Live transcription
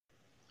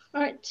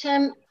Right,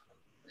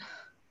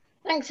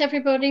 thanks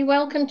everybody.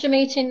 Welcome to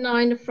meeting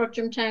 9 of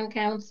Frodsham Town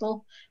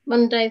Council,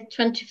 Monday,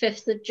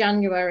 25th of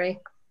January.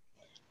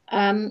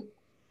 Can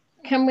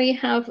we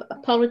have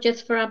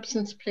apologies for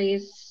absence,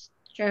 please,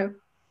 Joe?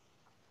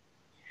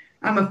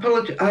 I'm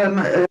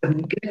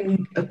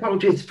giving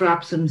apologies for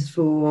absence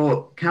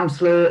for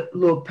Councillor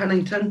Lord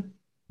Pennington.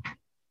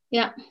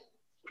 Yeah.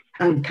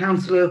 And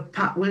Councillor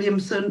Pat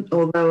Williamson,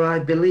 although I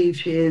believe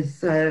she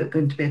is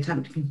going to be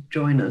attempting to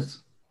join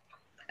us.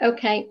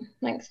 Okay,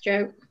 thanks,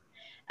 Joe.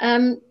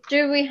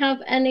 Do we have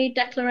any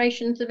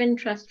declarations of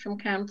interest from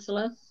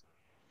councillors?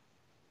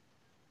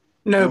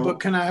 No, but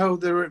can I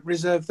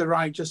reserve the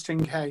right just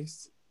in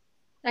case?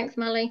 Thanks,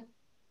 Molly.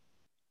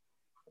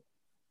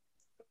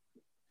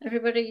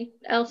 Everybody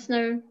else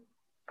no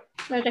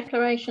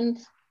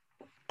declarations?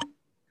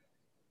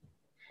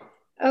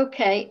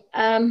 Okay,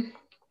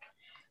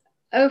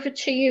 over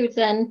to you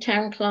then,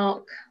 Town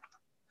Clerk.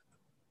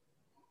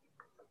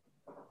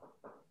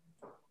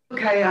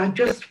 Okay, I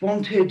just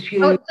wanted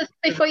you... Oh, just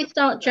before you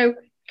start, Joe,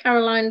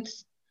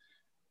 Caroline's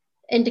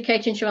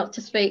indicating she wants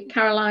to speak.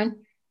 Caroline.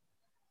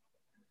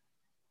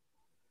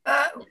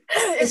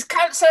 Is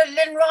Councillor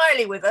Lynn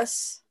Riley with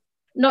us?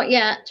 Not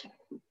yet.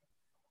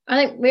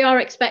 I think we are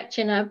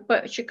expecting her,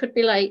 but she could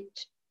be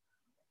late.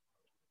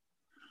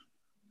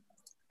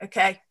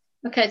 Okay.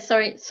 Okay,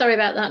 sorry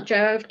about that,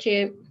 Joe. Over to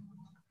you.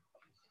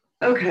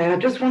 Okay, I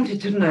just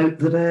wanted to note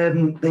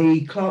that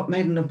the clerk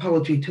made an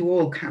apology to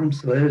all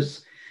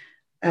councillors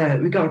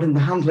regarding the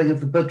handling of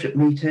the budget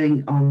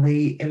meeting on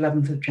the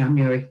 11th of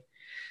January.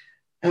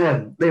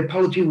 The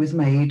apology was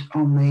made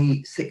on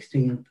the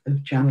 16th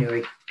of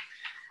January.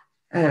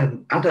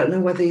 I don't know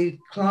whether you,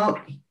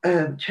 Clerk,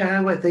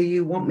 Chair, whether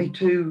you want me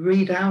to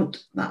read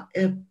out that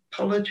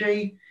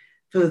apology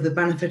for the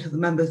benefit of the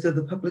members of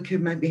the public who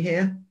may be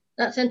here.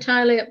 That's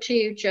entirely up to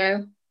you,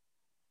 Joe.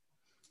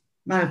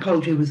 My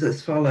apology was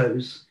as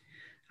follows.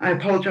 I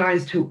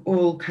apologise to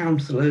all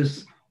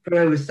councillors for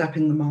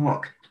overstepping the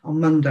mark on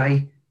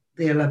Monday,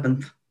 the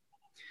 11th.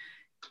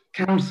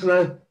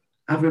 Councillor,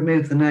 I've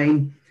removed the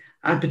name.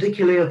 I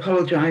particularly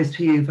apologise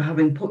to you for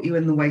having put you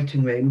in the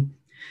waiting room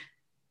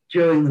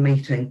during the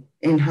meeting.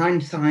 In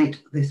hindsight,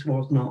 this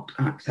was not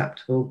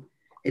acceptable.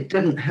 It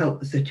didn't help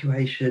the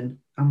situation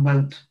and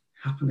won't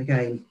happen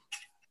again.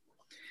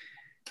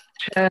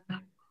 Chair,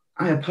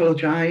 I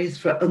apologise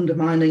for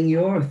undermining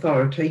your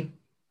authority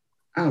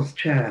as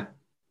chair.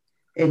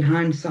 In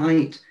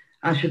hindsight,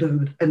 I should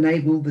have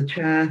enabled the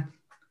chair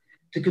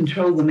to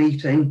control the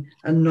meeting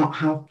and not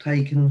have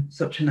taken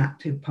such an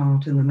active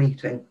part in the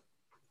meeting.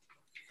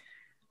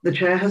 The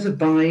chair has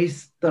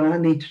advised that I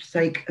need to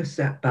take a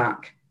step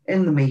back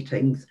in the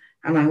meetings,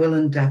 and I will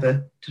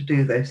endeavour to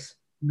do this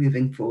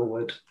moving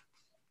forward.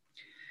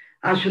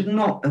 I should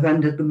not have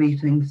ended the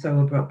meeting so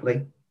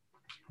abruptly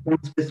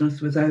once business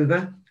was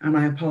over, and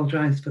I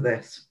apologise for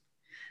this.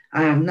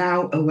 I am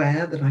now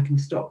aware that I can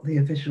stop the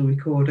official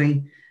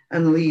recording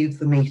and leave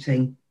the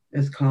meeting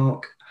as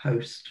clerk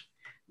host.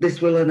 This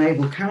will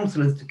enable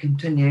councillors to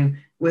continue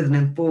with an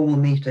informal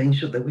meeting,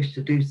 should they wish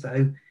to do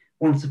so,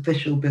 once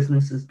official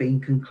business has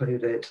been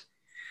concluded.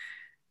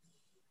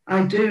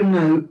 I do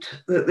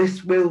note that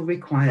this will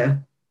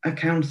require a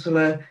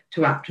councillor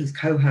to act as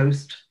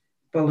co-host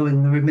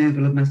following the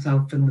removal of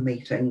myself from the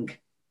meeting.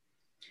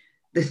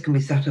 This can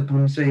be set up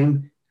on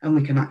Zoom and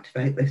we can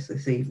activate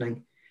this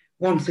evening.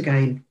 Once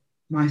again,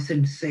 my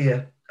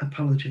sincere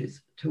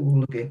apologies to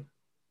all of you.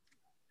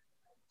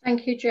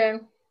 Thank you,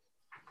 Joe.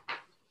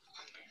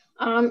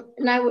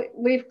 Now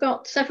we've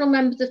got several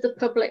members of the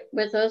public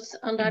with us,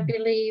 and I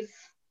believe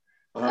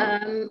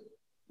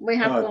we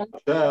have one.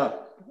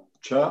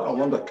 Chair, I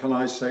wonder, can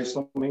I say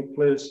something,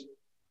 please?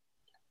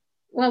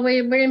 Well,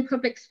 we're in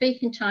public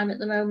speaking time at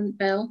the moment,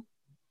 Bill.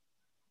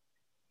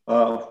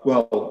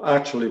 Well,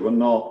 actually, we're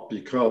not,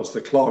 because the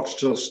clerk's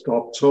just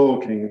stopped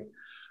talking,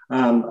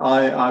 and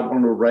I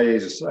want to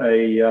raise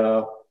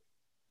a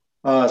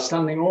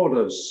standing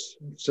orders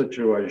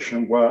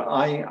situation where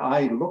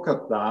I look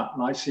at that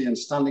and I see in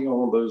standing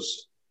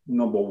orders,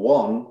 number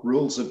 1,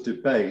 rules of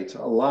debate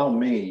allow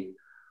me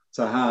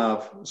to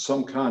have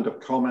some kind of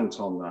comment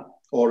on that,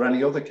 or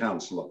any other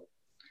councillor,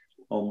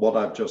 on what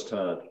I've just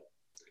heard.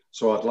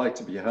 So I'd like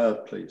to be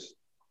heard, please.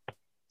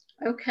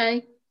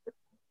 Okay.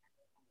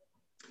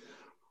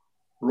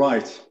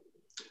 Right.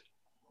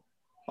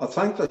 I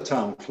thank the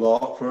town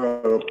clerk for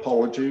her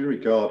apology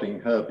regarding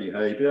her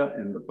behaviour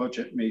in the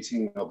budget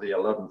meeting of the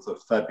 11th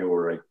of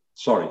February.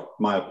 Sorry,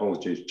 my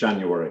apologies,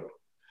 January.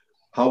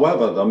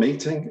 However, the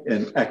meeting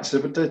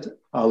exhibited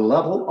a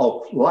level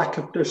of lack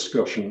of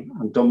discussion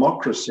and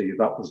democracy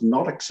that was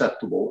not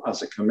acceptable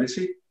as a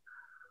committee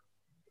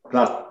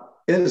that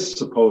is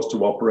supposed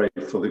to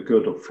operate for the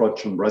good of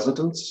Frodsham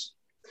residents.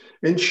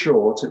 In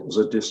short, it was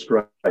a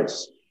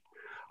disgrace.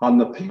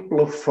 And the people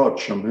of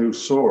Frodsham who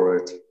saw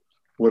it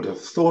would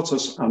have thought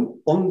us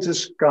an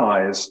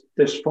undisguised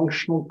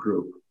dysfunctional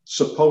group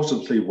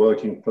supposedly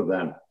working for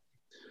them.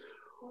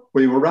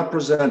 We were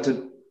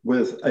presented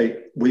with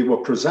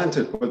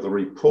a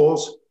report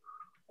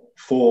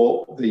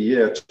for the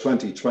year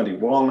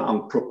 2021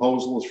 and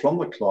proposals from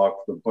the clerk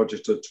for the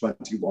budget of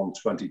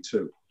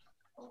 21-22.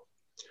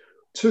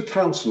 Two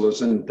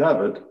councillors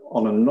endeavoured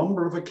on a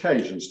number of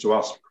occasions to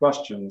ask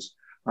questions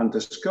and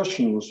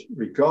discussions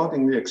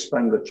regarding the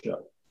expenditure,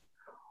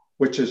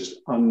 which is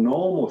a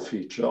normal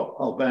feature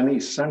of any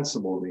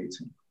sensible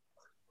meeting.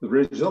 The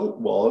result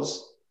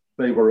was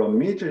they were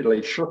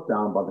immediately shut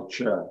down by the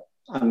chair,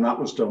 and that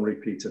was done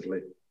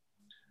repeatedly.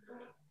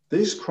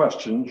 These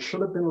questions should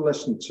have been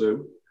listened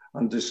to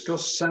and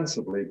discussed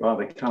sensibly by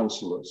the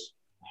councillors.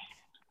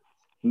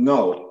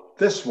 No,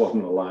 this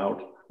wasn't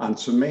allowed, and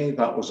to me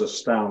that was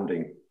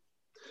astounding.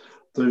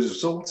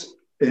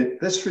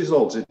 This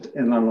resulted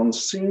in an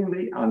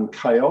unseemly and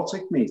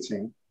chaotic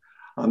meeting,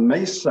 and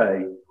may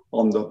say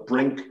on the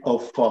brink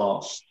of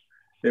farce.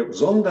 It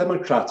was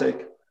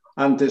undemocratic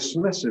and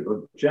dismissive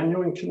of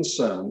genuine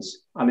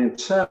concerns, and in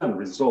turn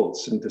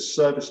results in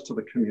disservice to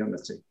the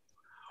community.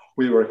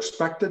 We were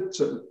expected,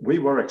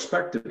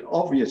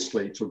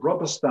 obviously, to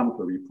rubber stamp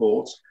the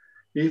report,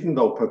 even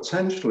though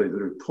potentially the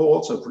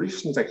report of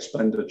recent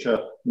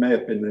expenditure may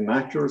have been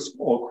inaccurate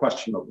or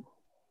questionable.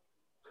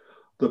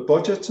 The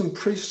budget and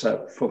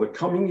precept for the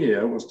coming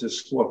year was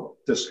discussed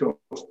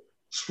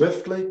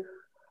swiftly,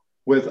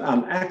 with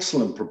an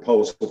excellent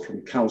proposal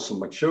from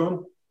Councillor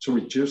McEwen to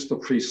reduce the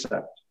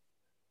precept.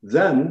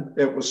 Then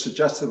it was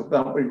suggested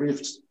that we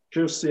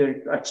reduce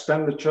the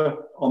expenditure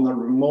on the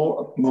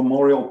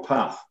memorial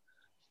path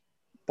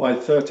by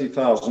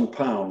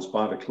 £30,000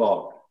 by the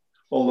clerk,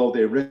 although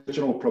the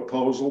original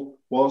proposal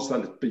was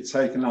that it be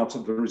taken out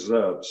of the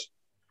reserves.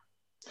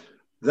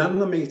 Then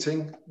the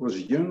meeting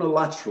was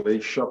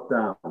unilaterally shut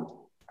down.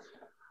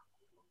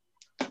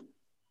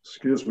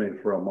 Excuse me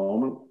for a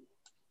moment.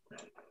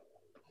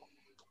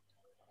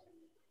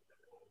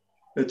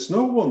 It's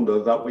no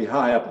wonder that we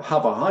have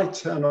a high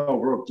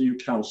turnover of new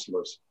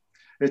councillors.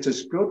 It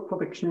is good for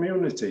the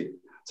community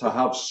to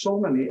have so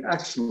many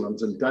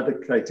excellent and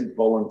dedicated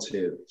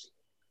volunteers.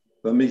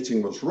 The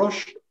meeting was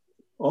rushed,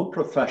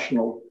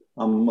 unprofessional,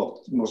 and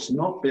must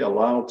not be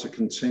allowed to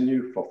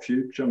continue for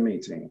future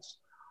meetings.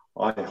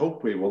 I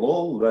hope we will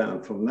all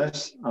learn from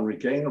this and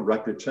regain a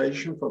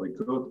reputation for the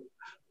good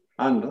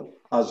and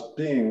as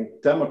being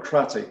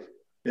democratic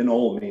in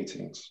all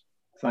meetings.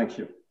 Thank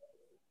you.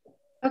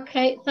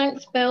 Okay,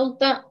 thanks, Bill.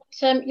 That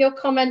your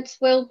comments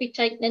will be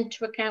taken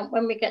into account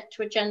when we get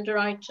to agenda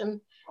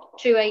item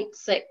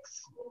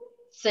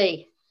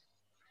 286C.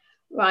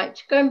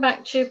 Right, going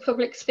back to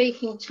public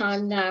speaking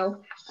time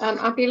now.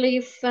 I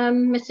believe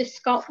Mrs.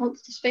 Scott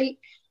wants to speak.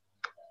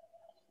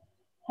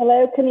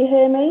 Hello, can you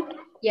hear me?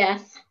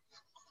 Yes.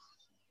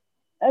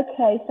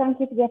 Okay, thank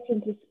you for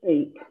getting to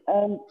speak.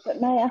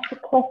 But may I ask a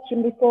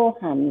question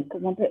beforehand,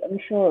 because I'm a bit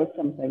unsure of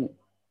something?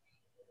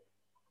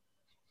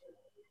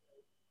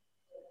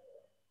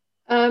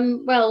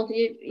 Well,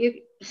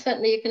 you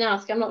certainly you can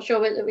ask. I'm not sure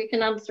whether we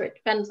can answer. It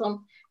depends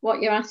on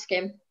what you're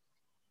asking.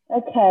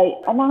 Okay,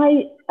 am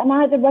I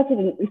the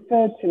resident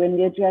referred to in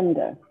the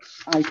agenda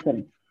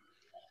item?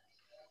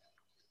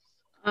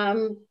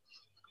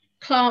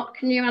 Clark,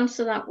 can you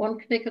answer that one?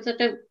 Because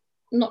I'm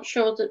not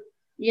sure that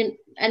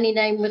any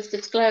name was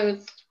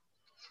disclosed.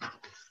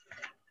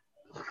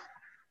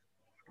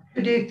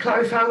 Could you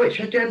clarify which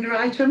agenda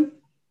item?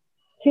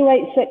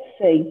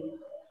 286C.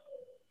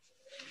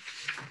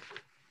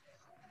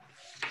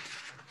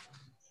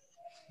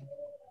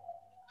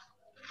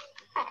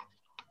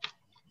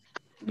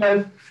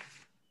 No.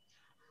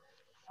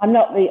 I'm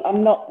not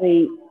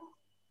the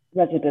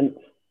resident.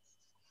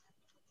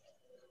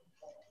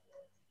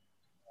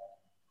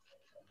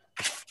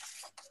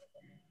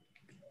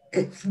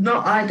 It's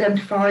not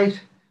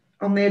identified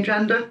on the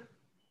agenda.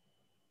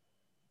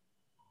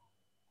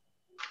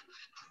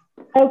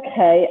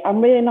 Okay,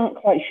 I'm really not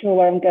quite sure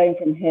where I'm going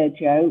from here,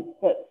 Joe,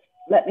 but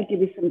let me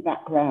give you some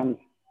background.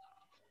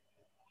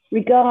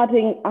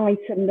 Regarding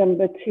item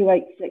number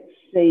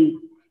 286C,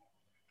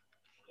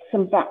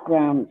 some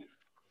background.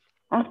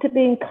 After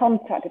being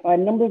contacted by a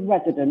number of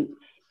residents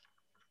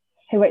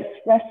who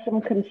expressed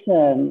some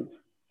concerns,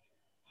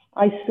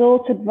 I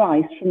sought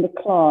advice from the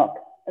clerk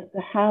as to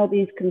how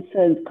these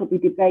concerns could be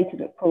debated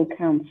at full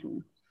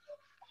council.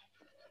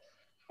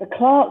 The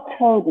clerk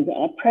told me that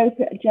an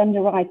appropriate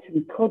agenda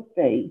item could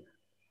be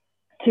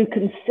to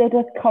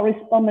consider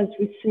correspondence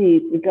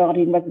received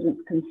regarding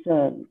residents'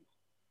 concerns.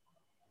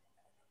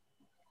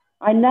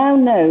 I now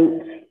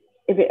note,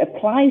 if it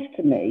applies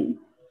to me,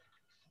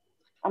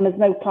 and there's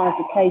no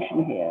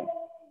clarification here,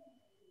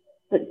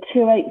 that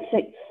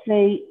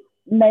 286C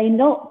may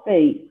not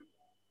be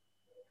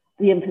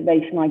the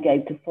information I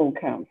gave to full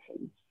council.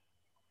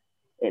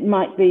 It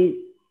might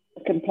be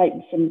a complaint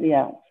with somebody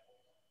else.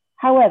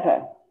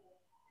 However,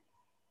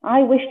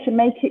 I wish to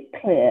make it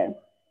clear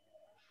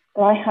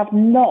that I have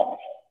not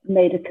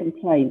made a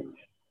complaint.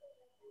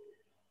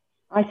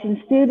 I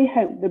sincerely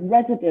hope the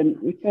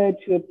resident referred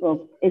to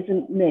above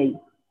isn't me.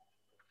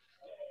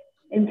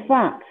 In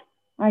fact,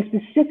 I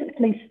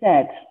specifically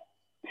said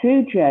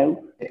to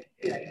Joe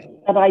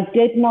that I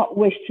did not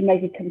wish to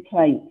make a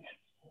complaint.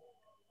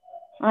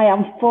 I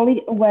am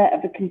fully aware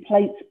of the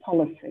complaints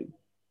policy.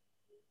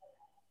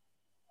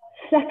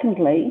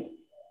 Secondly,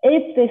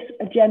 if this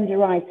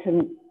agenda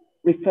item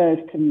refers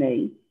to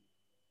me,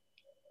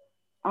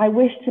 I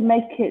wish to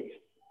make it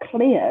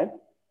clear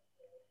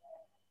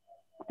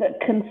that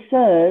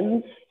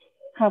concerns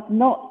have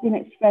not been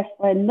expressed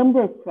by a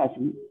number of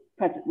present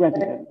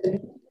residents,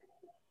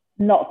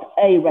 not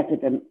a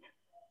resident.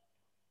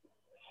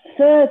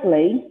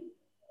 Thirdly,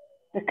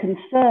 the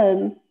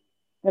concerns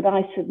that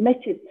I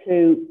submitted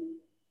to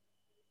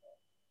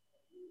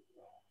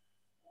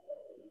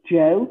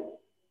Joe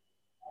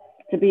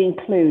to be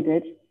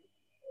included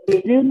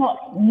do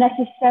not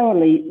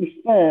necessarily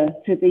refer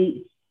to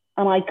the,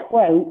 and I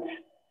quote,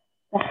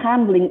 the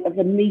handling of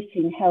the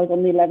meeting held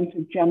on the 11th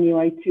of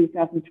January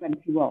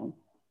 2021.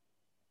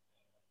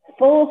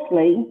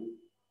 Fourthly,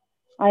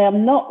 I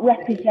am not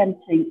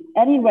representing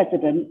any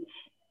residents.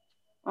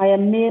 I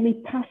am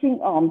merely passing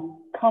on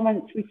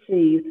comments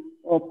received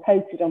or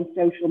posted on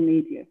social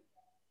media.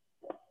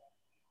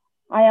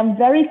 I am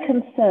very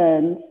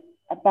concerned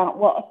about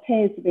what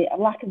appears to be a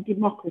lack of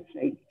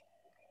democracy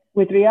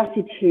with the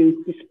attitudes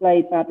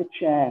displayed by the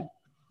chair.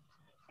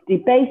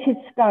 Debate is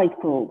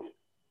stifled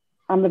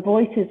and the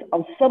voices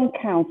of some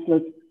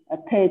councillors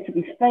appear to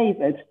be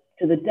favoured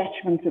to the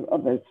detriment of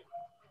others.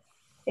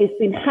 It's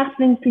been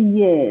happening for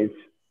years,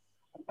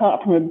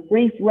 apart from a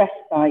brief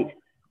respite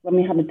when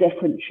we had a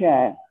different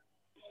chair.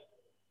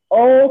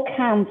 All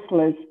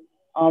councillors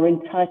are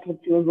entitled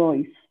to a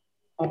voice.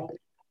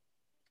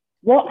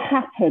 What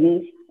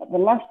happened at the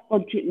last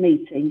budget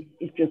meeting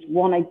is just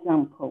one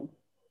example.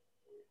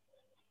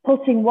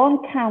 Putting one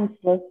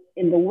councillor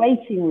in the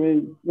waiting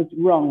room was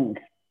wrong.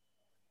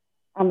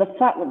 And the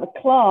fact that the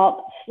clerk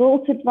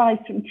sought advice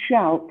from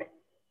Chalk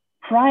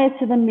prior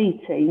to the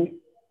meeting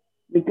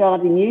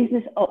regarding using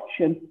this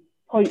option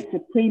points to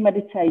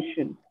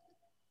premeditation.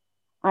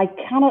 I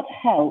cannot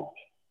help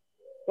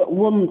but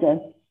wonder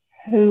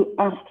who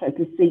asked her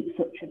to seek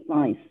such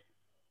advice.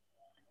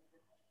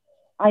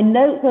 I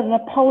note that an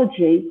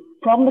apology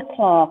from the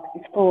clerk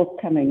is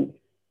forthcoming.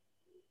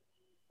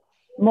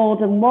 More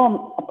than one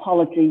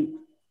apology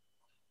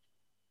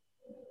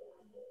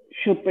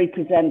should be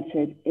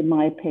presented, in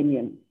my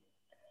opinion.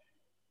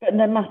 But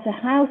no matter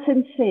how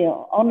sincere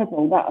or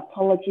honourable that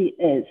apology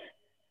is,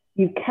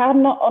 you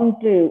cannot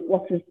undo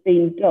what has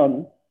been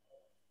done,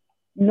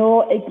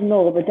 nor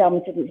ignore the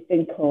damage that has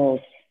been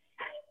caused.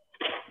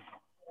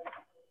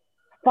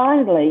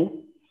 Finally,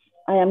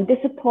 I am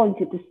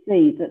disappointed to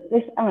see that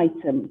this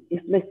item is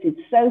listed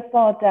so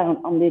far down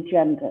on the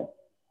agenda.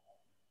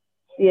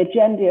 The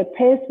agenda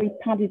appears to be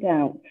padded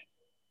out.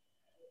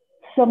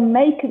 Some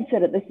may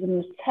consider this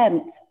an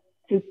attempt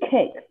to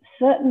kick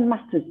certain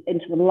matters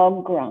into the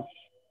long grass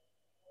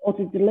or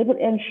to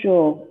deliberately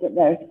ensure that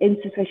there is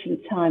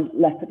insufficient time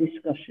left for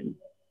discussion.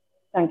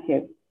 Thank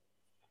you.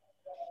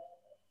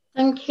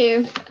 Thank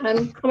you.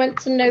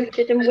 Comments are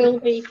noted and will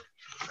be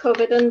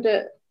covered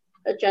under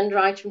agenda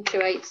item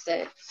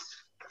 286.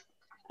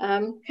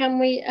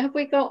 Have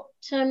we got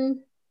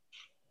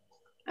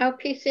our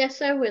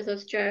PCSO with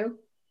us, Joe?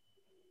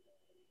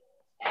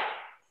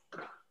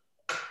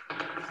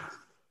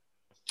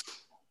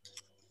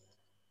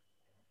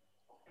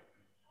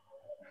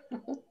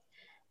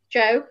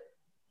 Joe?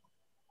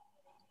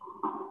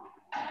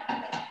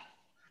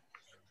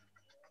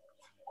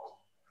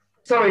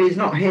 Sorry, he's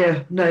not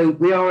here. No,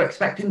 we are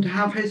expecting to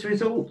have his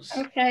results.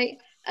 Okay.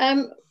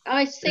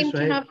 I seem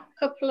to have a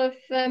couple of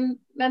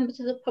members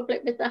of the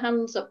public with their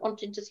hands up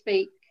wanting to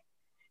speak.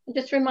 And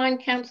just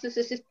remind councillors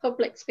this is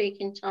public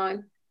speaking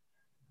time.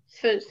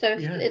 It's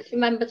for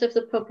members of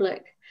the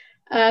public.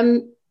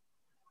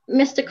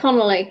 Mr.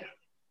 Connolly.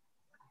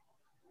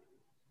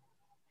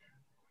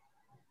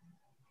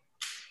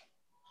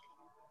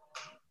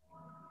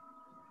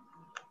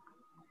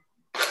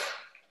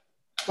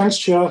 Thanks,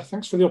 Chair.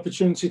 Thanks for the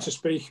opportunity to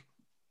speak.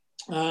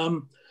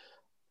 I've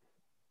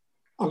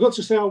got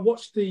to say I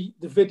watched the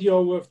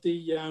video of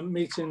the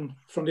meeting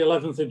from the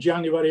 11th of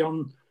January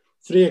on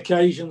 3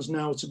 occasions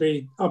now to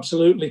be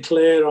absolutely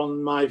clear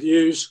on my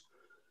views.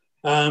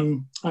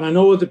 And I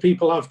know other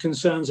people have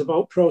concerns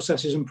about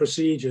processes and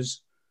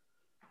procedures,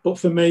 but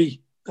for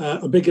me,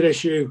 a bigger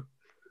issue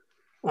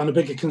and a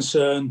bigger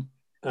concern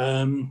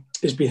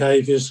is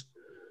behaviours.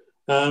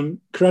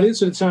 Credit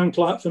to the town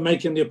clerk for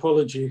making the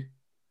apology.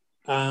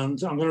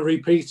 And I'm going to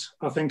repeat,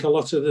 I think, a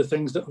lot of the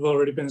things that have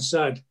already been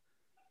said.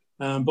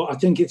 But I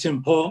think it's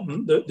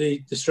important that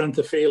the strength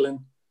of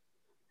feeling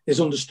is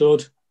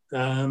understood.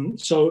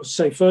 So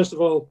say, first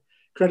of all,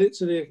 credit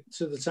to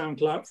the town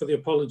clerk for the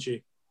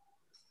apology.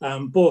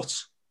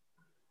 But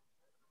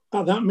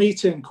at that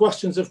meeting,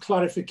 questions of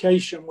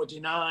clarification were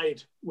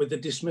denied with a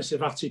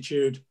dismissive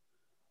attitude,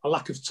 a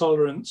lack of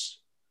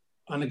tolerance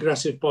and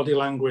aggressive body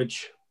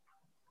language.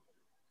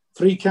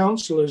 3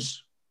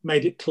 councillors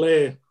made it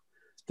clear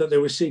that they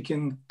were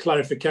seeking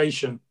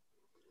clarification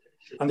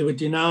and they were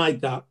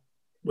denied that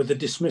with a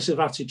dismissive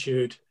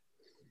attitude.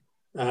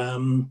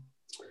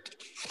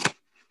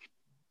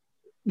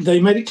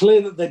 They made it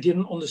clear that they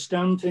didn't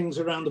understand things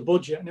around the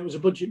budget, and it was a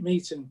budget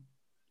meeting.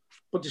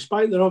 but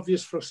despite their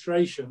obvious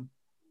frustration,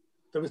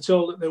 they were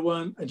told that there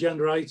weren't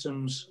agenda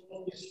items.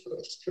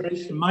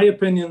 In my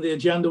opinion, the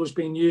agenda was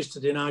being used to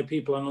deny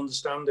people an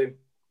understanding.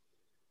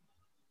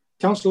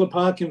 Councillor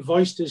Parkin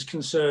voiced his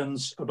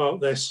concerns about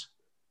this,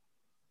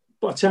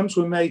 but attempts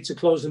were made to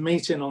close the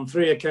meeting on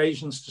 3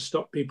 occasions to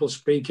stop people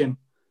speaking.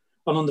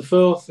 And on the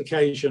 4th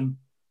occasion,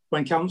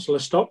 when Councillor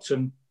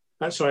Stockton,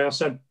 sorry, I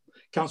said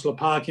Councillor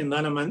Parkin,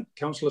 then I meant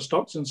Councillor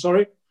Stockton,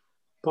 sorry.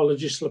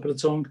 Apologies, slip of the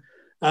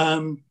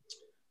tongue.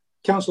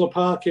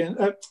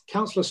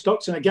 Councillor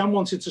Stockton again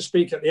wanted to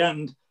speak at the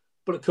end,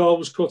 but the call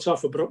was cut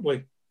off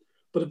abruptly.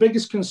 But the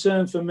biggest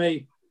concern for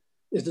me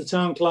is the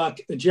town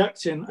clerk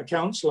ejecting a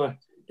councillor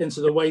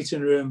into the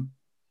waiting room.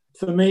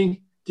 For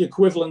me, the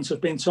equivalent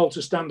of being told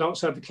to stand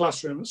outside the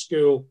classroom at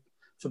school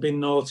for being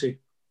naughty.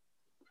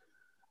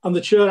 And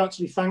the chair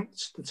actually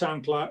thanked the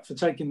town clerk for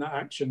taking that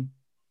action.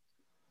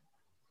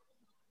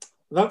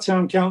 That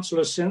town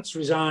councillor has since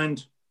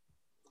resigned,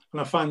 and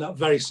I find that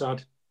very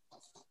sad.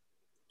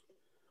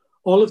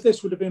 All of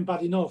this would have been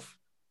bad enough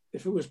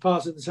if it was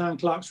part of the town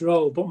clerk's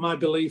role, but my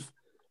belief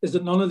is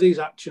that none of these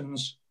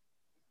actions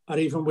are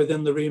even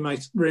within the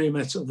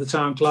remit of the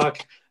town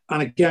clerk.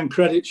 And again,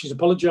 credit, she's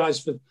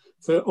apologised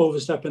for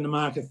overstepping the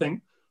mark, I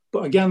think.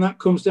 But again, that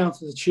comes down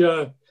to the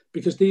chair,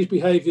 because these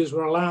behaviours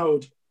were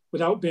allowed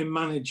without being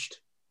managed,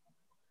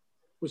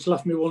 which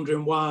left me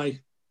wondering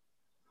why.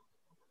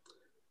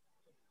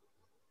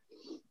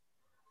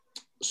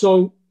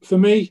 So for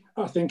me,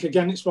 I think,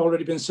 again, it's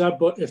already been said,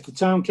 but if the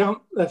town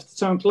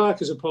clerk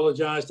has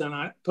apologised, then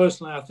I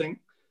think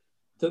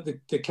that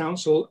the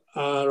council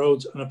are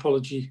owed an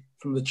apology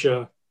from the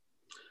chair.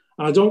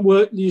 And I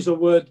don't use a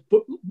word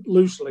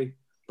loosely,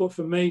 but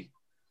for me,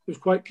 it was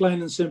quite plain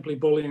and simply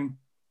bullying,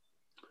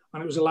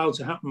 and it was allowed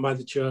to happen by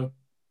the chair.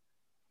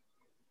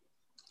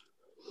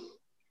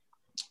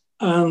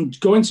 And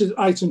going to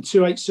item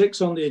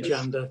 286 on the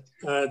agenda,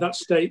 that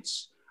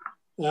states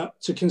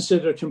to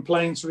consider a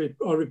complaint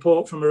or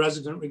report from a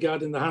resident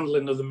regarding the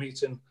handling of the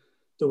meeting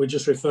that we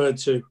just referred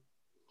to.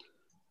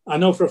 I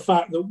know for a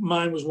fact that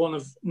mine was one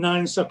of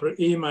 9 separate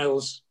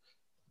emails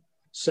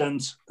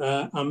sent,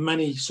 and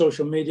many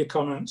social media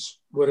comments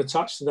were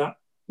attached to that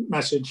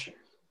message.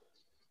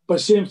 But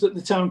it seems that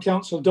the town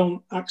council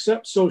don't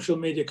accept social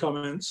media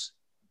comments,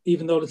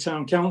 even though the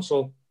town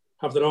council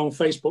have their own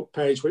Facebook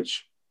page,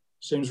 which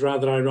seems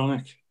rather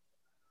ironic.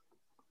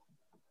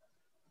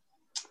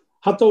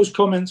 Had those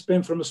comments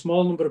been from a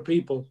small number of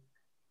people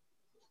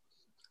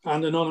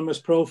and anonymous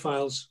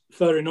profiles,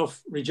 fair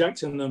enough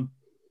rejecting them.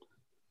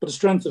 But the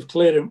strength of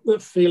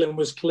feeling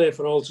was clear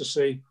for all to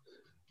see,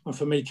 and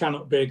for me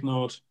cannot be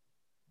ignored.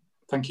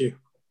 Thank you.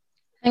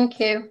 Thank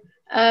you.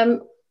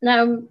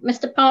 Now,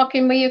 Mr.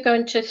 Parkin, were you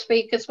going to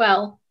speak as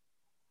well?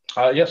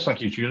 Yes, thank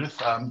you, Judith.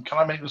 Can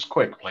I make this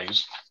quick,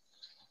 please?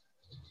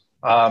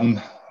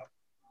 The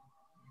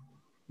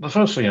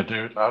first thing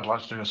I'd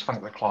like to do is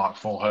thank the clerk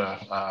for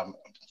her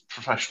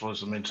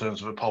professionalism in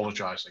terms of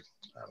apologising.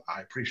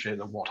 I appreciate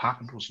that what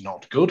happened was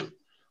not good,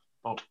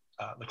 but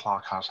the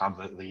clerk has had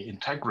the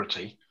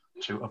integrity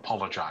to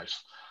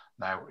apologise.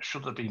 Now,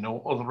 should there be no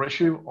other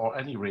issue or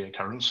any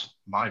reoccurrence,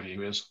 my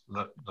view is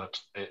that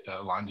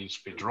a line needs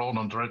to be drawn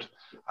under it,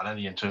 and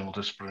any internal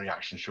disciplinary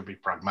action should be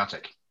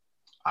pragmatic.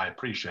 I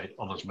appreciate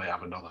others may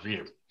have another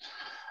view.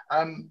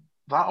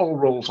 That all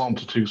rolls on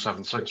to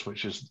 276,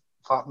 which is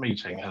that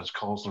meeting has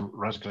caused the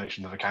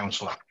resignation of the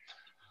councillor.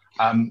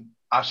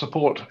 I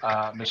support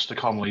Mr.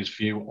 Connolly's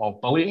view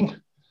of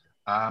bullying.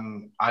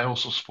 I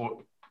also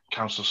support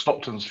Councillor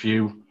Stockton's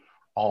view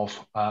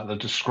of the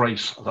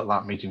disgrace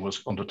that meeting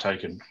was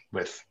undertaken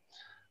with.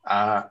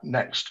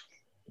 Next,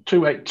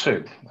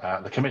 282,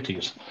 the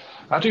committees.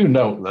 I do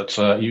note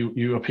that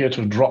you appear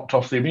to have dropped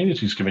off the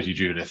Amenities Committee,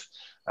 Judith.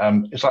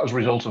 Is that as a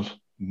result of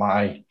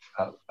my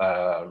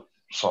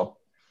sort of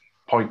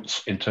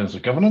points in terms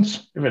of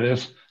governance? If it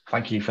is,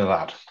 thank you for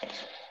that.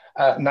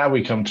 Now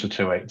we come to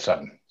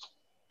 287.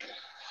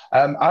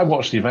 I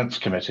watched the Events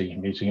Committee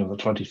meeting of the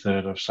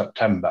 23rd of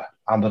September,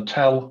 and the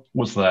tell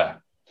was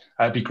there.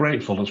 I'd be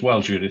grateful as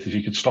well, Judith, if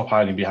you could stop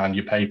hiding behind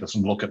your papers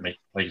and look at me,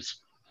 please.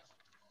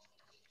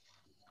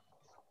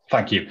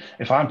 Thank you.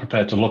 If I'm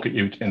prepared to look at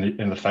you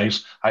in the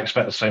face, I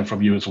expect the same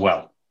from you as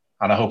well.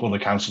 And I hope other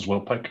councillors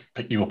will pick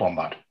you up on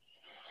that.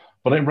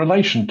 But in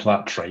relation to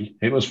that tree,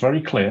 it was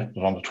very clear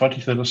that on the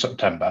 23rd of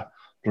September,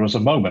 there was a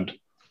moment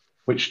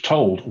which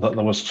told that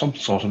there was some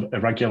sort of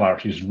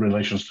irregularities in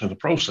relation to the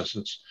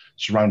processes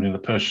surrounding the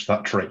purchase of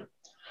that tree.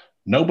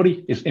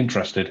 Nobody is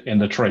interested in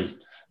the tree.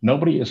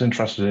 Nobody is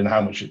interested in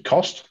how much it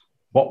cost.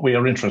 What we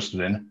are interested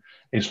in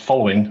is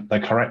following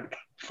the correct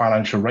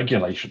financial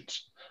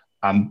regulations.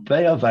 And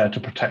they are there to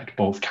protect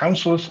both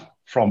councillors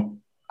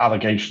from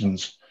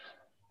allegations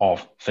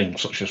of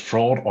things such as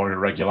fraud or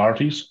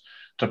irregularities,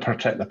 to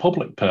protect the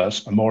public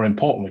purse, and more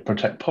importantly,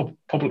 protect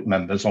public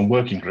members on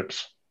working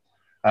groups.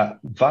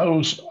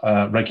 Those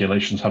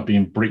regulations have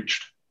been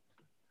breached.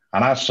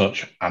 And as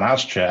such, and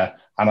as chair,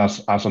 and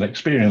as an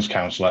experienced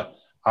councillor,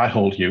 I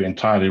hold you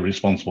entirely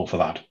responsible for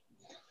that.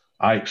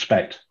 I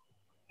expect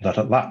that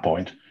at that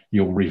point,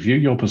 You'll review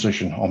your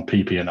position on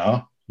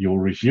PP&R. You'll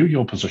review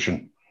your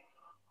position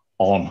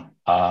on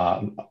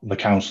the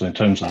council in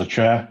terms of the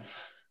chair.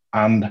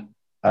 And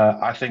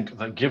I think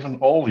that given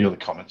all the other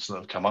comments that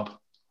have come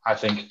up, I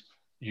think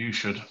you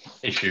should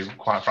issue,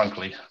 quite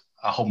frankly,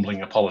 a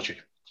humbling apology.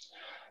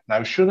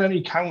 Now, should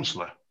any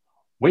councillor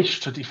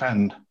wish to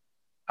defend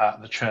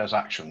the chair's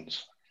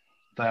actions,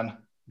 then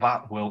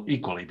that will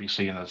equally be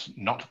seen as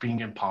not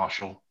being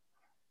impartial,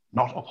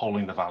 not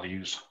upholding the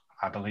values.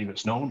 I believe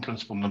it's known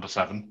principle number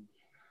 7.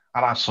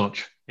 And as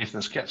such, if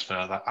this gets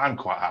further, I'm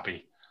quite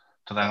happy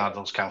to then add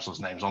those councillors'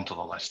 names onto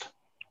the list.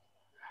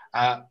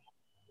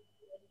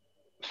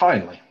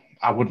 Finally,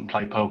 I wouldn't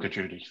play poker,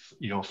 Judy.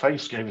 Your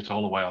face gave it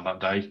all away on that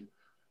day,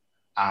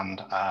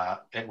 and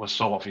it was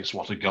so obvious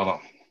what had gone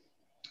on.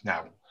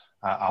 Now,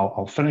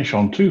 I'll finish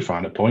on 2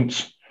 final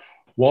points.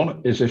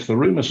 One is, if the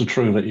rumours are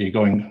true that you're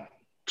going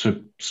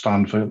to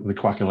stand for the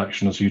Quack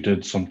election as you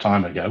did some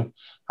time ago,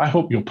 I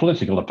hope your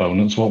political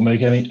opponents won't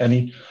make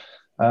any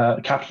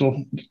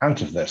capital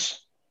out of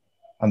this.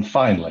 And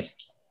finally,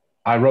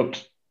 I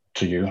wrote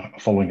to you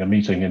following a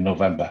meeting in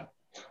November.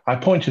 I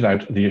pointed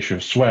out the issue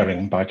of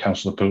swearing by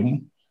Councillor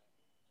Putin.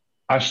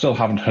 I still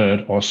haven't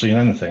heard or seen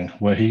anything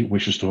where he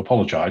wishes to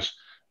apologise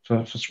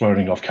for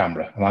swearing off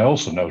camera. And I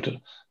also noted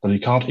that he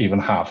can't even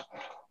have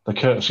the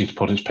courtesy to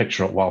put his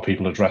picture up while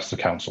people address the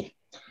council.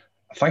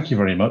 Thank you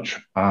very much.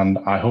 And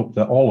I hope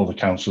that all of the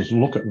councillors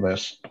look at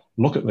this,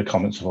 look at the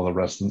comments of other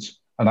residents,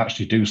 and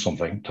actually do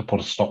something to put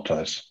a stop to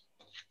this.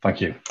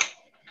 Thank you.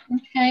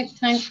 Okay,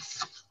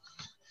 thanks.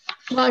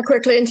 Can I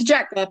quickly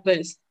interject there,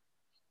 please?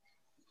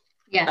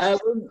 Yes.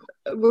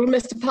 Will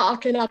Mr.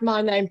 Parkin add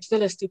my name to the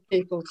list of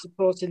people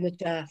supporting the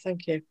chair?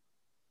 Thank you.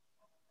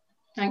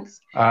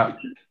 Thanks.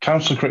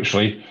 Councillor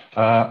Critchley,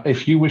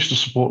 if you wish to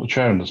support the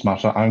chair in this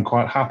matter, I'm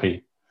quite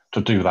happy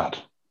to do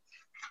that.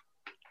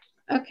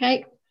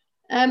 Okay.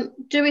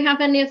 Do we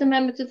have any other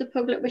members of the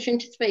public wishing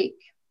to speak?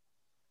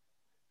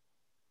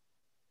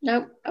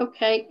 No.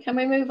 Okay. Can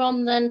we move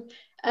on then?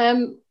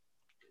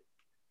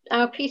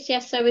 Our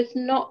PCSO is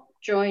not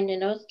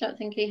joining us. Don't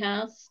think he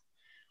has.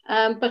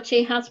 But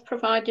he has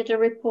provided a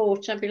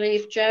report, I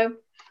believe, Joe.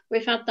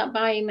 We've had that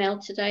by email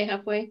today,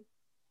 have we?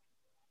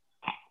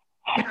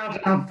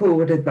 I've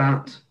forwarded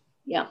that.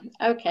 Yeah.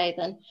 Okay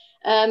then.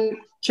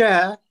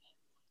 Chair.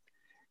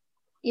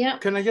 Yeah.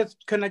 Can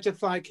I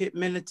just like it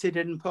minuted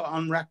and put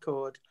on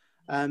record?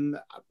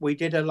 We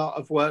did a lot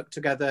of work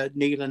together,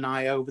 Neil and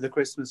I, over the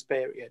Christmas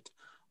period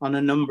on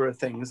a number of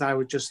things. I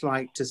would just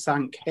like to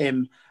thank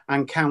him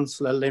and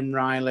Councillor Lynn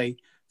Riley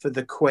for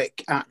the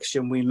quick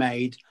action we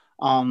made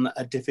on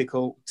a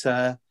difficult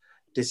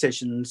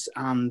decisions,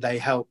 and they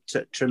helped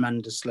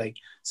tremendously.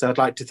 So I'd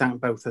like to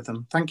thank both of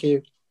them. Thank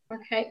you.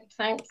 Okay,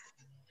 thanks.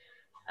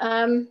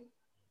 Can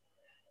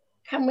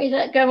we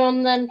go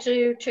on then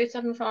to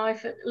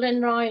 275?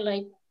 Lynn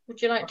Riley,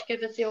 would you like to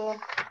give us your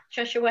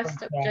Cheshire West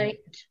update?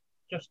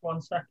 Just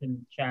 1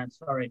 second, Chair,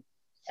 sorry.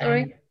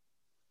 Sorry.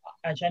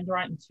 Agenda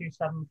item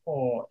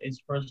 274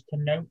 is for us to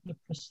note the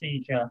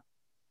procedure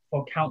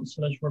for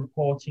councillors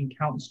reporting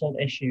council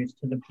issues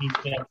to the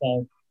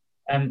PCSO.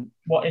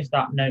 What is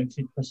that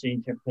noted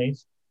procedure,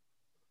 please?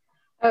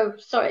 Oh,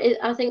 sorry,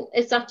 I think,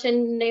 is that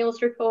in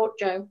Neil's report,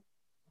 Joe?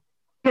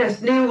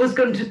 Yes, Neil was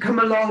going to come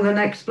along and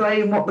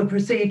explain what the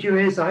procedure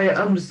is. I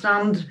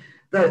understand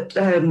that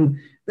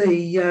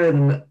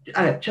the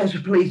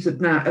Cheshire Police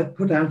have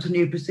put out a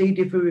new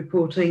procedure for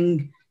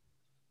reporting.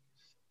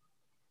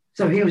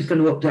 So he was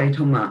going to update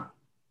on that.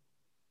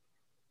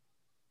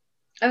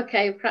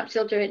 Okay, perhaps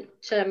he'll do it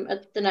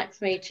at the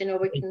next meeting, or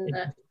we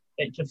can...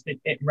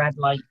 It read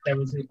like there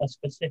was a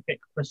specific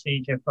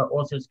procedure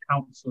for us as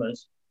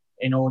councillors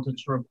in order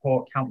to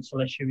report council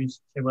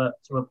issues to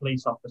a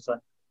police officer.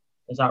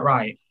 Is that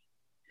right?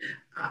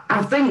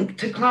 I think,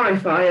 to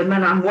clarify, and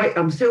then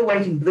I'm still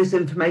waiting for this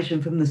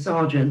information from the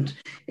sergeant,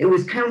 it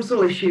was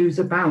council issues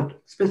about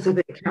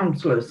specific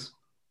councillors.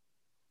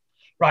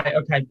 Right,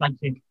 okay, thank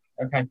you.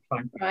 Okay,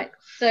 fine. Right,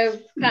 so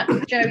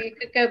perhaps, Joe, you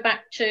could go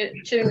back to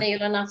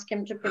Neil and ask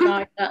him to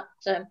provide that,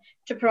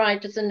 to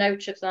provide us a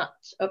note of that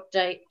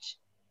update.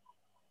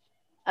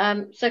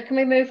 So can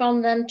we move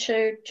on then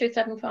to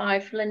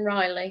 275, Lynn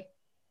Riley?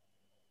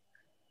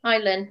 Hi,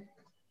 Lynn.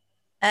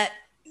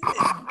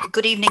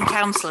 Good evening,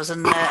 councillors,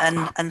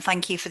 and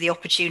thank you for the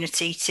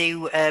opportunity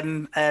to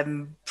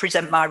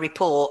present my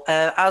report.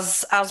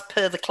 As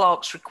per the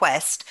clerk's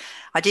request,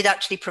 I did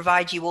actually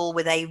provide you all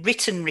with a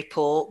written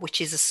report, which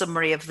is a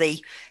summary of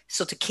the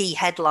sort of key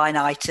headline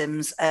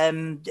items.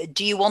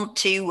 Do you want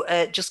to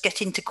just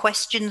get into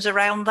questions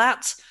around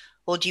that,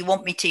 or do you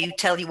want me to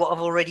tell you what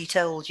I've already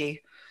told you?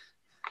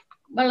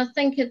 Well, I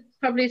think it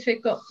probably, as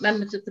we've got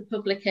members of the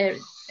public here,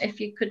 if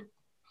you could,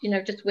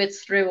 just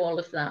whiz through all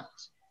of that.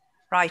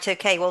 Right,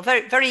 okay. Well,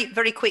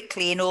 very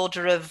quickly, in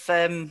order of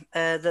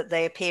that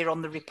they appear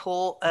on the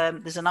report,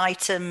 there's an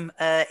item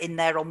in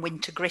there on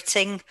winter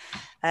gritting.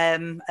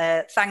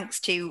 Thanks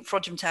to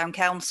Frodsham Town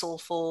Council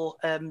for,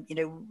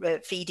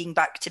 feeding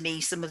back to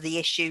me some of the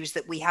issues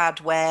that we had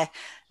where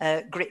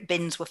grit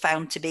bins were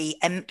found to be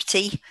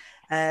empty.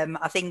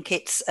 I think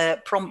it's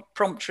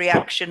prompt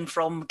reaction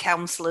from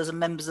councillors and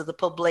members of the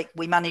public.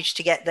 We managed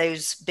to get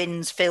those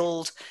bins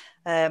filled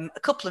a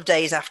couple of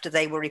days after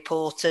they were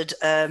reported,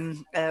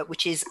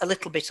 which is a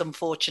little bit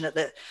unfortunate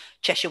that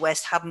Cheshire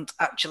West hadn't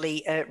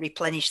actually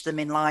replenished them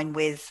in line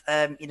with,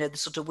 the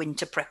sort of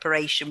winter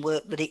preparation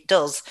work that it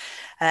does.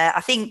 I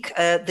think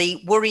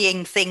the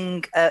worrying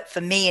thing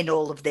for me in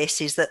all of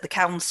this is that the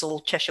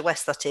council, Cheshire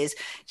West that is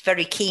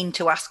very keen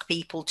to ask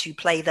people to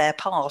play their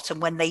part. And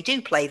when they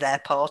do play their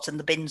part and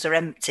the bins are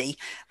empty,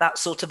 that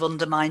sort of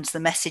undermines the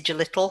message a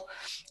little.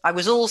 I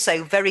was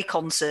also very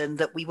concerned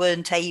that we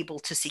weren't able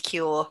to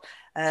secure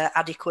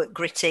adequate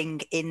gritting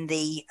in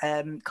the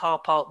car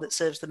park that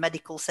serves the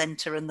medical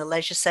centre and the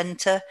leisure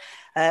centre,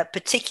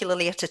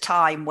 particularly at a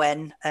time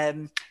when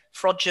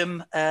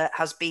Frodsham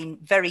has been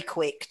very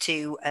quick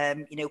to,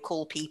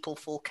 call people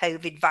for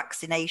COVID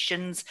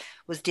vaccinations.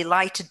 Was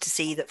delighted to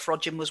see that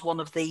Frodsham was one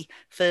of the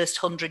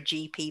first 100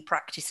 GP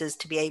practices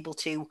to be able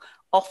to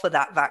offer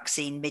that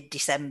vaccine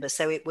mid-December.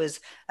 So it was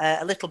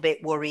a little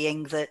bit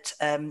worrying that,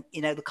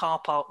 the car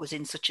park was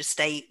in such a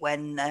state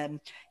when,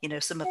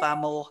 some of our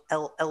more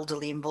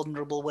elderly and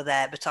vulnerable were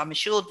there. But I'm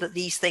assured that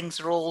these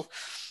things are all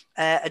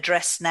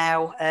addressed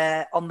now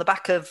on the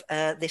back of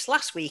this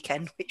last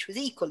weekend, which was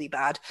equally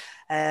bad.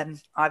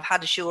 I've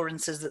had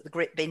assurances that the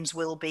grit bins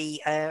will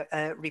be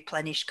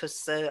replenished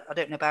because I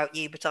don't know about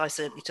you, but I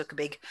certainly took a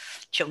big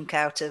chunk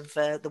out of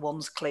the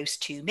ones close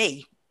to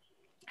me.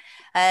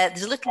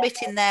 There's a little bit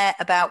in there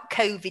about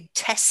COVID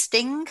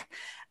testing.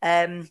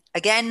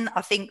 Again,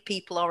 I think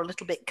people are a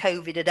little bit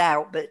COVIDed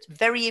out, but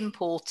very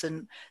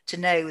important to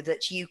know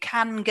that you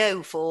can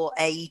go for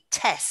a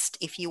test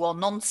if you are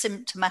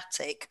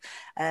non-symptomatic.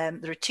 There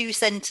are 2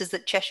 centres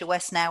that Cheshire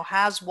West now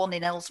has, one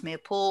in Ellesmere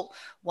Port,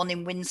 one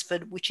in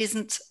Winsford, which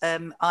isn't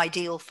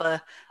ideal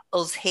for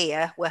us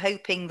here. We're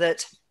hoping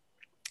that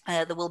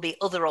there will be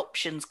other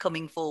options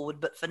coming forward,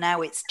 but for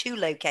now it's 2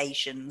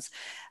 locations.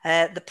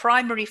 The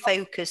primary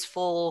focus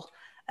for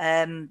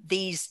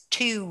these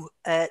 2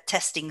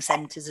 testing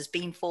centres has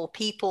been for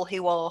people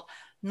who are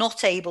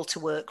not able to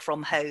work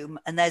from home,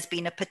 and there's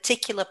been a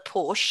particular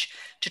push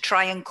to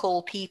try and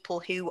call people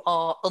who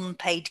are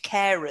unpaid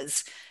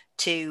carers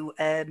to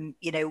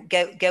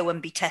go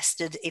and be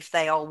tested if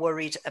they are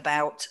worried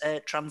about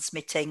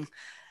transmitting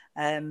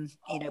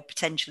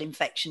potential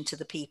infection to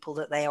the people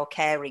that they are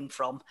caring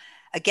from.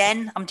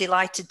 Again, I'm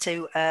delighted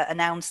to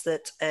announce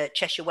that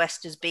Cheshire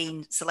West has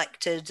been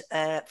selected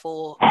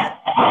for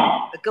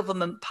a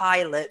government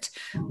pilot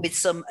with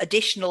some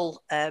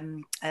additional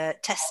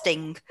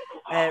testing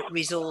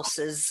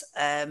resources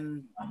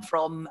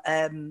from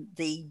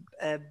the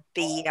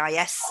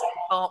BEIS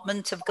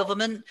Department of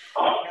Government.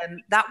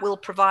 That will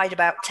provide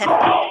about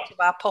 10% of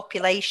our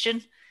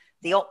population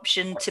the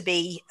option to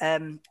be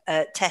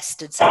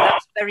tested. So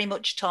that's very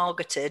much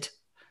targeted.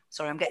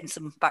 Sorry, I'm getting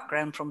some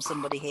background from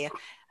somebody here,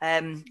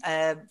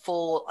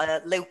 for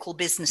local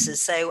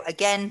businesses. So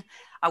again,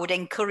 I would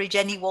encourage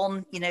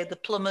anyone, the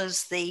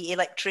plumbers, the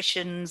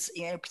electricians,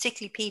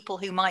 particularly people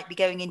who might be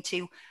going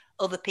into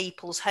other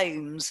people's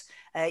homes,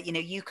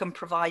 you can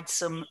provide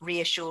some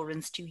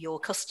reassurance to your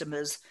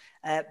customers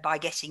by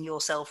getting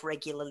yourself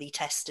regularly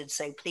tested.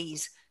 So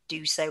please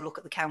do so. Look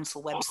at the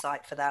council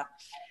website for that.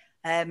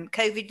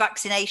 COVID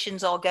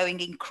vaccinations are going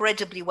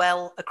incredibly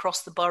well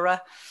across the borough.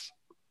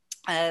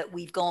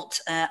 We've got,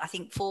 I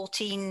think,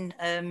 14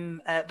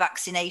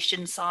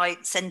 vaccination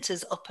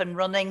centres up and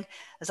running.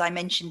 As I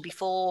mentioned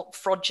before,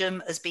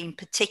 Frodsham has been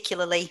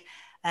particularly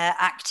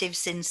active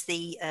since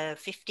the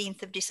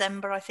 15th of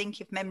December, I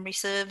think, if memory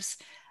serves.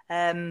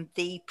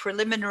 The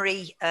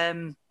preliminary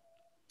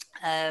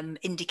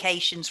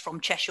indications from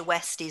Cheshire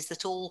West is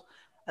that all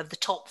of the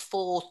top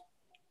 4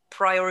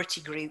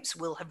 priority groups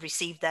will have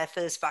received their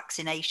first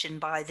vaccination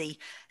by the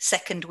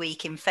 2nd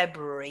week in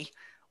February,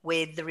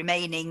 with the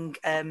remaining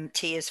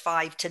tiers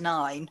 5 to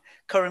 9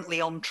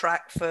 currently on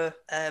track for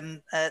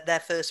their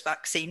first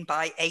vaccine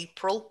by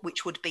April,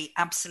 which would be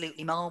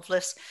absolutely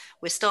marvellous.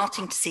 We're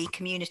starting to see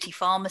community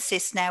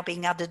pharmacists now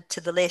being added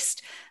to the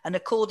list, and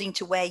according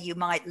to where you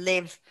might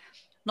live,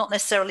 not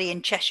necessarily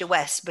in Cheshire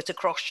West, but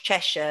across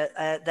Cheshire,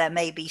 there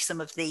may be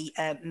some of the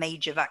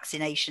major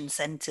vaccination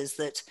centres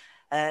that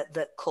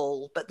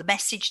call. But the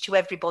message to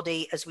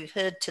everybody, as we've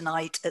heard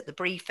tonight at the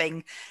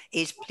briefing,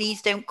 is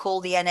please don't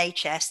call the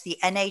NHS. The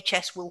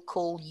NHS will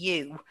call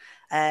you.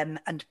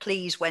 And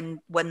please,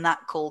 when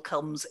that call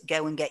comes,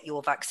 go and get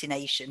your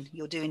vaccination.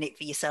 You're doing it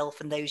for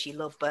yourself and those you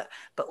love, but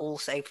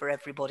also for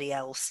everybody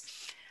else.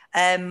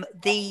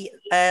 The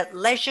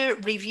leisure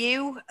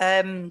review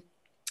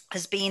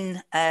has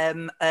been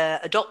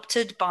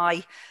adopted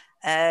by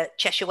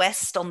Cheshire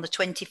West on the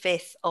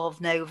 25th of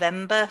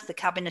November. The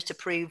Cabinet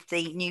approved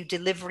the new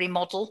delivery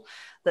model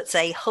that's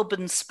a hub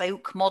and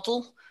spoke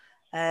model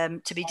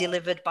to be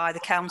delivered by the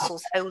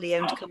Council's wholly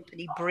owned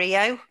company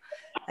Brio.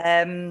 We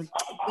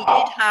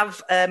did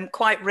have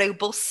quite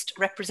robust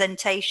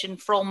representation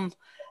from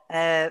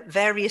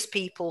various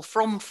people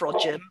from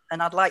Frodsham,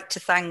 and I'd like to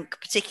thank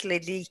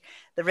particularly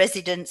the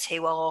residents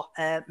who are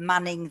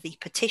manning the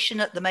petition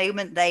at the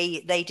moment.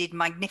 They did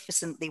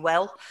magnificently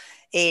well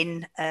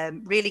in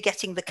really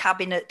getting the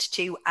Cabinet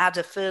to add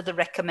a further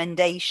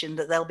recommendation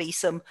that there'll be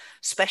some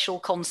special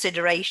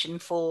consideration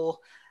for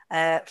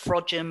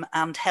Frodsham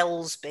and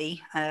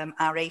Helsby,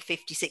 our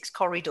A56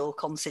 corridor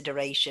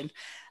consideration.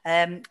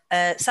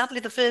 Sadly,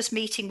 the first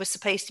meeting was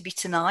supposed to be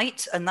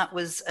tonight, and that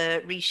was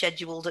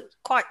rescheduled at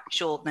quite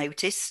short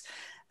notice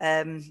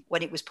when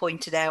it was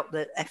pointed out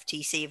that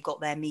FTC have got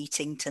their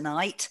meeting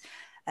tonight.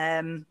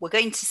 We're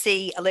going to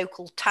see a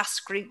local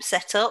task group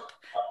set up.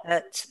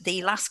 At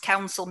the last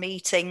council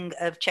meeting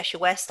of Cheshire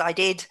West, I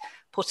did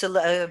put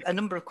a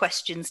number of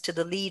questions to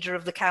the leader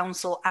of the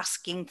council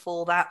asking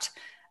for that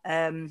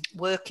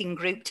working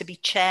group to be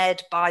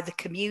chaired by the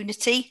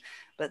community,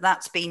 but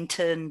that's been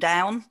turned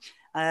down.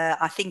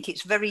 I think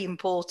it's very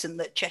important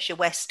that Cheshire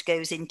West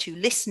goes into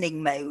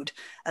listening mode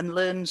and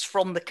learns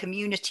from the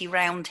community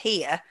round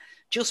here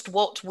just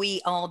what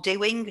we are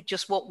doing,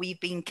 just what we've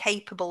been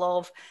capable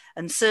of.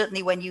 And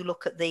certainly when you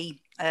look at the,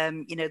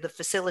 the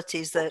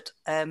facilities that,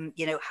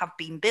 have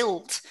been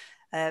built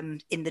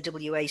in the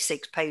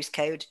WA6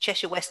 postcode,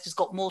 Cheshire West has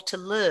got more to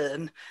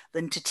learn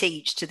than to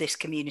teach to this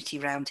community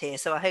around here.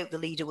 So I hope the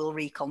leader will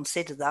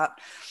reconsider that.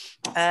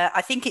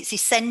 I think it's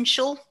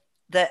essential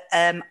that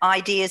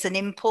ideas and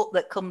input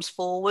that comes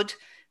forward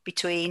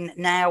between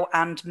now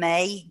and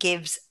May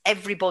gives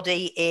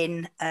everybody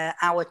in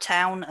our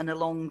town and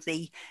along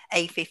the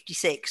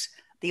A56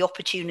 the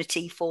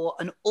opportunity for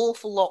an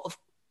awful lot of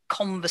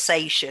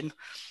conversation.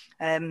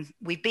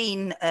 We've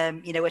been,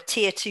 a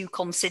tier 2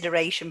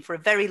 consideration for a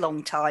very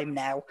long time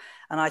now.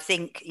 And I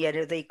think,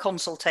 the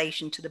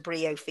consultation to the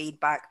BRIO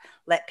feedback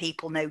let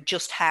people know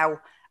just how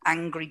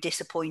angry,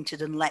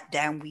 disappointed and let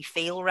down we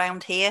feel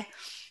around here.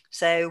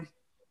 So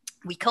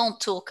we can't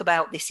talk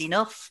about this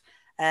enough.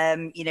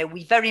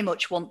 We very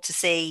much want to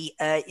see,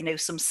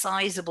 some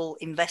sizable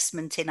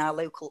investment in our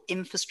local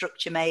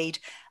infrastructure made.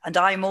 And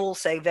I'm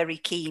also very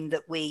keen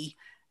that we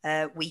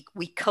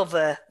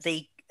cover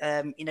the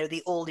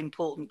the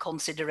all-important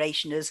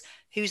consideration as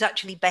who's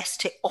actually best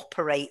to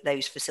operate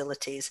those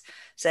facilities.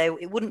 So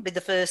it wouldn't be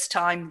the first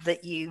time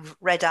that you've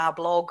read our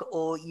blog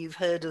or you've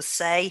heard us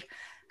say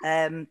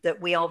that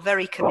we are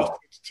very committed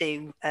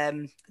to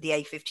the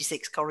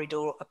A56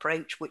 corridor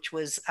approach, which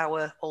was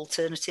our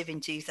alternative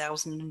in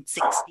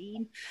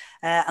 2016.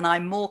 And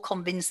I'm more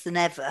convinced than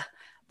ever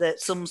that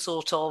some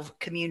sort of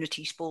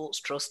community sports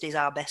trust is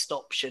our best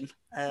option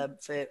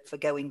for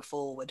going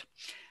forward.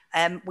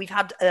 We've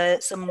had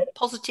some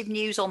positive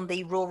news on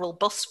the Rural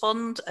Bus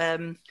Fund,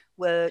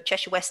 where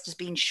Cheshire West has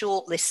been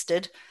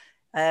shortlisted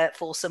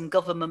for some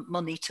government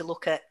money to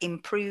look at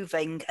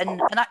improving and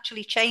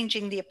actually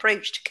changing the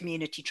approach to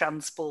community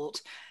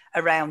transport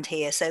around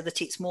here so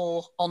that it's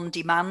more on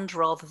demand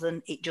rather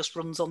than it just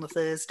runs on a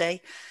Thursday.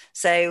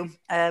 So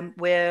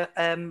we're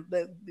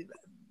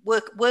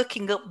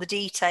working up the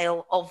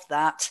detail of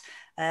that.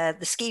 The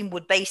scheme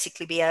would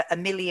basically be £1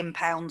 million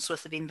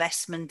worth of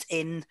investment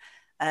in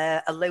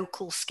a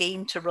local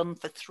scheme to run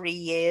for 3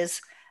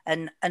 years.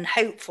 And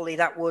hopefully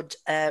that would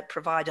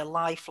provide a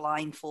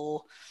lifeline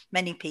for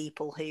many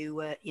people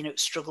who,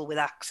 struggle with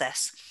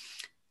access.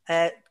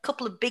 A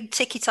couple of big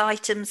ticket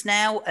items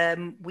now.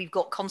 We've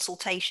got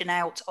consultation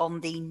out on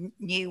the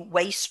new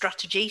waste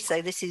strategy.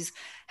 So this is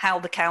how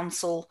the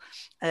council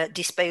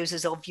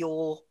disposes of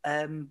your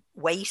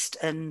waste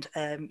and,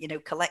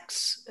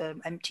 collects,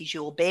 empties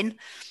your bin.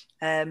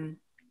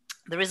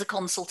 There is a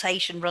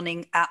consultation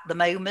running at the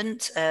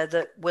moment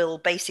that will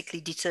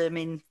basically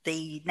determine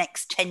the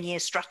next 10-year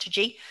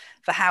strategy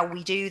for how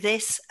we do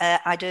this.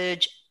 I'd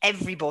urge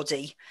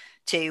everybody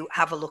to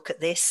have a look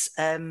at this.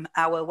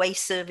 Our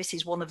waste service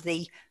is one of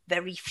the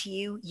very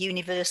few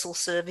universal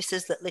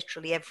services that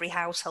literally every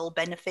household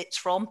benefits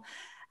from.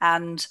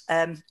 And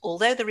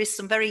although there is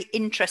some very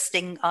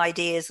interesting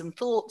ideas and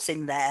thoughts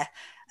in there,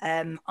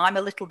 I'm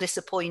a little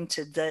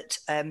disappointed that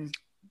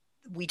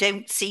we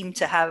don't seem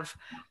to have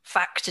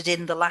factored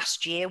in the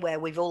last year where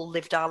we've all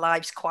lived our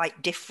lives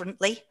quite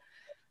differently.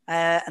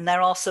 And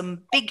there are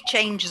some big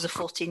changes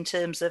afoot in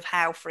terms of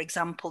how, for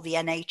example, the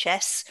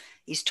NHS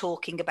is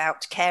talking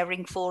about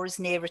caring for us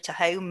nearer to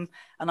home.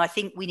 And I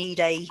think we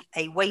need a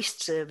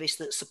waste service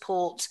that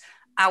supports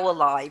our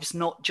lives,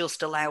 not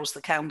just allows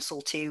the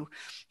council to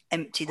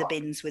empty the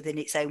bins within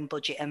its own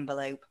budget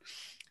envelope.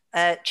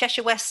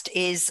 Cheshire West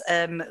is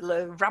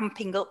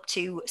ramping up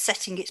to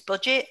setting its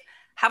budget.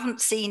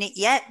 Haven't seen it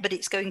yet, but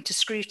it's going to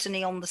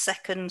scrutiny on the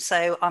 2nd.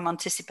 So I'm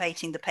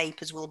anticipating the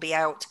papers will be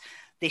out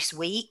this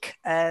week.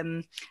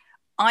 I'm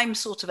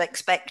sort of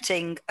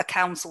expecting a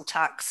council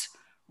tax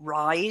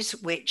rise,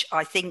 which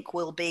I think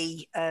will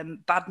be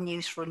bad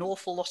news for an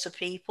awful lot of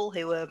people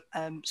who are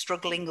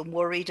struggling and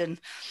worried and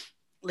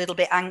a little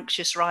bit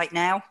anxious right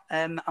now.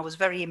 I was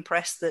very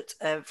impressed that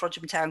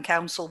Frodsham Town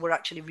Council were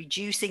actually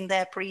reducing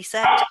their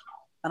precept.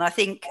 And I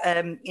think,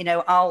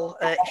 I'll,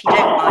 if you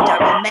don't mind,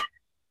 I will make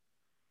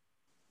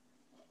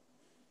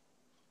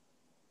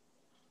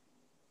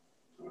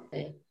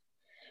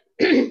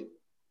I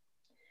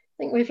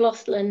think we've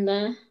lost Lynn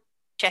there.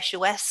 Cheshire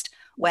West,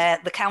 where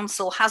the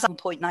council has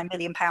 £1.9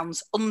 million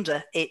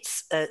under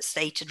its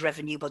stated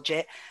revenue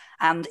budget.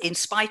 And in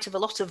spite of a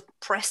lot of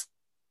press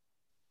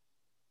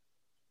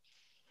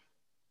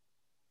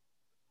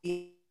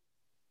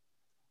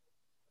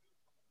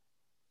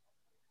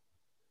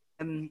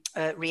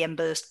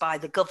reimbursed by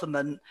the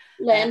government.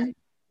 Lynn,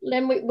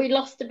 we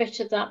lost a bit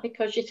of that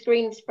because your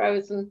screen's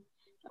frozen.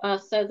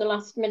 So the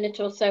last minute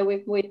or so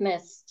we've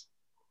missed.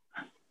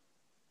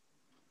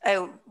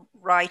 Oh,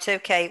 right.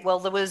 Okay. Well,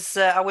 there was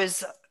I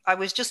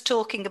was just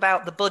talking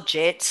about the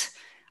budget.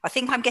 I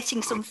think I'm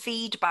getting some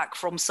feedback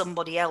from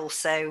somebody else.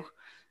 So,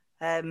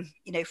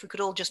 you know, if we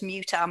could all just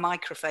mute our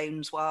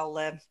microphones while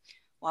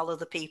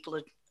other people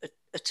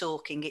are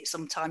talking, it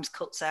sometimes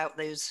cuts out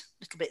those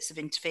little bits of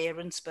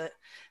interference. But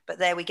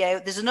there we go.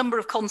 There's a number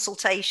of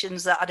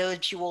consultations that I'd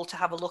urge you all to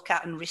have a look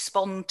at and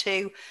respond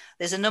to.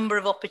 There's a number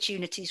of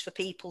opportunities for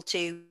people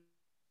to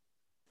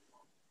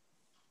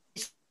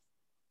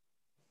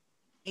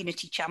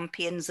community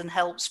champions and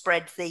help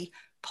spread the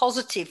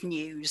positive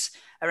news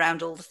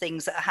around all the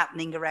things that are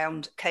happening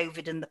around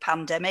COVID and the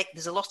pandemic.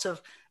 There's a lot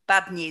of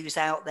bad news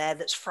out there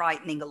that's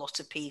frightening a lot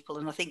of people,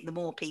 and I think the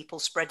more people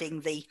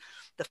spreading the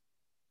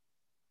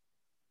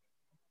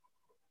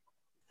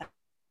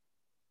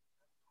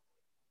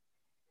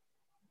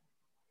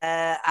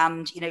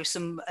and, you know,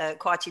 some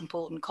quite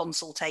important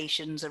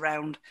consultations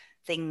around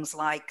things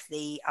like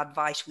the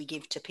advice we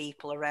give to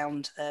people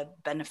around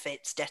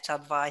benefits, debt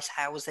advice,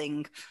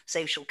 housing,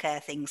 social care,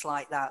 things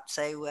like that.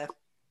 So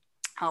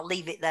I'll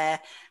leave it there.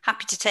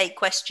 Happy to take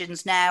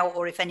questions now,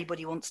 or if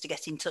anybody wants to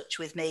get in touch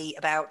with me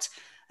about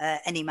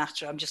any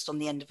matter, I'm just on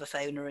the end of a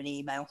phone or an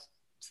email.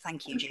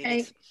 Thank you,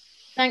 Judith.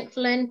 Thanks,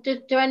 Lynn.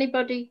 Do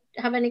anybody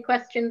have any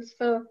questions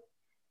for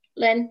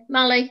Lynn?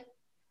 Mally?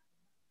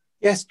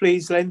 Yes,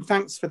 please, Lynn.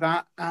 Thanks for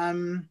that.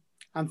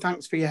 And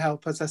thanks for your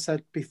help, as I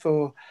said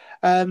before.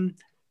 A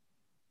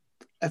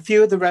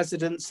few of the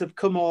residents have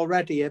come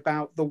already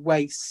about the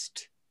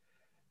waste,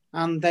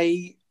 and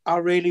they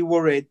are really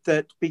worried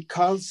that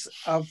because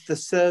of the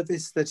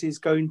service that is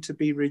going to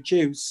be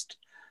reduced,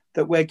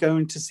 that we're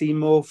going to see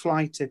more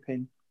fly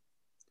tipping.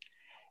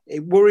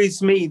 It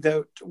worries me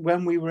that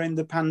when we were in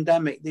the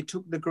pandemic, they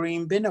took the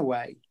green bin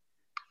away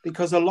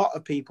because a lot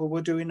of people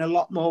were doing a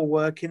lot more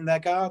work in their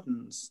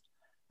gardens.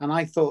 And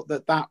I thought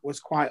that that was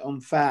quite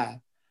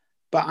unfair.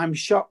 But I'm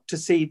shocked to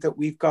see that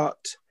we've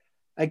got,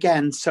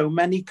 again, so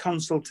many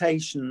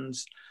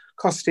consultations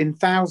costing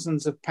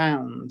thousands of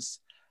pounds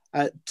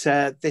at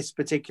this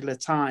particular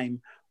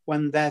time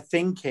when they're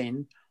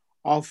thinking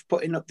of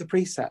putting up the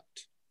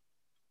precept.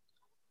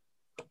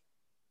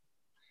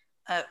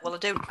 Well,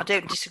 I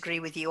don't disagree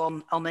with you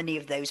on any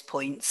of those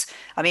points.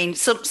 I mean,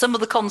 some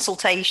of the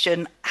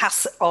consultation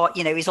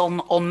is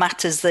on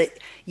matters that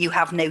you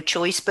have no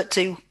choice but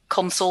to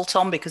consult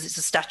on because it's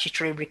a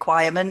statutory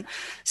requirement.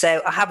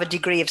 So I have a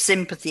degree of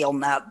sympathy on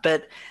that.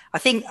 But I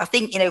think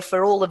you know,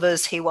 for all of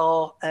us who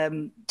are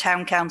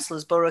town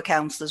councillors, borough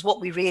councillors,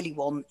 what we really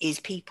want is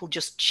people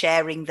just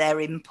sharing their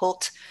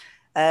input.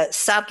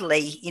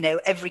 Sadly, you know,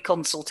 every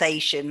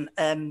consultation,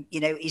 you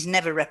know, is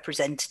never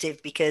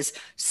representative because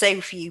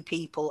so few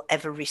people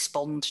ever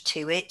respond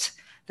to it,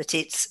 that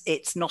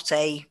it's not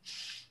a,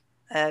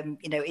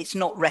 you know, it's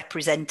not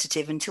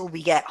representative until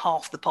we get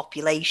half the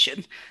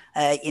population,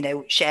 you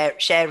know,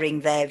 sharing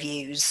their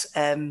views.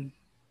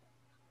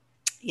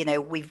 You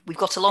know, we've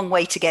got a long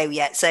way to go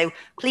yet. So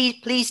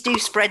please do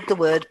spread the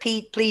word.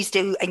 Please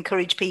do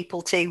encourage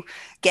people to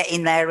get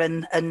in there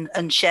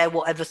and share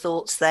whatever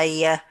thoughts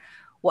they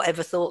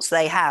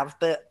have.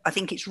 But I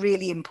think it's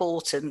really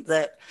important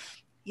that,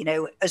 you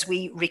know, as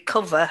we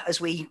recover, as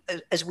we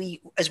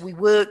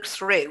work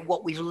through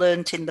what we've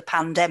learnt in the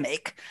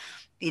pandemic,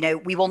 you know,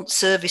 we want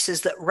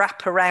services that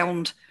wrap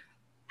around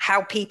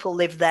how people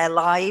live their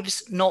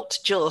lives, not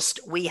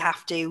just we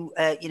have to,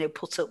 you know,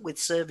 put up with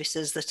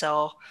services that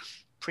are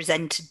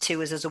presented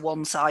to us as a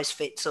one size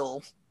fits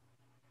all.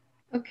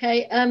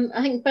 Okay,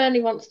 I think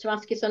Bernie wants to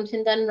ask you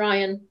something, then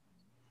Ryan.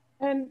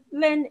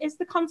 Lynn, is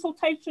the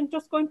consultation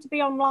just going to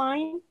be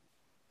online?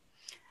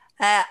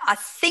 I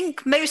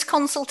think most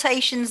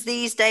consultations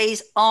these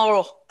days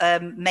are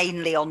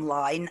mainly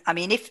online. I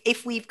mean,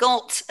 if we've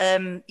got,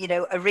 you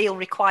know, a real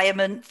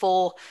requirement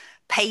for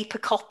paper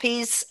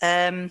copies,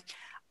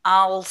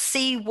 I'll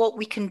see what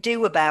we can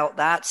do about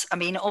that. I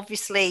mean,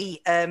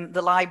 obviously,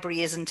 the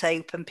library isn't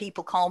open.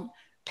 People can't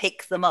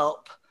pick them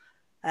up.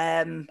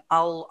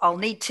 I'll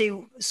need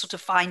to sort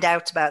of find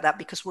out about that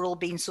because we're all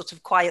being sort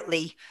of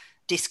quietly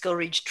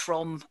discouraged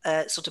from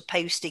sort of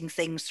posting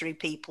things through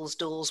people's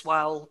doors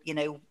while, you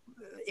know,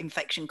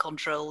 infection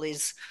control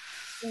is...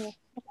 Yeah,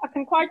 I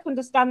can quite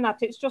understand that.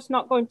 It's just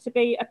not going to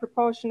be a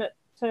proportionate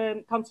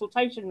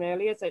consultation,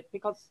 really, is it?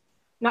 Because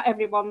not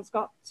everyone's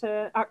got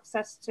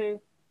access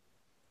to...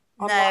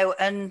 No,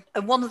 and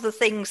one of the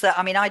things that,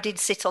 I mean, I did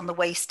sit on the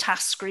waste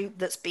task group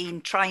that's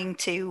been trying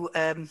to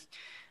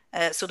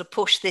sort of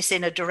push this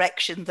in a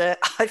direction that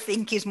I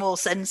think is more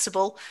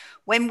sensible.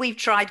 When we've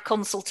tried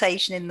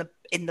consultation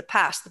in the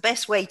past, the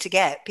best way to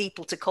get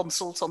people to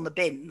consult on the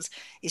bins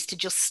is to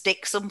just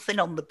stick something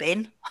on the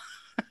bin.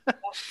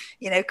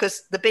 You know,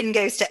 because the bin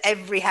goes to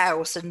every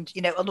house, and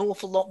you know, an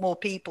awful lot more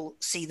people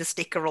see the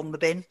sticker on the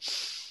bin.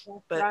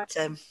 But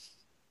right.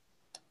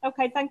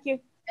 Okay, thank you.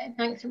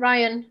 Thanks,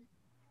 Ryan.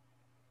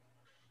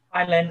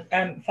 Hi,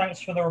 Lynn.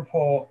 Thanks for the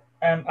report.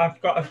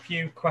 I've got a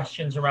few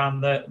questions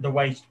around the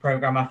waste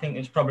programme. I think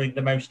it's probably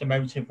the most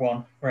emotive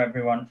one for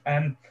everyone.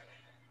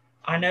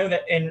 I know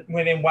that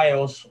within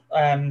Wales,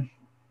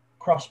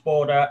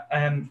 cross-border,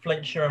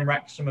 Flintshire and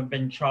Wrexham have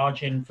been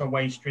charging for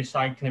waste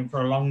recycling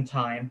for a long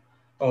time,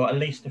 or at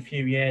least a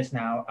few years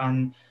now.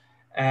 And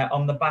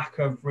on the back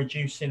of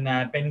reducing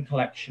their bin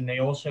collection, they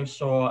also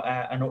saw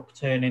an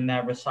upturn in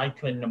their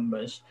recycling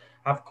numbers.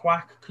 Have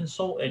QUAC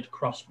consulted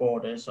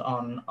cross-borders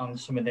on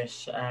some of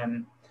this,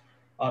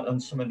 on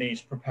some of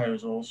these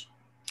proposals?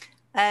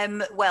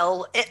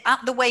 Well,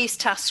 at the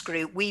Waste Task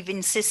Group, we've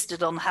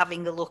insisted on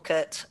having a look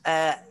at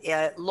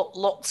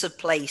lots of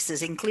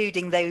places,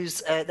 including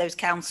those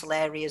council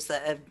areas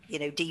that are, you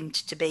know, deemed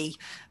to be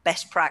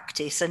best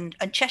practice, and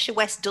Cheshire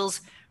West does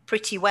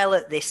pretty well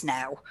at this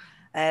now.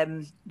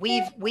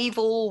 We've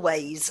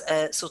always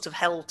sort of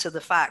held to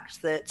the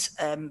fact that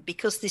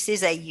because this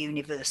is a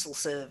universal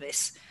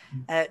service,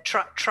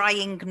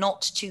 trying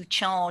not to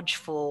charge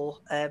for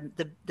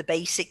the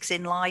basics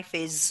in life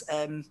is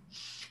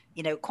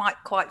you know,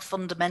 quite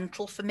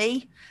fundamental for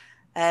me.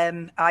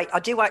 I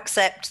do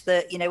accept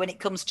that, you know, when it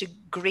comes to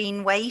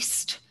green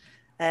waste,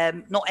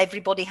 not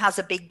everybody has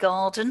a big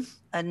garden,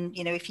 and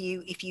you know, if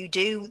you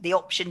do, the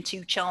option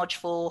to charge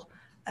for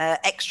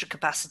extra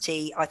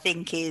capacity, I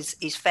think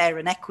is fair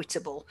and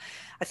equitable.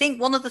 I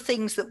think one of the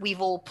things that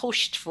we've all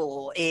pushed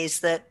for is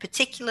that,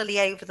 particularly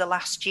over the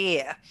last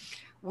year,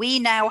 we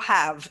now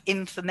have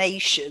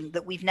information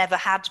that we've never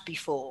had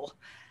before.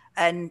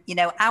 And, you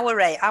know,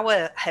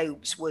 our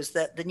hopes was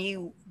that the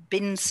new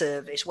bin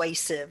service,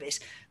 waste service,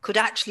 could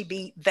actually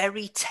be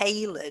very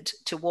tailored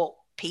to what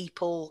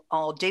people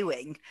are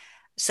doing,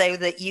 so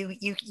that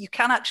you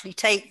can actually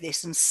take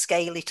this and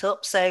scale it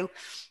up. So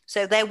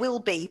there will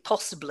be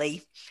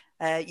possibly,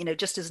 you know,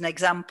 just as an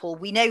example,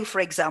 we know, for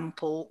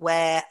example,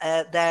 where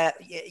there,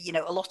 you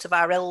know, a lot of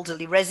our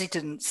elderly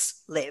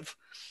residents live.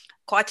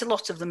 Quite a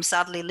lot of them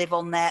sadly live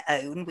on their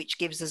own, which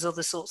gives us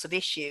other sorts of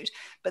issues,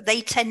 but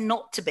they tend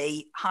not to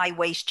be high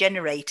waste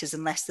generators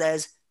unless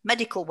there's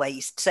medical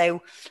waste.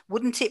 So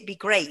wouldn't it be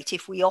great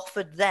if we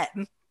offered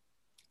them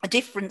a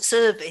different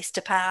service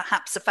to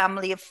perhaps a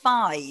family of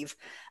 5,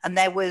 and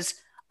there was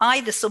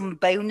either some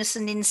bonus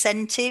and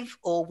incentive,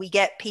 or we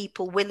get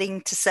people willing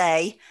to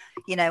say,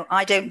 you know,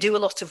 I don't do a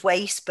lot of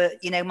waste,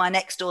 but, you know, my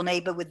next door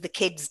neighbour with the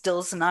kids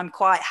does, and I'm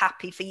quite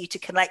happy for you to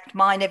collect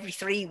mine every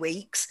 3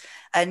 weeks,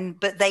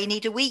 but they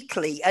need a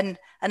weekly. And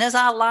as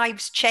our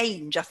lives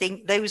change, I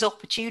think those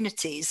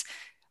opportunities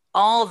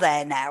are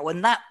there now.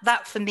 And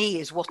that for me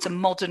is what a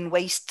modern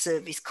waste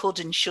service could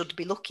and should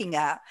be looking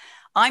at.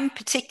 I'm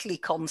particularly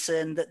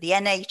concerned that the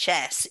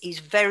NHS is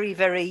very,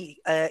 very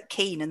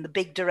keen, and the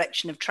big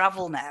direction of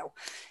travel now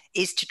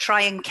is to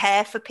try and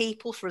care for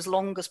people for as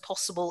long as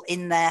possible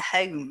in their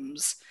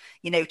homes,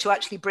 you know, to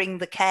actually bring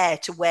the care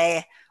to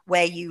where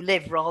you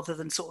live, rather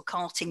than sort of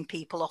carting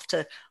people off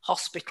to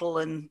hospital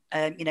and,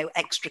 you know,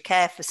 extra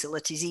care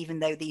facilities, even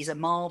though these are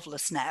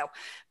marvellous now.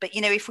 But,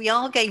 you know, if we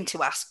are going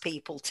to ask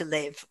people to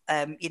live,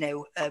 you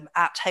know,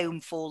 at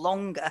home for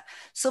longer,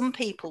 some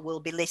people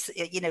will be,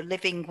 you know,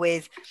 living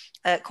with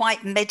quite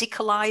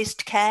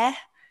medicalised care.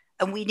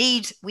 And we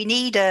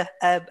need a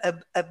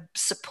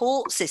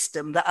support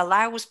system that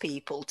allows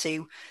people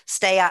to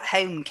stay at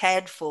home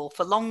cared for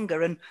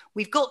longer. And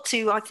we've got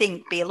to, I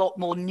think, be a lot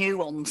more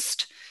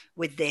nuanced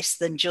with this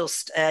than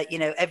just, you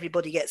know,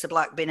 everybody gets a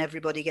black bin,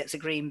 everybody gets a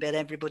green bin,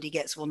 everybody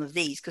gets one of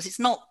these, because it's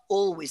not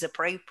always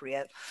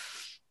appropriate.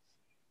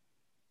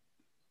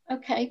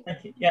 Okay.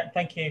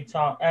 Thank you,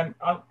 Tar.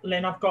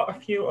 Lynn, I've got a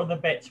few other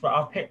bits, but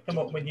I'll pick them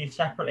up with you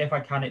separately if I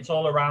can. It's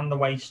all around the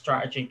waste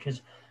strategy,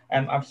 because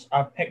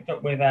I've picked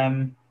up with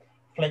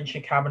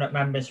Flintshire Cabinet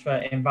members for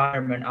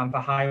Environment and for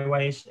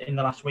Highways in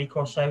the last week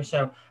or so.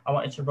 So I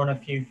wanted to run a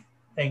few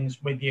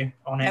things with you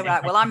on it. Oh,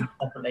 right. Well,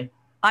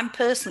 I'm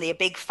personally a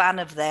big fan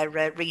of their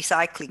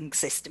recycling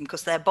system,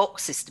 because their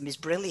box system is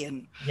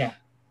brilliant. Yeah.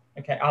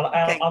 Okay.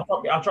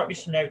 I'll drop you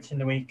some notes in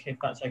the week if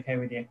that's okay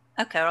with you.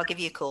 Okay, I'll give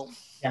you a call.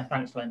 Yeah.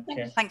 Thanks, Lynn.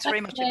 Cheers. Thanks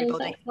very much,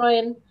 everybody. Thanks,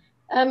 Ryan.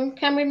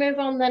 Can we move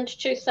on then to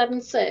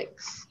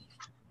 276?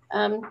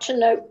 To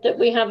note that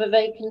we have a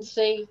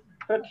vacancy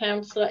for a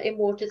councillor in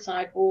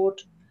Waterside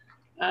Ward.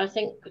 I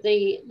think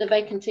the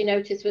vacancy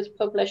notice was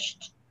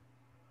published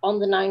on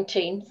the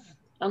 19th,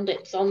 and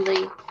it's on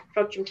the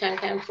Frodsham Town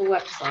Council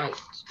website.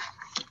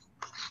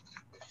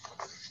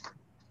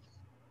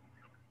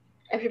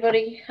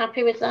 Everybody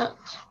happy with that?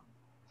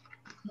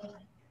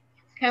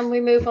 Can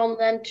we move on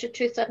then to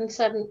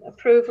 277,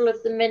 approval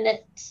of the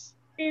minutes?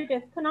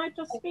 Judith, can I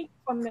just speak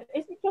on it?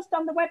 Is it just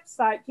on the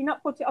website? Do you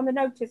not put it on the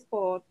notice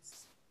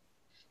boards?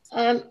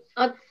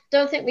 I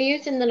don't think we're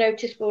using the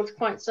notice boards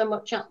quite so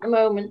much at the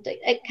moment.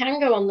 It can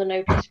go on the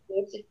notice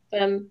boards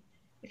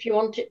if you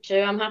want it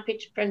to. I'm happy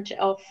to print it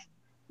off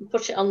and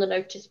put it on the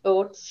notice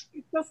boards.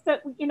 It's just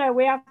that, you know,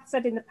 we have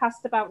said in the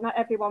past about not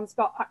everyone's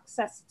got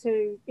access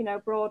to, you know,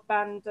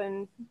 broadband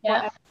and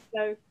whatever.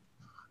 So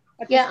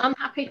yeah, I'm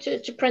happy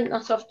to print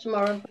that off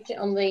tomorrow and put it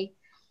on the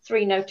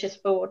 3 notice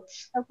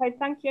boards. Okay,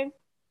 thank you.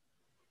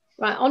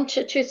 Right, on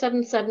to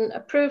 277,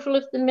 approval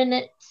of the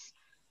minutes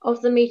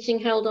of the meeting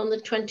held on the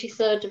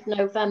 23rd of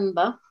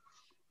November.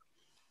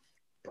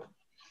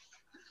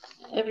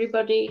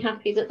 Everybody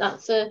happy that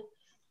that's a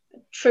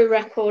true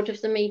record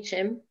of the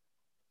meeting?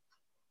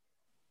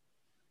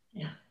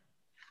 Yeah.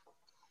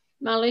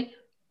 Mally?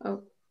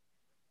 Oh.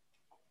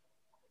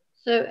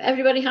 So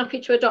everybody happy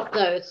to adopt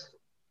those?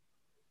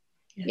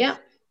 Yes. Yeah.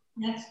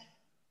 Yes.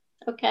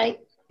 Okay.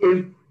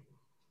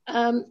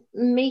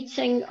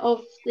 Meeting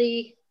of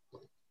the,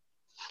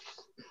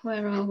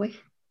 where are we?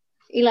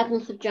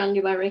 11th of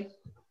January.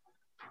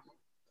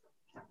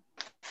 Are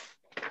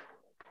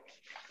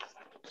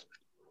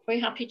we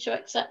happy to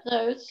accept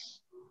those?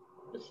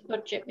 It's a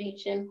budget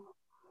meeting.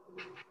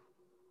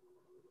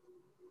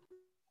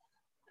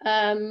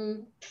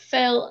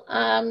 Phil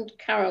and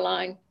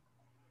Caroline.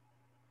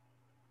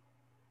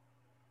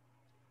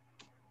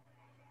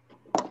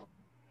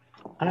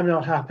 I'm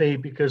not happy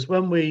because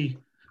when we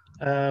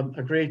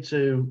agreed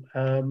to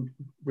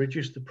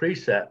reduce the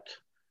precept,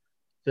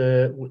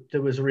 there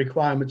was a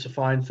requirement to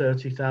find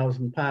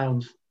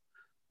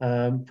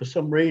 £30,000. For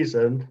some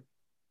reason,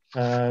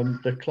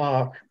 the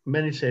clerk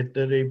minuted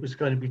that it was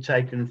going to be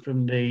taken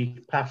from the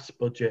PATHS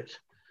budget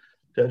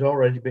that had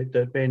already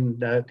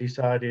been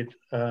decided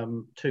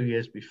 2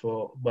 years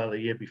before, well, a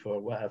year before,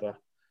 whatever.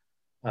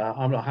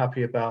 I'm not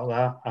happy about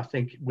that. I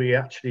think we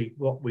actually,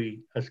 what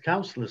we as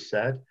councillors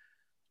said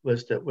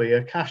was that we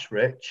are cash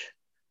rich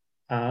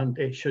and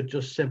it should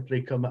just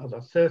simply come out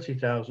of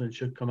 30,000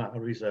 should come out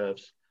of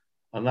reserves.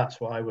 And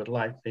that's what I would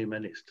like the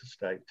minutes to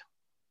state.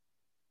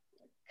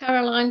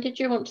 Caroline, did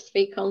you want to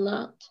speak on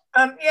that?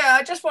 Yeah,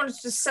 I just wanted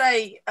to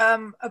say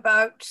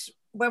about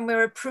when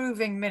we're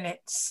approving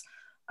minutes,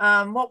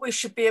 what we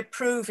should be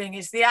approving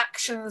is the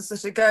actions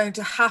that are going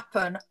to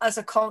happen as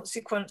a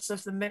consequence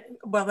of the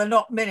well, they're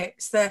not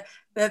minutes, they're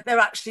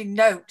actually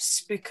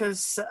notes,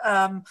 because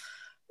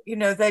you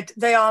know, they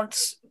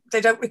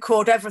don't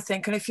record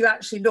everything. And if you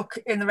actually look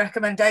in the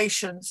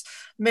recommendations,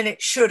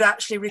 minutes should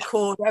actually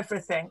record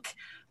everything.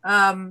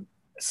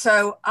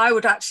 So I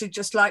would actually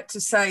just like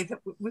to say that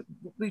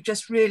we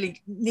just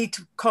really need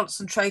to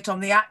concentrate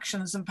on the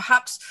actions, and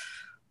perhaps,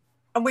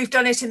 and we've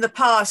done it in the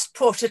past,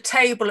 put a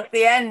table at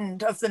the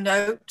end of the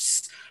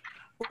notes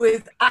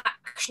with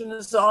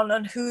actions on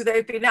and who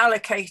they've been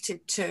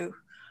allocated to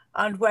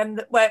and when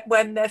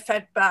they're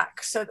fed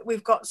back, so that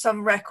we've got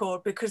some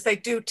record, because they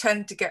do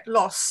tend to get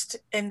lost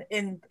in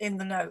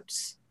the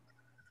notes.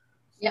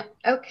 Yeah,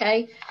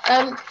 okay.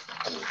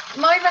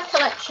 My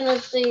recollection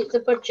of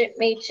the budget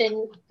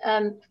meeting,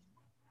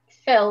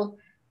 Phil,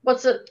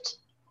 was that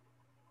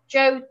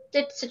Joe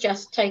did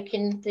suggest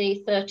taking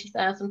the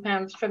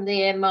 £30,000 from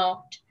the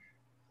earmarked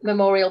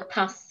Memorial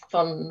Path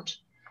Fund.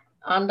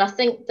 And I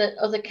think that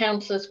other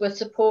councillors were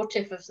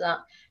supportive of that.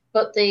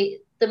 But the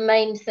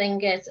main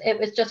thing is it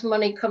was just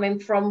money coming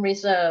from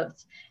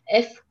reserves.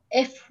 If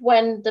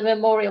when the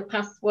Memorial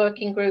Path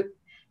Working Group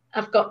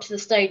have got to the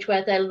stage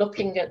where they're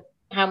looking at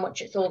how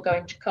much it's all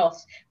going to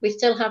cost, we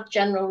still have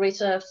general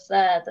reserves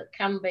there that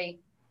can be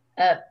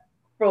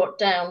brought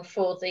down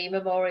for the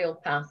Memorial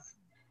Path.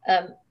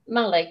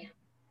 Mally?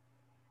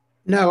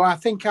 No, I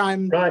think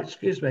I'm... Right,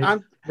 excuse me.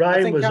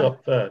 Ryan was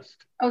up first.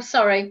 Oh,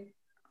 sorry.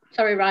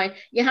 Sorry, Ryan.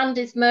 Your hand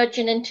is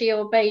merging into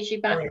your beigey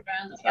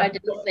background. That's why I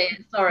didn't see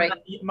it. Sorry.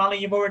 Mally,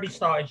 you've already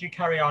started. You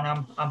carry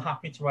on. I'm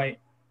happy to wait.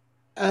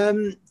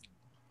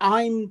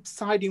 I'm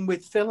siding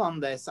with Phil on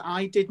this.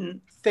 I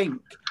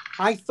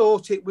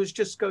thought it was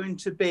just going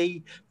to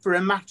be for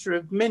a matter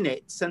of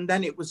minutes and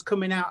then it was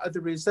coming out of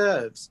the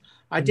reserves.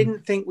 I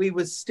didn't think we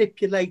were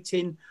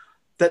stipulating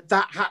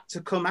that had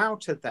to come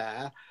out of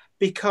there,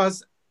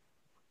 because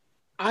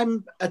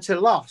I'm at a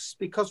loss,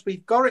 because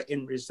we've got it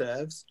in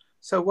reserves.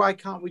 So why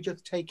can't we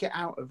just take it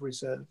out of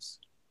reserves?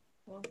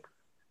 Okay,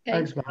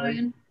 thanks,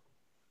 Ryan.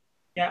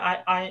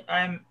 Yeah,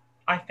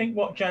 I think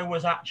what Joe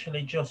was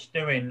actually just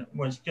doing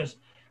was just,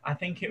 I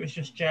think it was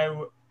just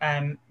Joe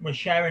was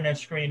sharing her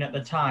screen at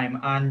the time,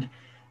 and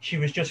she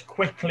was just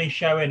quickly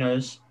showing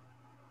us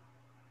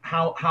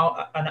how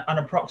an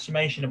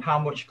approximation of how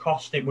much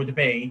cost it would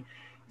be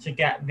to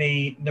get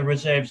the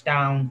reserves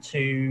down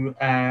to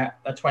a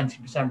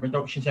 20%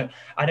 reduction. So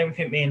I don't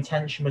think the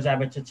intention was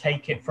ever to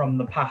take it from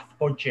the PATH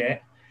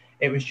budget.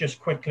 It was just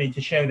quickly to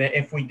show that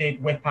if we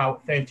did whip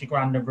out 30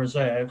 grand of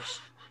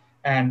reserves,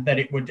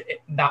 that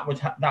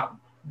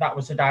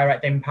was a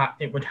direct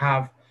impact it would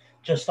have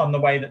just on the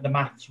way that the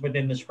maths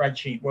within the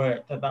spreadsheet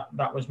worked.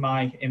 That was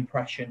my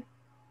impression.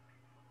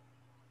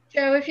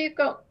 Joe, have you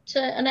got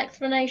an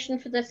explanation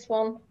for this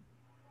one?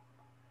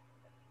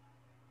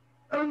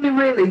 Only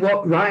really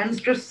what Ryan's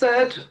just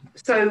said.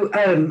 So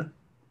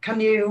can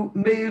you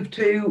move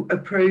to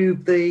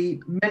approve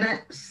the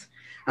minutes?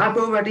 I've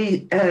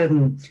already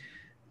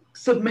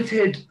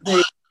submitted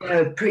the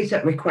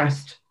precept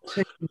request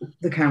to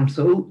the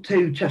council,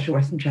 to Cheshire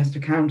West and Chester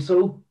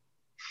Council.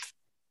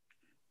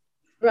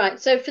 Right,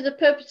 so for the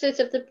purposes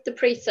of the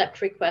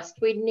precept request,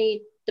 we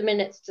need the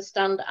minutes to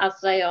stand as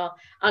they are.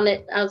 And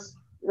it, as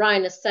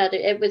Ryan has said,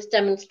 it was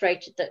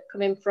demonstrated that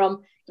coming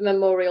from the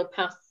Memorial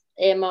Path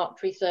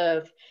earmarked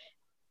reserve,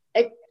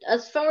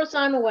 as far as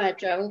I'm aware,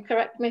 Joan,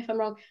 correct me if I'm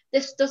wrong,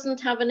 this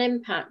doesn't have an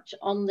impact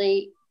on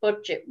the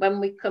budget when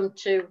we come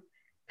to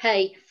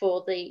pay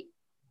for the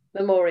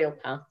Memorial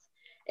Path.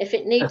 If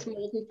it needs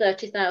more than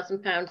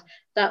 £30,000,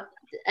 that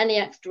any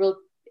extra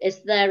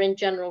is there in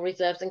general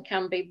reserves and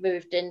can be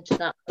moved into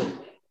that.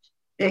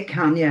 It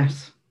can,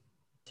 yes.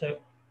 So,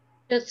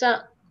 does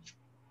that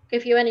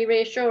give you any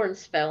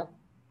reassurance, Phil?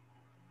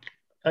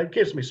 It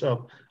gives me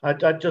some.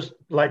 I'd just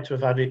like to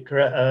have had it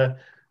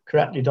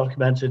correctly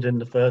documented in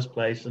the first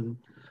place, and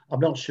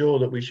I'm not sure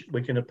that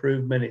we can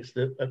approve minutes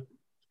that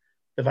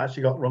have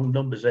actually got wrong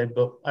numbers in.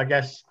 But I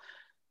guess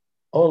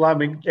all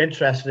I'm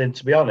interested in,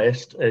 to be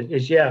honest,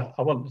 is I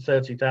want the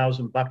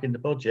 30,000 back in the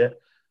budget,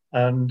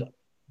 and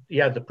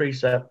the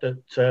precept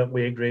that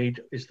we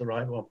agreed is the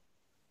right one,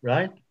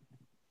 right?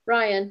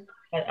 Ryan?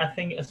 I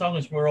think as long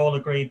as we're all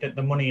agreed that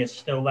the money is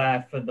still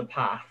there for the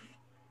path,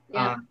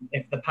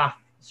 if the path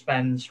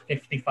spends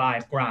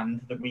 55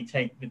 grand, that we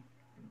take the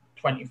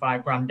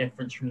 25 grand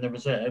difference from the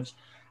reserves,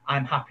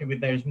 I'm happy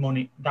with those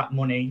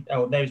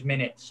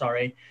minutes,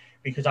 sorry,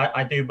 because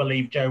I do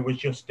believe Joe was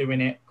just doing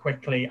it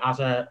quickly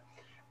as an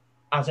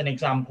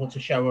example to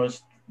show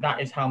us that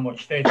is how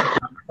much 30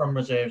 from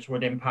reserves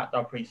would impact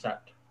our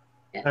precept.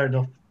 Fair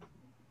enough.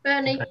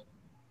 Bernie? Okay.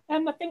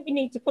 I think we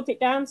need to put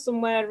it down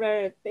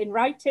somewhere in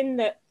writing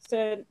that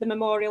the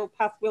Memorial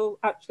Path will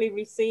actually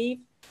receive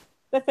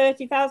the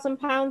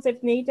 £30,000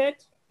 if needed,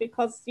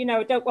 because, you know,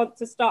 I don't want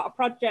to start a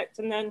project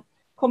and then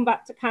come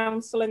back to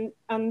council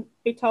and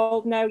be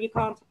told, no, you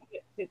can't.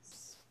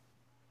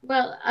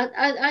 Well,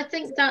 I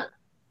think that,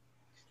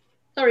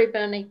 sorry,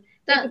 Bernie,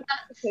 that's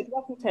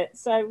wasn't it?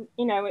 So,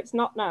 you know, it's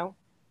not now.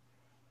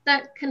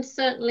 That can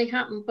certainly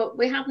happen, but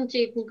we haven't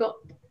even got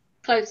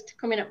close to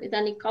coming up with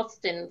any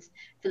costings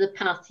for the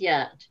path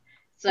yet.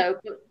 So,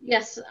 but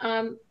yes,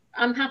 I'm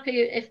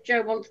happy if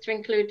Joe wants to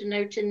include a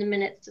note in the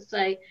minutes to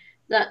say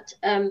that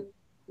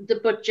the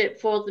budget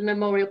for the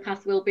Memorial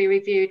Path will be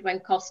reviewed when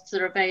costs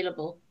are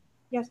available.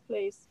 Yes,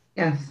 please.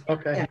 Yes.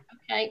 Okay. Yeah.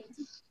 Okay.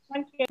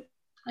 Thank you.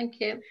 Thank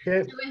you.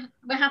 Okay. So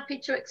we're happy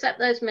to accept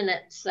those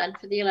minutes then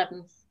for the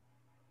 11th.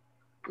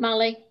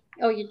 Mally?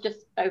 Oh, you're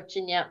just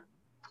voting, yeah.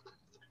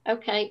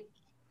 Okay.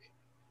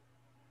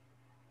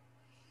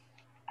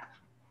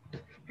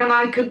 Can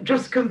I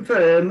just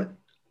confirm,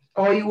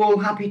 are you all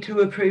happy to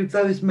approve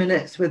those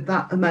minutes with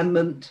that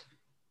amendment?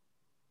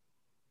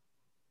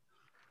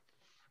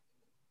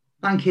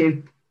 Thank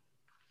you.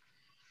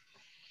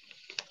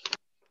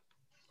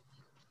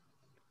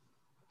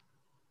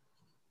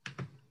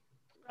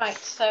 Right,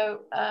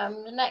 so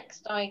the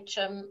next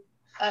item,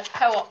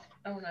 co-op,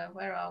 oh no,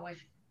 where are we?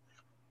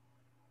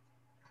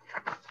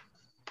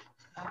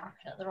 I'm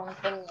looking at the wrong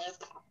thing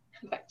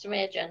now. Back to my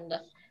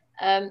agenda.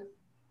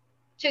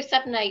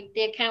 278,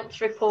 the accounts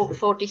report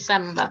for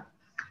December.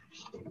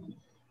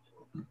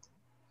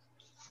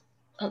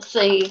 Let's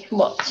see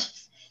what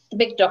the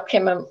big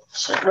document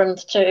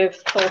runs to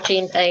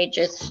 14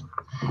 pages.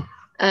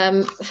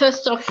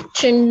 First off,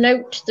 to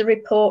note the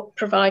report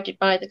provided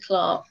by the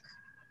clerk.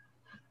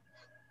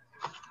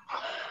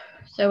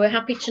 So we're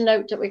happy to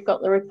note that we've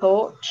got the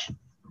report.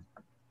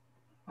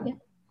 Yeah.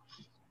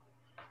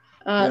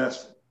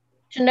 Yes.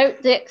 To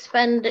note the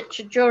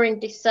expenditure during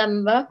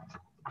December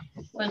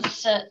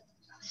was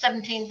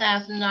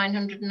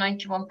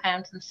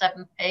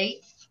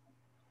 £17,991.07,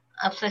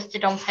 as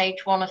listed on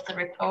page 1 of the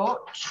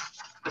report.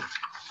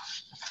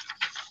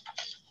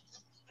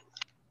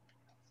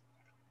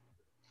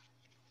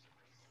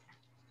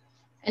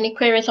 Any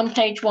queries on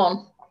page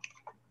 1?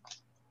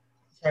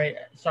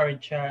 Sorry,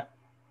 Chair.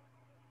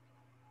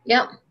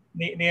 Yep.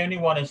 The only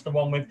one is the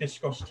one we've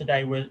discussed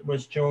today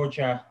was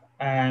Georgia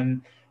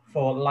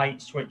for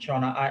light switch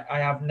on. I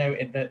have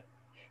noted that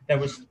there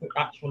was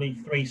actually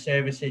 3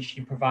 services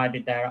she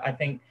provided there. I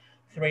think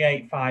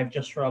 385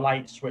 just for a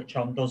light switch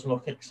on does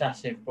look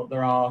excessive, but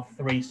there are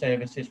 3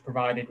 services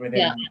provided within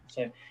that.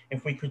 So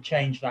if we could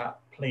change that,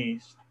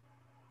 please.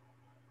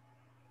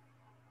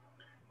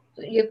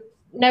 You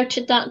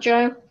noted that,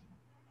 Joe?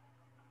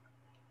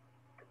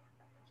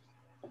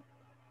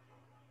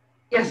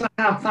 Yes, I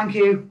have. Thank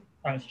you.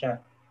 Thanks,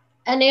 Chair.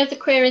 Any other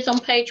queries on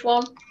page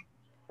 1?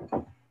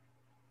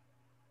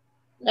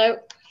 No.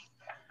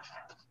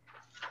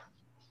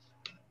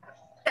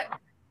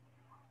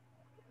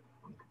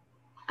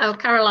 Oh,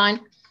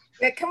 Caroline.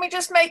 Yeah, can we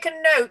just make a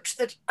note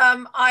that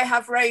I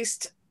have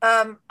raised,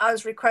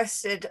 as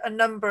requested, a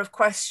number of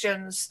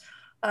questions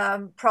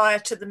prior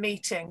to the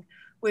meeting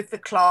with the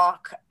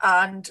clerk,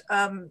 and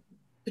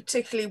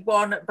particularly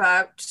one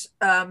about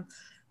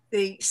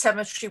the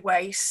cemetery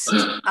waste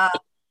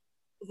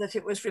that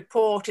it was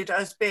reported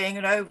as being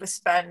an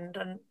overspend,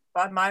 and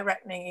by my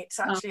reckoning it's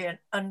actually an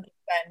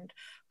underspend,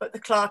 but the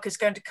clerk is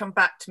going to come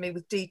back to me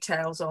with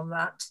details on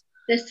that.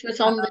 This was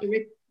on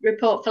the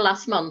report for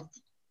last month.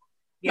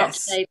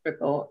 Yes. Not today's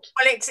report.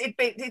 Well,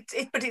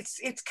 but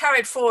it's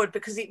carried forward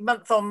because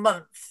month on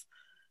month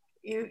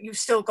you've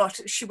still got,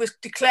 she was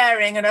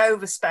declaring an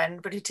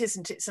overspend, but it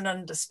isn't, it's an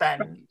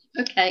underspend.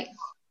 Okay.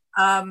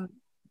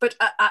 But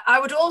I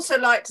would also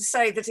like to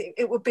say that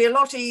it would be a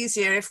lot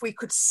easier if we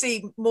could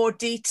see more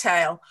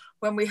detail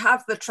when we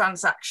have the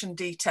transaction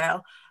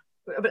detail,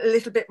 a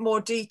little bit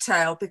more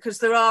detail, because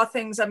there are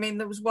things, I mean,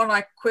 there was one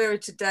I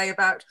queried today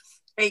about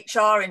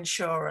HR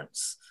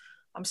insurance.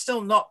 I'm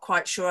still not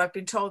quite sure. I've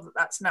been told that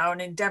that's now an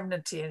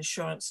indemnity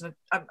insurance, and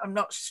I'm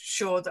not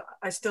sure that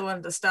I still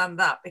understand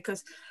that,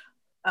 because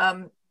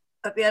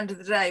at the end of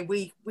the day,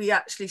 we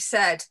actually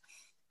said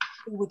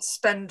we would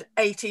spend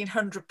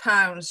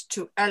 £1,800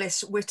 to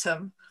Ellis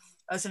Whittam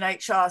as an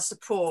HR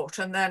support,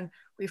 and then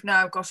we've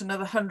now got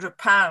another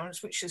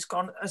 £100 which has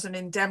gone as an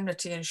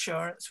indemnity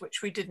insurance,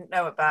 which we didn't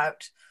know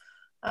about.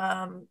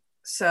 And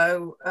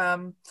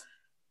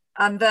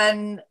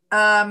then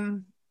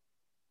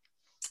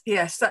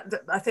yes,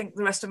 I think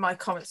the rest of my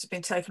comments have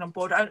been taken on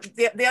board.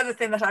 The other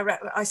thing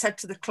that I said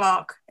to the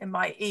clerk in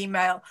my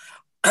email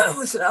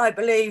was that I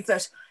believe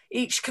that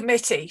each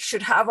committee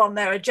should have on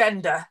their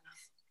agenda,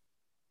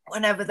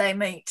 whenever they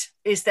meet,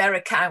 is their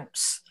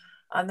accounts,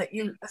 and that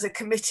you as a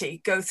committee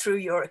go through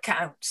your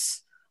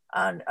accounts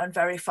and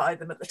verify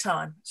them at the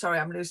time. Sorry,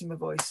 I'm losing my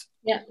voice.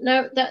 Yeah,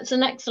 no, that's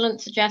an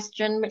excellent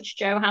suggestion, which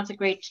Joe has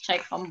agreed to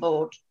take on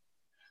board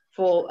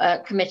for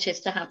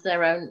committees to have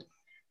their own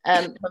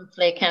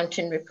monthly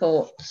accounting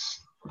reports.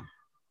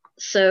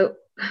 So,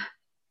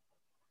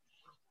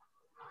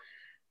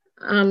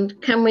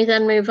 and can we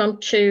then move on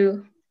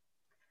to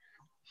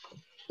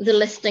the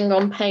listing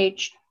on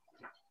page,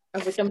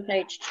 have we done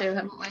page 2,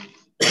 haven't we?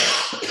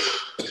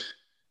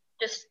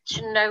 Just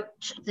to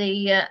note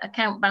the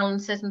account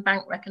balances and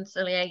bank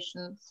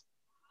reconciliations.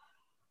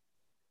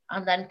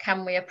 And then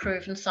can we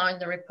approve and sign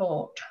the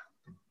report?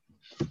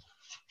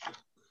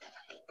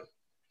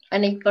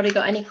 Anybody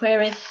got any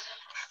queries?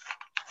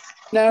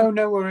 No,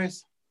 no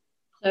worries.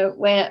 So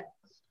we're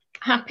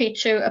happy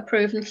to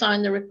approve and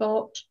sign the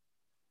report?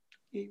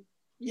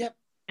 Yep.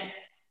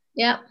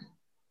 Yep.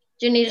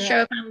 Do you need a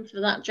show of hands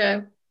for that,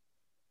 Joe?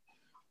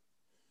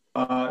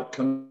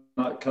 Can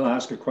I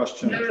ask a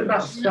question? No,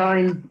 that's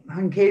fine.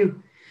 Thank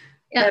you.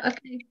 Yeah,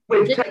 okay.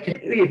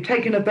 We've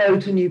taken a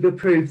vote and you've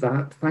approved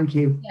that. Thank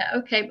you. Yeah,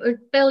 okay.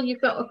 Bill,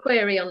 you've got a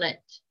query on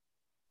it.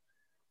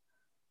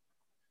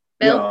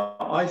 Bill? Yeah,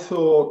 I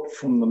thought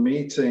from the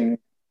meeting,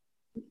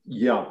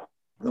 the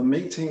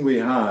meeting we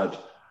had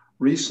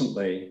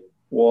recently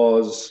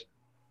was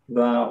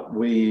that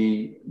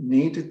we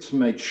needed to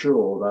make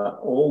sure that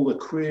all the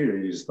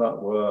queries that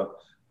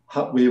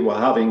we were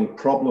having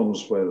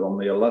problems with on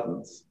the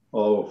 11th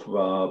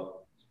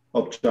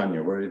of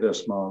January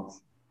this month,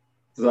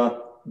 that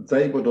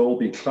they would all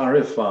be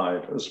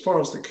clarified. As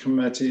far as the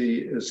committee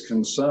is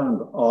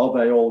concerned, are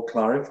they all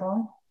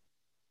clarified?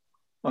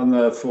 And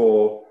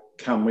therefore,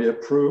 can we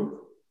approve?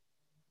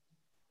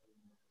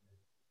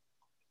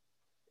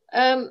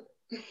 Well,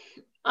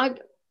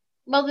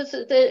 there's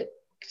a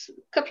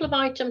couple of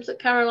items that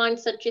Caroline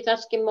said she's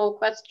asking more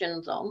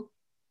questions on,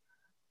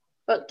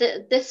 but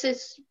this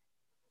is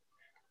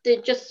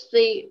just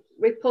the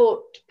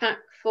report pack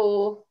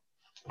for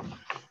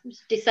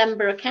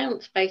December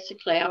accounts,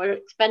 basically our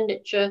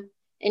expenditure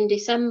in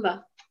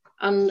December,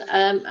 and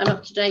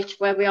up to date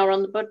where we are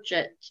on the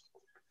budget.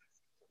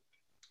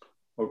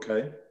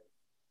 Okay,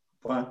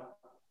 fine.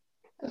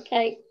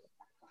 Okay.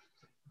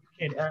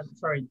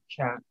 Sorry,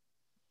 Chair.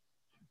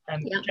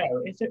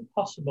 Joe, is it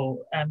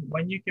possible,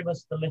 when you give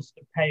us the list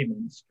of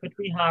payments, could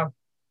we have,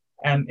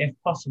 if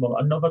possible,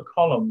 another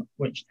column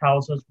which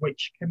tells us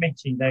which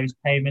committee those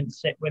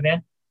payments sit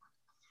within?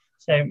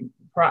 So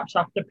perhaps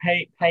after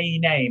payee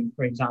name,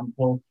 for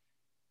example,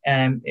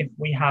 if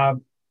we have,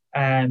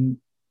 I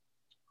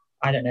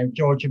don't know,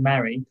 George and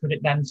Mary, could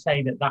it then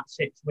say that that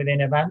sits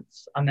within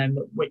events, and then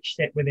which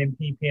sit within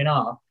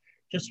PP&R?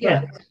 Just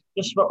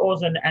for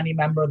us and any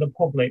member of the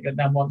public that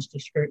then wants to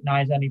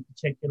scrutinise any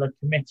particular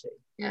committee.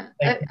 Yeah,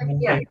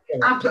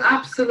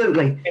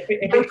 absolutely.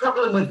 No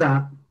problem with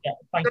that. Yeah,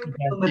 thank you. No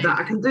problem with that.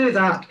 I can do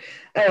that.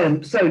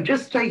 So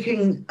just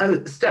taking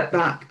a step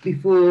back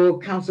before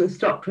Councillor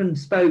Stockton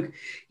spoke,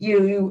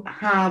 you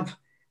have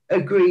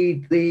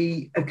agreed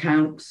the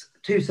accounts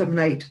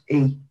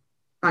 278E.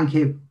 Thank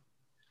you.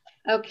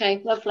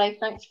 Okay, lovely.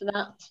 Thanks for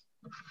that.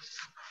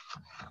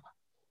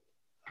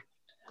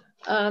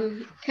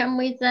 Can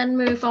we then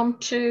move on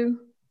to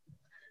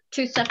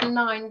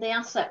 279, the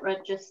asset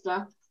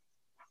register?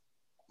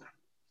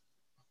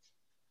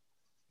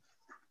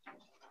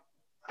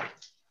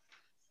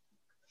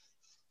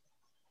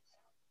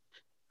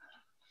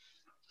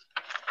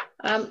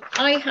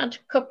 I had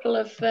a couple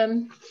of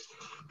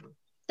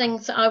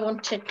things that I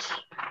wanted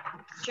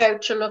Joe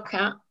to look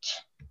at.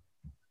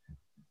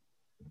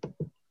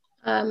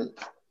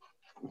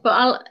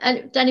 But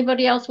does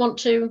anybody else want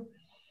to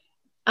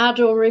add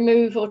or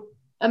remove or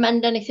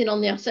amend anything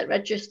on the asset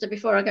register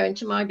before I go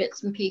into my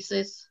bits and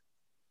pieces?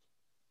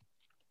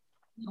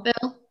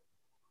 Bill?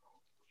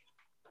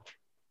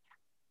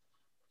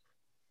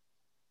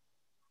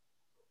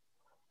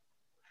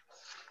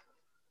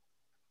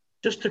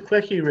 Just a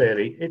quickie,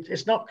 really.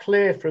 It's not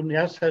clear from the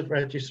asset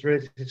register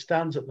as it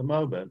stands at the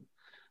moment.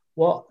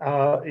 What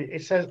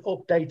it says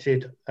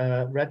updated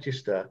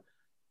register.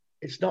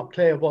 It's not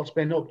clear what's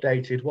been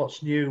updated,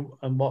 what's new,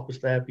 and what was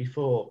there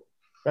before.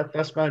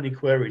 That's my only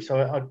query. So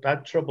I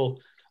had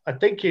trouble. I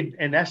think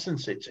in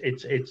essence it's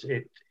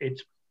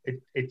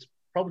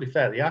probably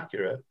fairly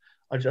accurate.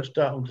 I just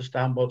don't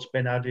understand what's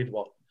been added,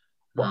 what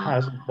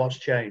hasn't, what's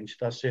changed.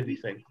 That's the only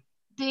thing.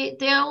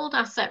 The old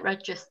asset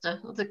register,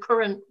 the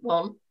current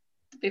one,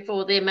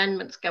 before the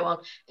amendments go on,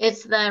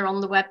 is there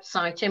on the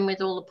website in with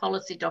all the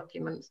policy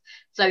documents.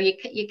 So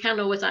you can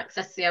always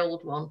access the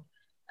old one.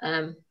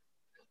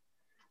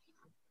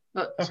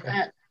 But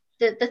okay.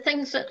 The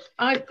things that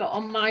I've got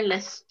on my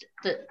list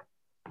that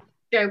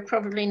Joe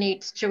probably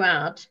needs to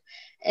add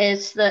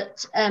is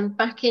that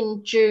back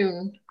in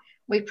June,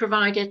 we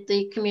provided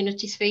the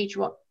Community Speed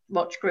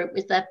Watch Group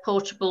with their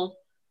portable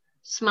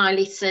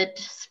Smiley SID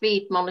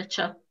speed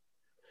monitor.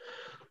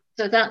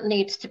 So that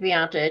needs to be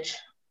added.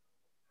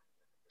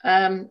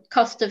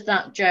 Cost of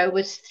that, Joe,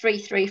 was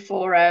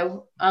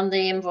 3340 and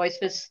the invoice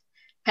was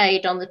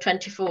paid on the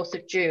 24th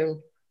of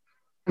June.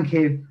 Thank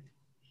you.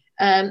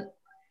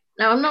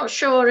 Now, I'm not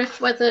sure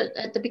if whether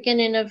at the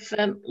beginning of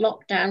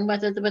lockdown,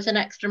 whether there was an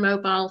extra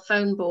mobile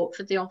phone bought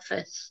for the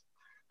office.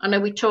 I know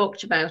we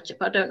talked about it,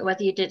 but I don't know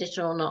whether you did it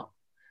or not.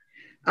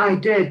 I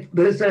did.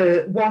 There's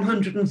a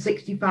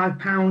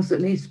 £165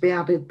 that needs to be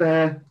added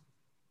there.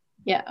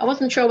 Yeah, I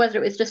wasn't sure whether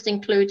it was just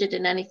included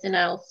in anything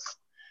else.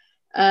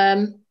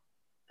 For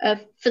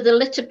the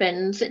litter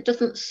bins, it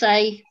doesn't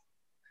say,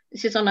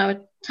 this is on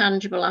our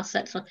tangible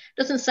assets, it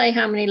doesn't say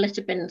how many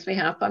litter bins we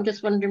have, but I'm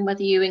just wondering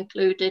whether you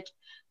included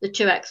the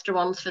 2 extra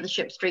ones for the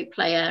Ship Street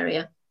play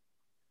area.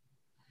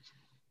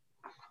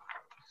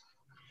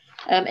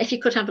 If you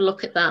could have a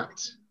look at that.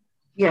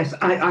 Yes,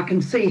 I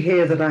can see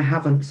here that I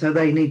haven't, so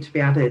they need to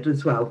be added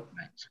as well.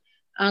 Right.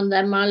 And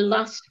then my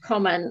last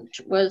comment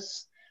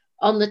was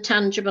on the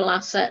tangible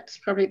assets,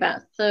 probably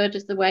about a third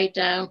of the way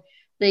down,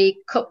 the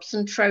cups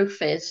and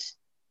trophies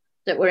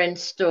that were in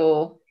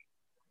store.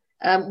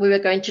 We were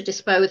going to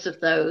dispose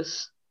of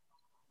those.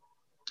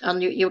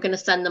 And you were going to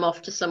send them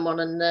off to someone,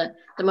 and the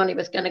money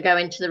was going to go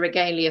into the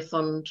regalia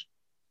fund.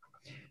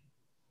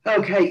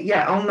 Okay,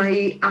 yeah, on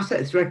the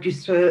assets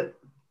register,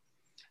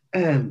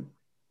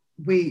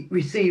 we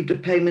received a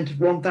payment of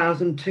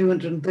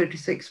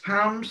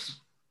 £1,236.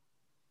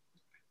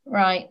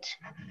 Right.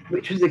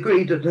 Which was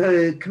agreed at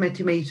a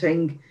committee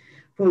meeting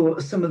for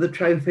some of the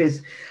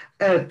trophies.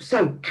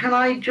 So can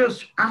I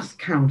just ask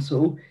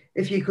council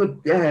if you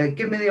could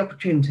give me the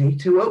opportunity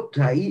to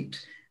update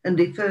and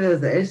defer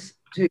this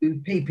to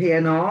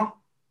PP&R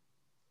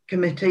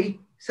committee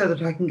so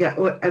that I can get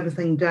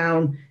everything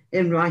down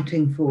in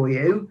writing for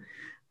you,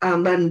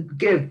 and then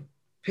give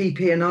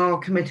PP&R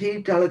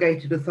committee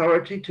delegated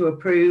authority to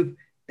approve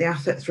the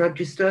assets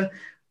register.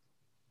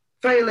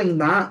 Failing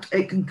that,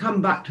 it can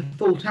come back to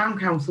full town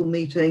council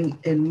meeting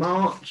in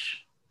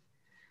March,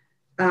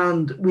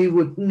 and we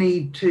would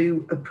need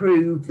to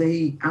approve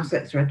the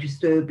assets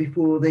register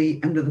before the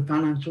end of the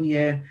financial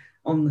year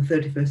on the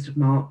 31st of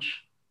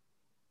March.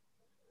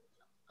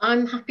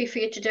 I'm happy for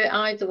you to do it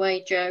either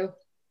way, Joe.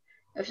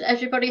 If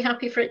everybody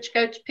happy for it to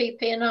go to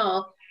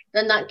PP&R,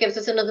 then that gives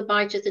us another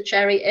bite of the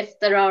cherry if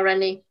there are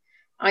any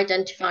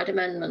identified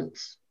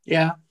amendments.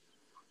 Yeah.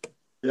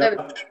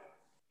 So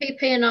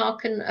PP&R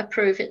can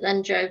approve it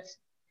then, Joe,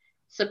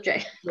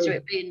 subject to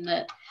it being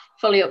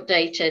fully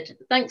updated.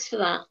 Thanks for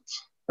that.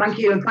 Thank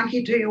you, and thank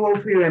you to you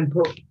all for your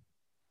input.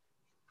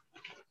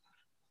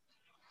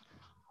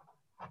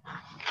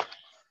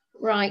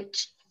 Right,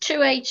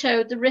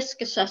 280, the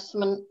risk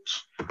assessment.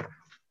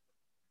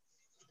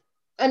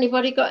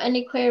 Anybody got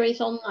any queries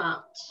on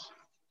that?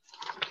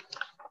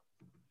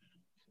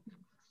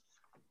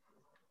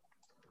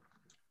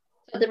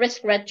 The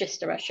risk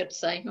register, I should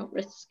say, not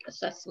risk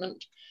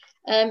assessment.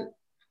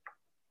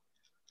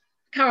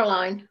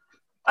 Caroline?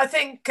 I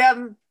think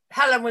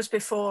Helen was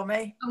before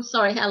me. I'm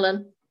sorry,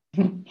 Helen.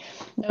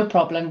 No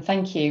problem,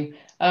 thank you.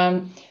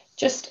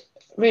 Just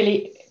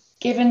really,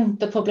 given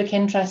the public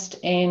interest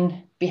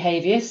in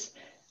behaviours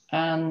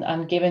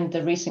and given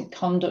the recent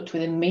conduct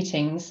within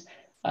meetings,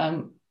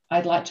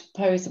 I'd like to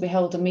propose that we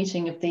hold a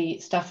meeting of the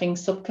staffing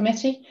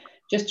subcommittee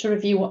just to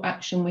review what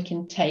action we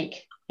can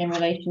take in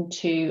relation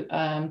to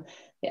the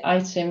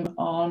item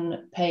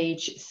on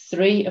page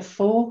 3 of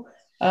 4.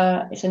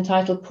 It's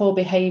entitled Poor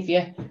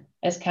Behaviour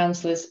as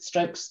Councillors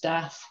 /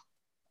 Staff.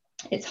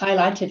 It's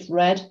highlighted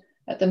red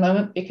at the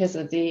moment because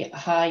of the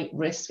high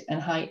risk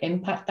and high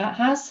impact that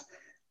has.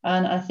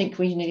 And I think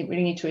we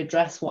really need to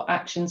address what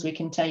actions we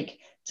can take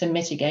to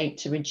mitigate,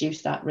 to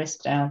reduce that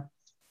risk down.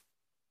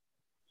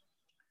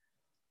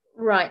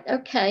 Right,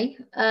 okay.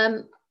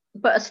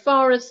 But as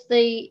far as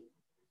the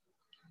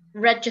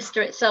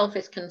register itself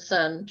is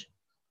concerned,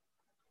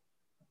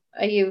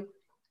 are you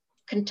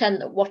content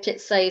that what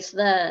it says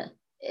there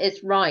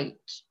is right?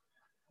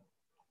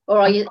 Or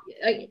are you...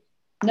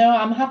 No,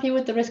 I'm happy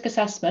with the risk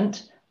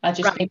assessment. I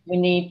just right. think we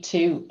need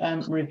to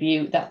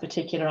review that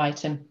particular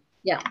item.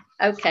 Yeah,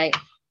 okay.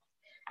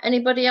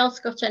 Anybody else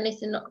got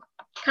anything?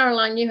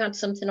 Caroline, you had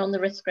something on the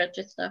risk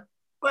register.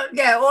 Well,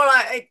 yeah, all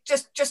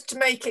just to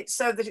make it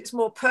so that it's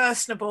more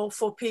personable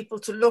for people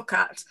to look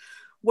at,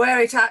 where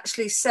it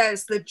actually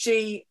says the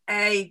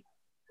GA,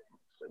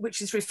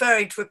 which is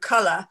referring to a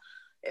colour,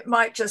 it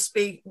might just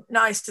be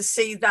nice to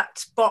see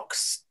that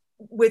box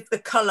with the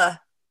colour.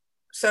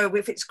 So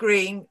if it's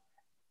green,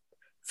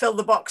 fill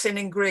the box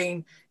in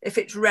green. If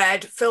it's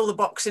red, fill the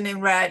box in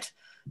red.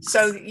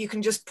 So that you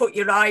can just put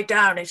your eye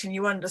down it and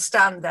you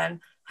understand then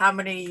how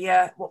many,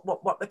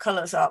 what the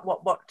colours are,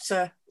 what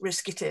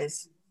risk it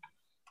is.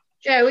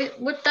 Joe,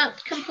 would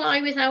that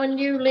comply with our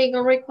new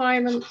legal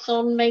requirements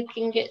on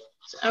making it,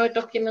 our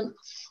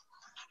documents,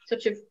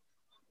 sort of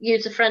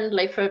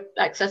user-friendly for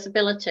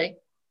accessibility?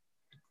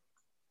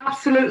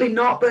 Absolutely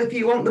not, but if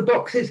you want the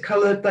boxes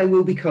coloured, they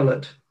will be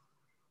coloured.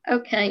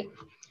 Okay.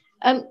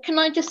 Can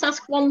I just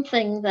ask one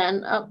thing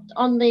then,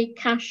 on the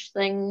cash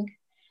thing,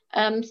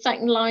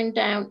 second line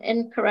down,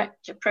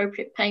 incorrect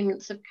appropriate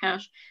payments of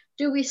cash.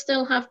 Do we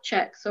still have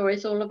cheques, or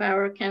is all of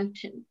our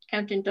accounting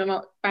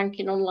done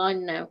banking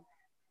online now?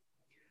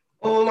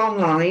 All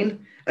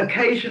online.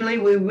 Occasionally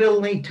we will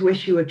need to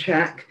issue a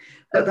cheque,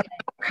 but okay. That's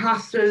not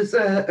classed as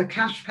a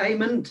cash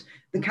payment.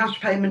 The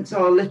cash payments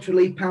are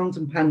literally pounds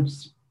and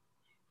pence.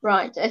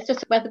 Right, it's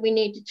just whether we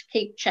needed to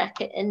keep check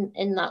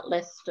in that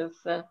list of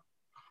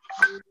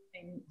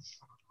things.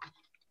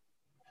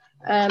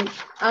 And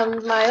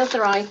my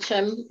other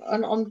item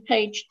on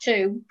page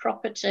 2,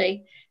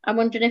 property, I'm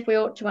wondering if we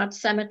ought to add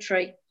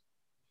cemetery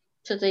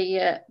to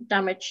the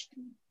damage,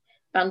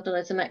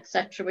 vandalism,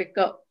 etc. We've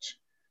got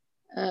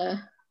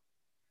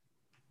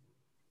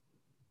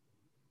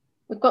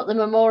the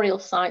memorial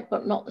site,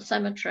 but not the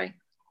cemetery.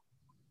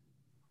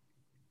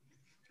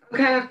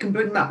 Okay, I can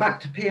bring that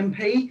back to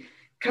P&P.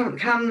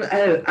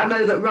 I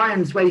know that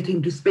Ryan's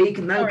waiting to speak,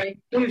 and now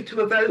move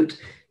to a vote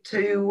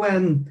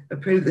to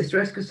approve this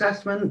risk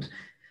assessment.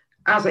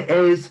 As it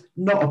is,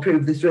 not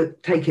approve this,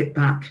 take it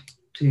back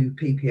to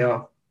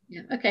PPR.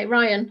 Yeah. Okay,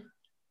 Ryan.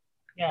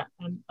 Yeah,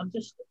 I'm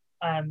just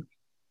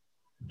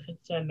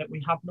concerned that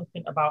we have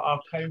nothing about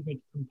our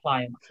COVID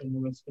compliance in the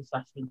risk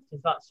assessment.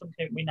 Is that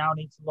something we now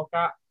need to look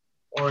at,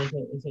 or is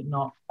it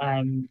not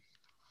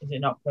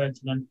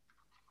pertinent?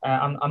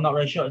 I'm not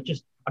really sure.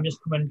 I'm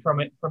just coming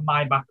from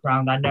my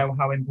background. I know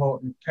how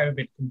important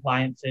COVID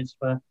compliance is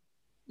for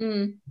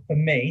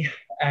me,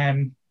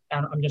 and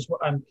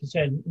I'm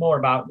concerned more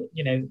about,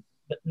 you know,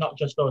 not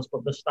just us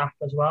but the staff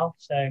as well.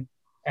 So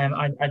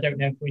I don't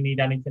know if we need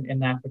anything in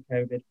there for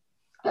COVID.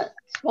 That's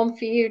one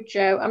for you,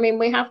 Joe. I mean,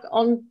 we have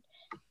on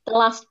the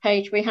last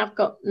page we have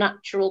got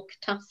natural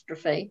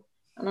catastrophe,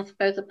 and I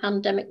suppose a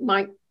pandemic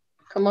might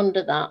come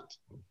under that.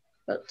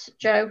 But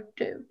Joe,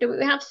 do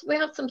we have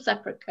some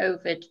separate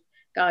COVID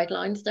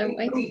guidelines, don't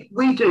we?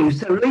 We do.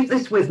 So leave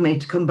this with me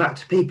to come back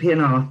to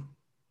PP&R.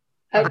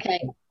 Okay.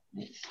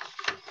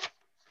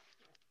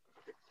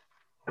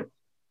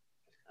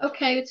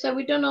 Okay, so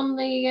we're done on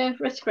the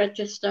risk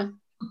register.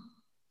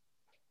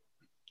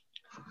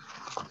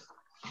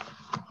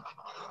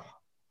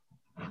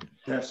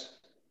 Yes.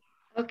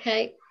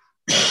 Okay.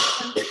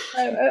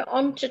 So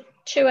on to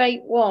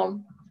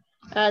 281.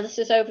 This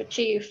is over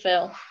to you,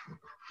 Phil.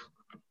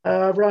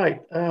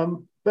 Right.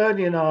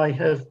 Bernie and I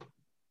have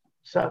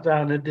sat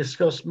down and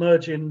discussed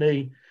merging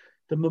the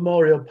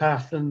memorial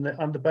path and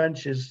the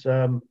benches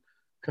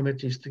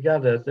committees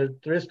together.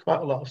 There is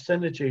quite a lot of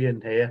synergy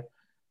in here,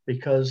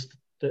 because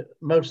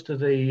most of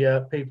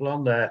the people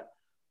on there,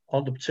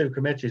 on the two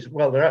committees,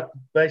 well, they're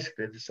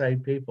basically the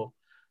same people,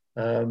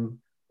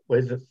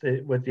 with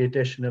the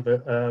addition of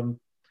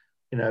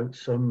you know,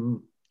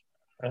 some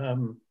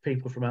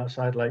people from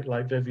outside,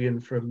 like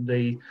Vivian from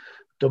the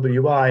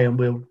WI, and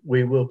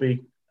we will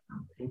be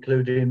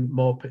including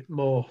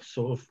more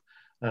sort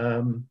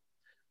of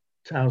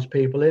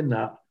townspeople in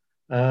that.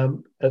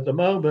 At the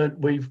moment,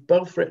 we've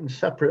both written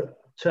separate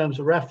terms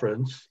of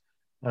reference.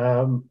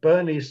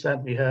 Bernie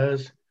sent me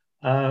hers,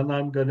 and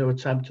I'm going to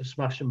attempt to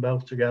smash them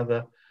both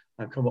together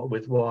and come up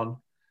with one.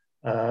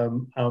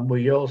 And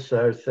we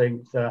also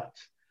think that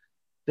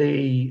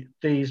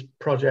these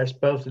projects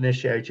both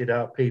initiated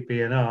out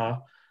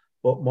PP&R,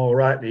 but more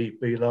rightly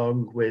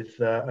belong with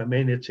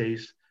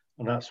amenities,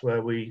 and that's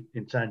where we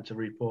intend to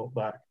report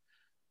back.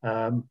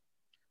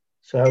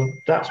 So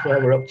that's where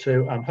we're up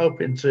to. I'm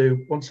hoping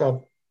to, once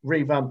I've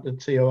revamped the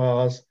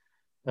TORs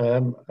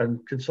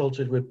and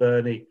consulted with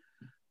Bernie,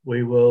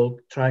 we will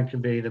try and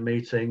convene a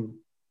meeting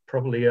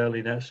probably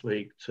early next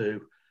week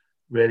to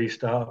really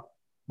start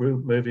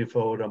moving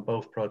forward on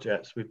both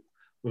projects.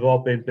 We've all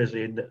been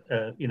busy in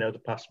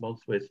the past month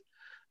with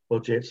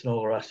budgets and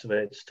all the rest of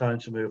it. It's time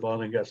to move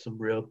on and get some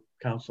real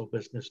council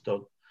business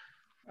done.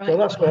 Right. So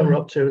that's where we're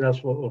up to, and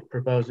that's what we're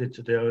proposing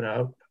to do, and I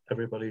hope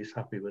everybody's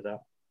happy with that.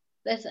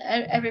 Is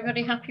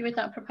everybody happy with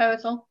that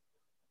proposal?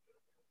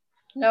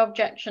 No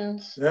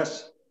objections?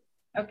 Yes.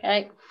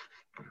 Okay.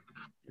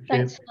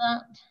 Thanks for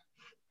that.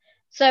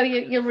 So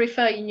you'll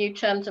refer your new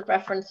terms of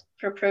reference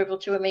for approval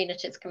to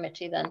Amenities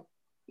Committee then?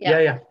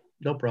 Yeah,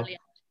 no problem.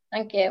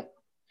 Thank you.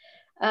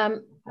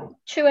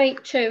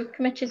 282,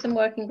 committees and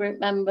working group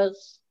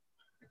members.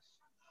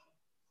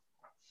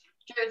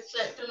 Joe's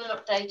done an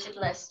updated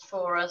list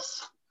for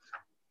us.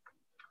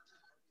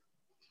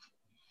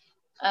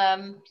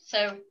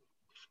 So do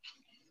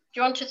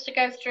you want us to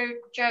go through,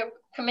 Joe,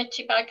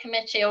 committee by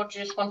committee, or do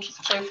you just want us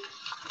to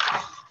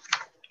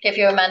give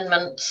you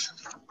amendments?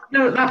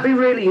 No, that'd be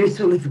really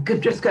useful if we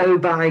could just go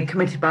by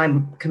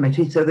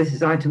committee. So this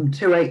is item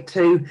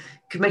 282,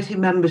 committee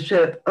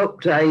membership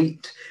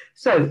update.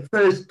 So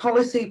first,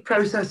 policy,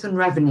 process and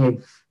revenue.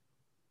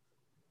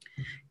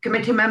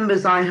 Committee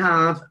members I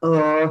have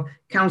are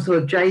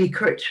Councillor J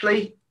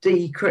Critchley,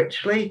 D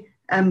Critchley,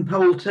 M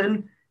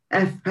Poulton,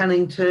 F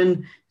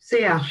Pennington,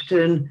 C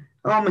Ashton,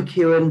 R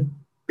McEwen,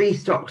 B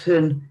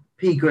Stockton,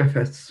 P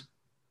Griffiths.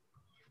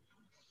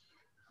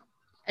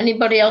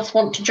 Anybody else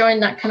want to join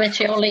that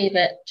committee or leave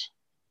it?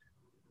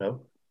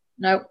 No.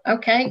 No,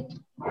 okay.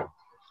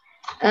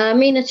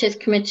 Amenities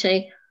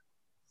Committee.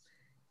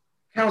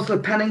 Councillor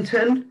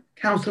Pennington,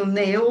 Councillor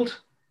Neild,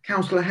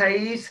 Councillor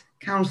Hayes,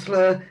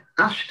 Councillor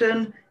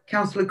Ashton,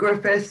 Councillor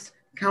Griffiths,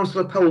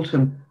 Councillor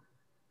Poulton.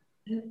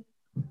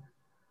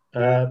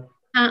 Pat.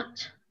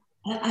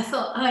 I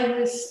thought I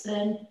was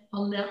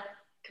on that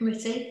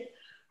committee,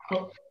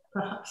 but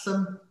perhaps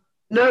some.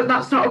 No,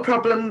 that's not a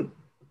problem,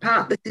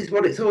 Pat. This is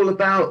what it's all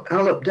about.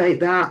 I'll update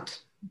that.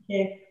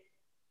 Okay.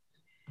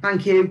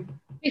 Thank you.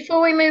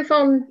 Before we move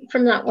on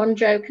from that one,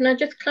 Joe, can I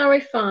just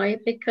clarify,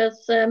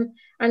 because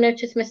I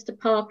noticed Mr.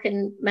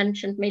 Parkin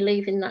mentioned me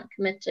leaving that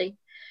committee.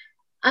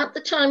 At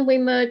the time we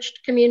merged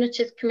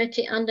Communities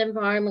Committee and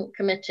Environment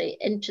Committee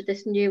into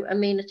this new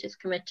Amenities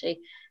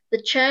Committee,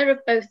 the chair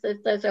of both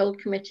of those old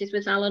committees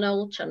was Alan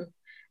Oulton.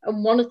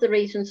 And one of the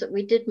reasons that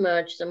we did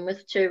merge them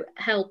was to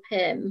help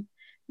him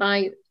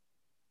by,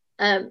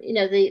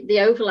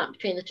 the overlap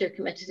between the two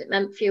committees. It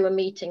meant fewer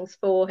meetings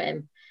for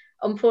him.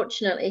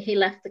 Unfortunately, he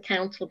left the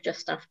council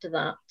just after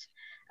that.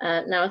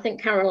 Now, I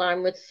think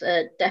Caroline was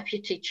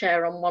deputy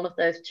chair on one of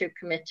those two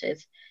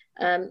committees.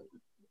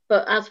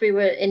 But as we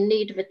were in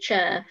need of a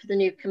chair for the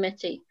new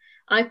committee,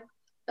 I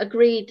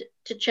agreed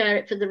to chair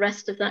it for the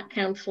rest of that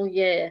council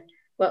year.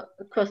 But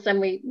of course, then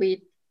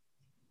we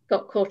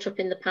got caught up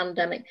in the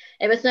pandemic.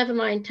 It was never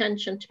my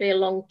intention to be a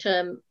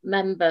long-term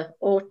member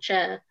or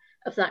chair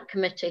of that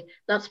committee.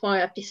 That's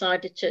why I've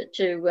decided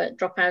to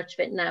drop out of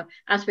it now,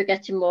 as we're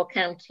getting more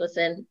councillors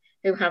in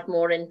who have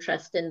more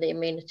interest in the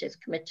Amenities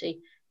Committee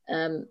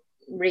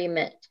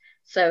remit.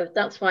 So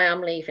that's why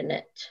I'm leaving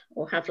it,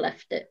 or have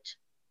left it.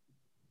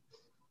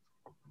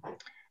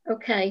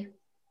 Okay.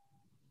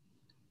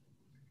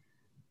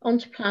 On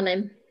to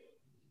planning.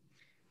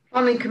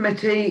 Planning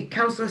Committee,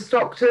 Councillor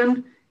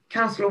Stockton,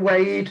 Councillor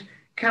Wade,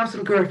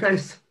 Councillor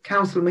Griffiths,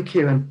 Councillor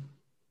McEwen.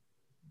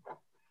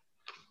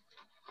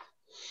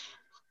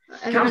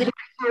 Councillor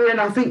McEwen,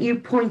 I think you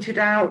pointed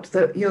out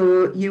that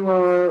you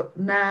are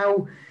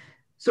now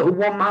sort of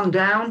one man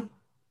down.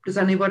 Does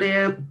anybody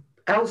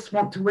else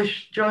want to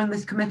join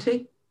this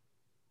committee?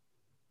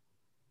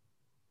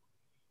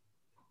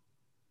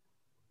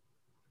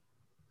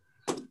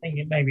 I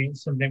think maybe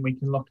it's something we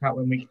can look at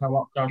when we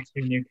co-opt our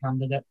two new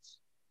candidates.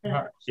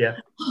 Yeah.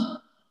 I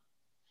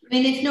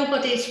mean, if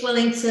nobody's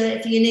willing to,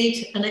 if you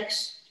need an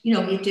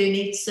you do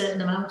need a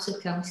certain amount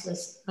of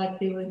councillors, I'd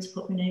be willing to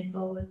put my name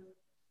forward.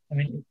 I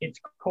mean, it's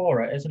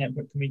Cora, isn't it?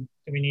 But do we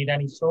need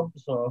any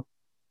subs or?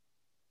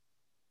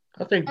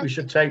 I think we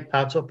should take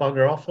Pat up on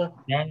her offer.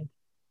 Yeah.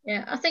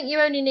 Yeah, I think you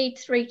only need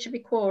 3 to be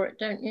quorate,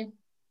 don't you?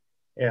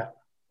 Yeah.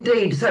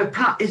 Indeed. So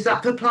Pat, is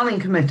that for Planning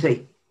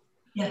Committee?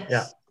 Yes.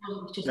 Yeah.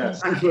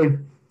 Yes. Thank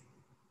you.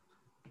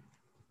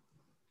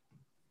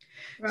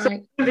 Right.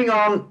 So moving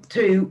on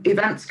to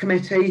Events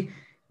Committee,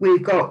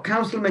 we've got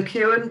Councillor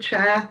McEwen,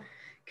 Chair,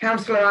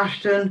 Councillor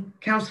Ashton,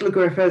 Councillor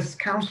Griffiths,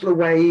 Councillor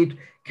Wade,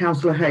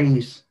 Councillor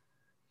Hayes.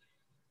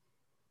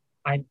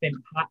 I think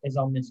Pat is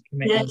on this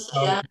committee. Yes,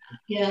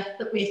 yeah,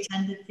 that we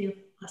attended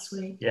last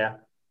week. Yeah.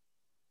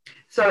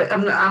 So,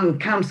 and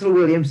Councillor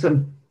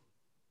Williamson.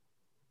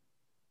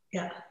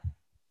 Yeah.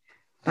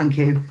 Thank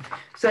you.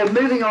 So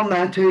moving on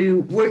there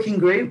to working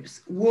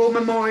groups, War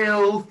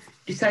Memorial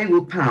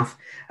Disabled Path.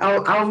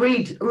 I'll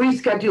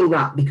reschedule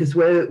that because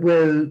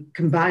we're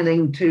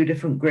combining 2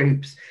 different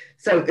groups.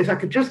 So if I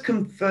could just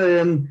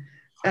confirm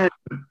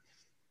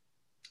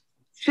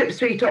Ship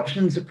Street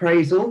Options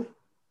Appraisal,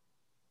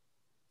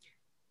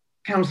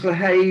 Councillor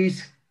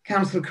Hayes,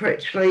 Councillor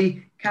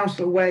Critchley,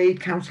 Councillor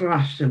Wade, Councillor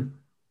Ashton.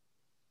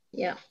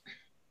 Yeah.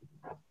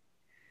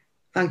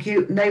 Thank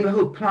you.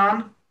 Neighbourhood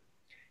Plan,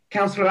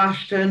 Councillor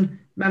Ashton,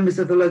 members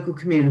of the local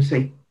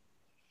community.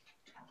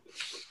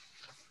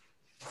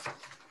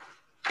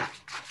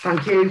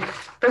 Thank you.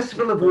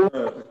 Festival of War.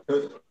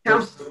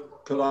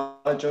 Could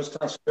I just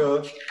ask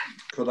a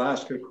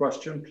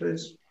question,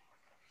 please?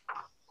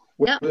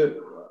 Yeah. Can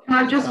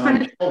I just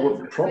finish?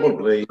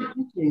 Probably.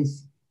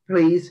 Please.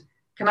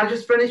 Can I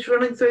just finish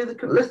running through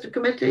the list of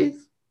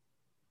committees?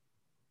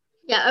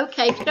 Yeah,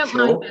 okay, if you don't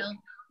mind,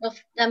 Bill,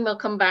 then we'll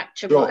come back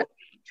to what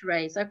to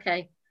raise.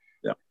 Okay.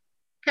 Yeah.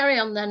 Carry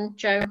on then,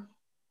 Joe.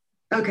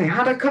 Okay,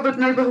 had I covered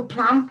neighbourhood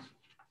plan?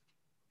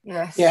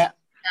 Yes. Yeah.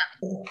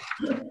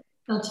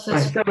 Right,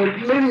 so we're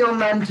moving on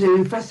then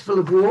to Festival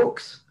of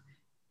Walks,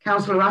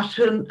 Councillor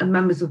Ashton and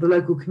members of the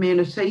local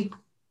community.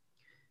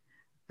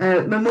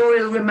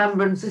 Memorial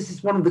Remembrance, this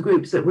is one of the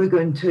groups that we're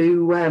going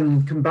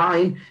to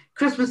combine.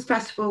 Christmas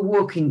Festival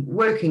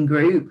Working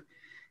Group,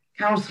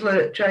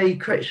 Councillor Jay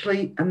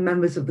Critchley and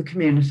members of the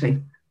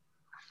community.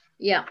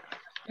 Yeah,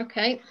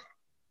 okay.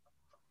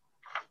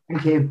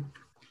 Thank you.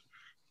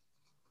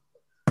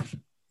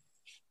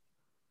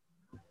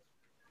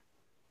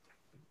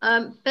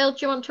 Bill, do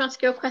you want to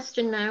ask your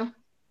question now?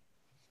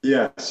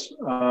 Yes,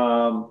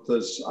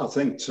 there's, I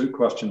think, 2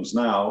 questions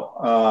now.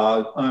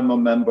 I'm a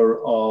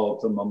member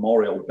of the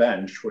Memorial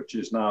Bench, which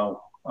is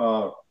now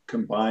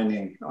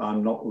combining.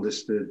 I'm not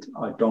listed.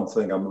 I don't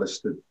think I'm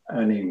listed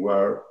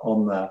anywhere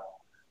on there.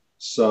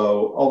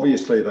 So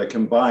obviously they're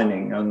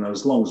combining, and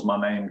as long as my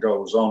name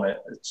goes on it,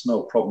 it's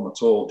no problem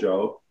at all,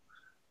 Joe.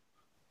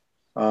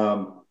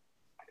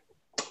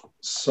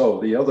 So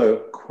the other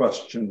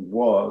question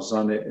was,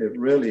 and it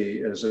really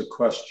is a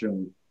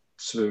question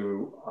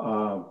to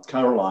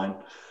Caroline.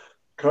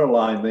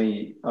 Caroline,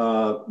 the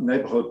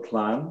neighbourhood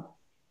plan,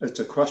 it's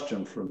a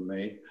question from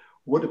me.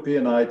 Would it be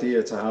an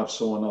idea to have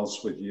someone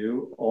else with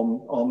you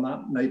on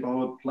that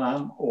neighbourhood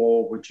plan,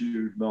 or would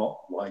you not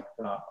like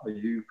that? Are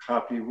you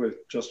happy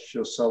with just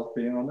yourself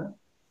being on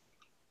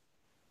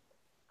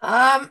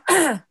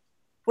it?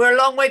 We're a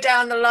long way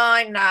down the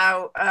line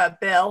now,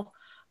 Bill.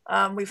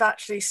 We've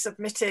actually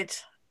submitted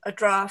a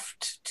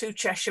draft to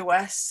Cheshire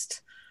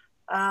West.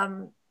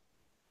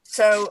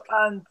 So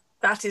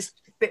that is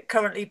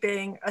currently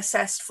being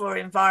assessed for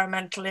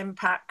environmental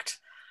impact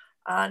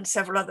and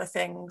several other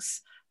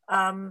things.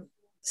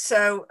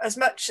 So as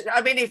much, I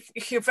mean,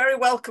 if you're very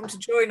welcome to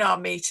join our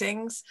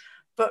meetings,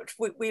 but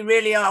we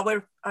really are,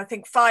 we're, I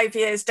think, 5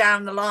 years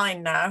down the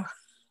line now.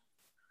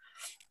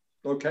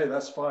 Okay,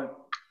 that's fine.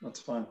 That's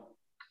fine.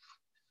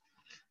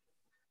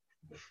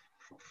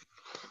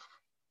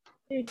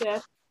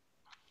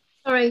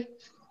 Sorry,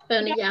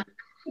 Bernie, yeah.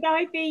 Could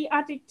I be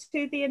added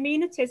to the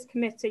amenities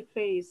committee,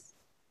 please?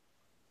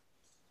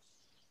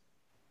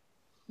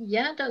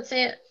 Yeah, don't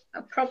see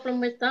a problem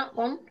with that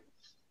one.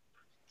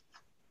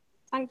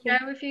 Thank you.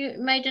 Now, if you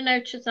made a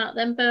note of that,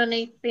 then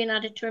Bernie being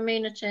added to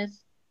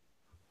amenities.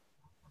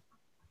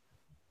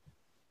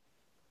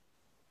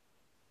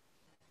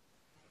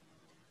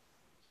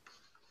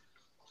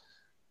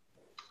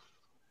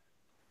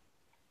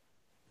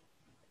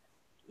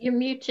 You're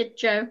muted,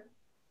 Joe.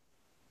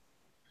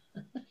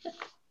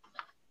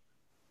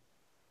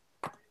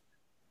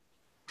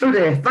 Oh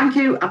dear, thank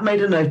you. I've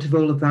made a note of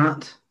all of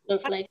that.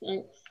 Lovely,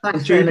 thanks.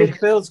 Thanks, Julie.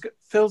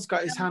 Phil's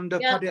got his hand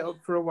up, had it up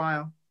for a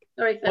while.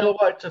 Sorry, Phil.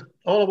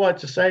 All I wanted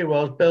to say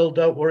was, Bill,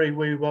 don't worry,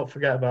 we won't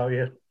forget about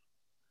you.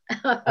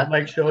 I'll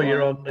make sure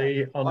you're on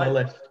the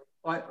list.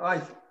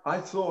 I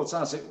thought,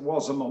 as it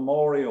was a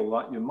memorial,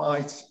 that you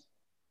might.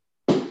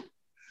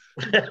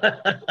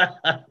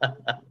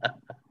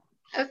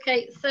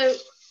 Okay, so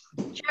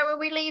Joe, are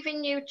we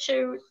leaving you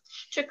to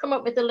come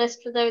up with a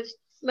list for those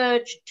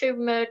two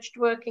merged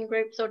working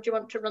groups, or do you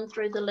want to run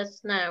through the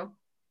list now?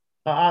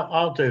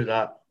 I'll do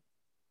that.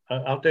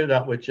 I'll do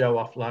that with Joe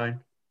offline.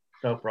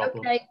 No problem.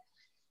 Okay,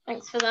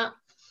 thanks for that.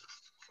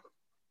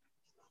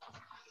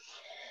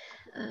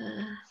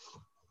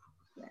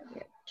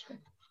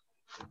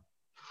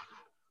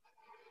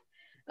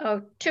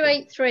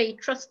 283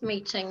 trust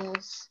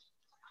meetings.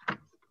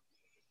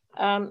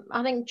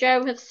 I think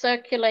Joe has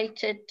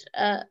circulated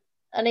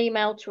an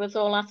email to us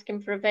all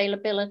asking for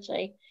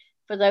availability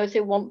for those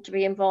who want to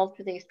be involved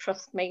with these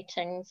trust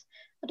meetings.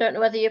 I don't know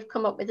whether you've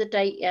come up with a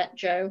date yet,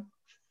 Joe.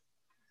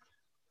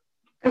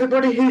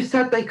 Everybody who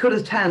said they could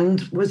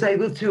attend was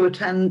able to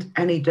attend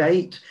any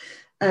date.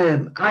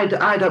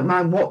 I don't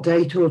mind what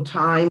date or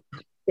time,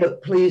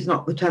 but please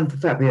not the 10th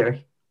of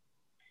February.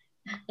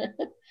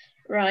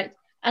 Right.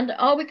 And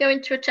are we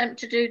going to attempt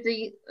to do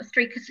the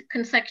 3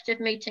 consecutive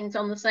meetings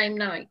on the same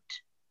night?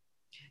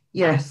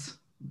 Yes.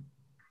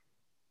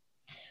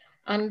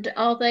 And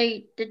are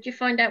they, did you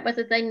find out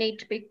whether they need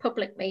to be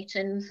public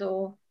meetings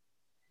or?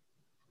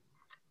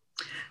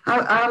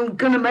 I'm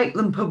going to make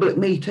them public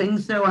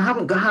meetings. No, I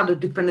haven't had a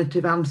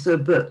definitive answer,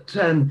 but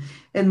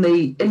in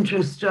the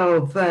interest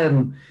of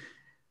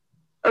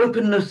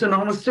openness and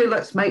honesty,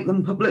 let's make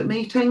them public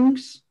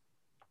meetings.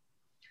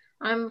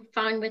 I'm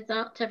fine with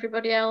that.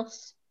 Everybody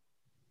else?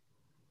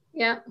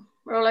 Yeah,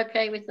 we're all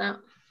okay with that.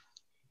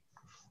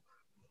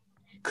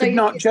 Could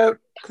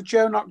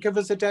Joe not give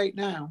us a date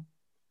now,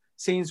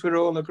 since we're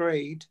all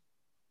agreed?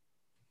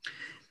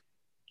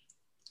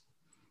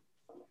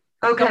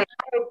 Okay,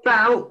 how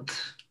about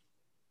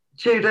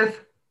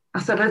Judith?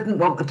 I said I didn't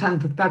want the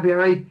 10th of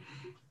February.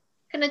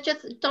 Can I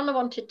just, Donna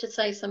wanted to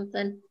say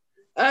something.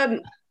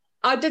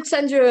 I did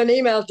send you an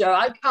email, Joe.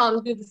 I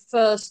can't do the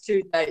first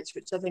 2 dates,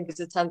 which I think is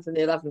the 10th and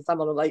the 11th. I'm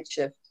on a late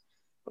shift.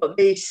 But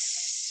the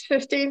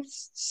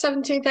 15th,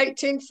 17th,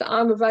 18th,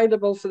 I'm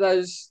available for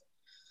those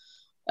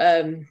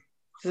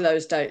for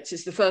those dates.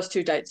 It's the first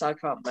 2 dates I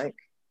can't make.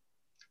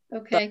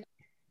 Okay.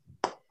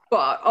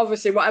 But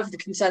obviously, whatever the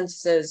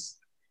consensus is,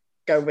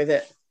 go with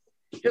it.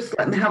 Just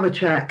let me have a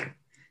check.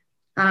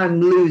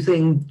 I'm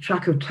losing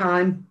track of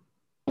time.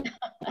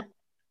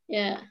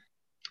 Yeah.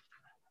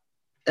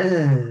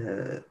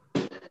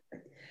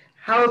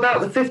 How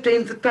about the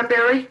 15th of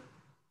February?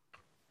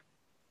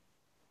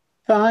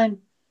 Fine.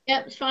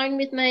 Yep, it's fine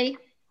with me.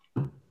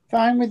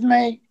 Fine with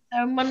me.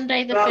 So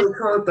Monday the I'll 15th.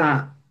 record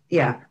that.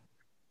 Yeah.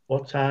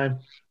 What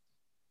time?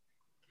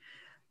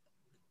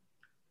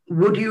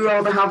 Would you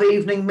rather have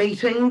evening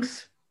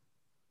meetings?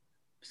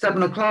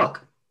 7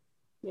 o'clock?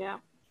 Yeah.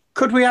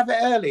 Could we have it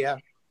earlier?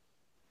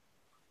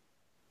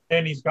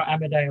 Ernie's got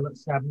Emmerdale at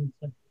 7.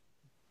 So.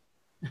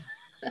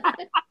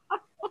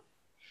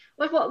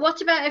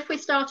 What about if we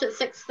start at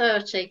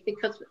 6:30,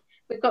 because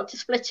we've got to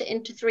split it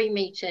into 3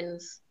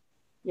 meetings?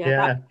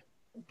 Yeah.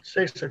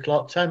 6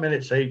 o'clock, 10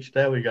 minutes each.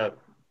 There we go.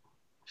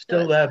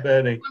 Still there,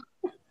 Bernie.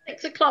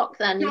 6 o'clock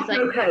then, you think?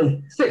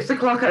 Okay. 6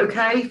 o'clock,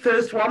 okay.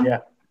 First one?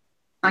 Yeah.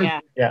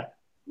 Yeah.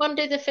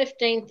 Monday the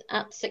 15th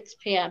at 6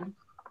 p.m.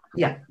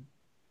 Yeah.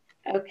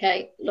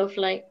 Okay,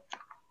 lovely.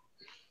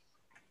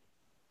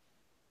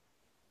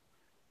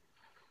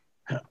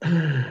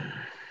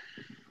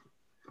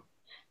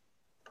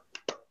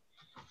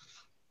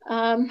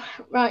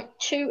 Right,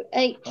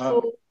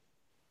 284.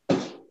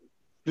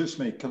 Excuse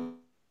me, can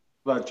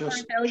I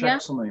just Bill, check yeah?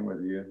 something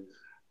with you?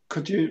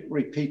 Could you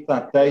repeat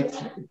that date?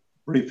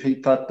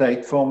 Repeat that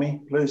date for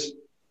me, please.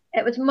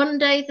 It was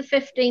Monday the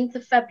 15th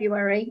of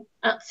February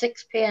at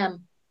 6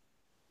 p.m.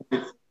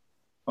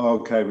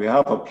 Okay, we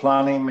have a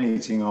planning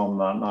meeting on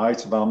that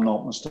night, if I'm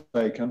not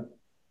mistaken.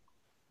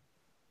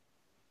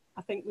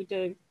 I think we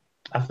do.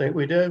 I think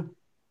we do.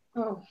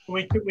 Oh.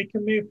 We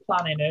can move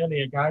planning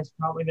earlier, guys,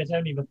 can't we? There's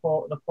only the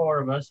four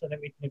of us, so that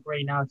we can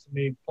agree now to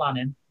move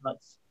planning.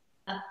 Let's.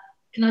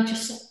 Can I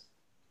just?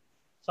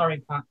 Sorry,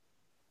 Pat.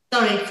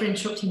 Sorry for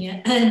interrupting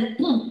you.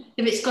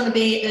 If it's going to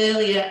be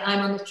earlier, I'm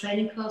on the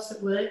training course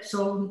at work,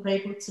 so I won't be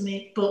able to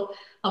meet. But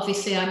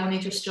obviously, I'm only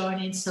just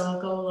joining, so I'll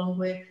go along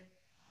with.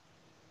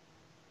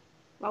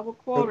 Well, we'll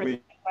quarter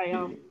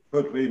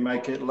Could we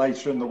make it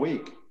later in the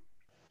week?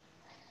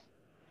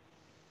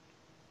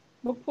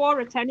 We'll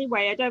quarter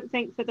anyway. I don't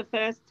think for the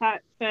first time,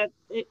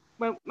 it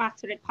won't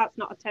matter if Pat's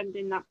not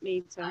attending that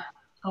meeting.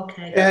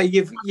 Okay. Yeah,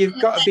 you've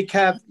got to be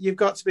careful. You've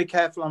got to be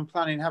careful on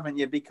planning, haven't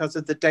you? Because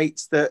of the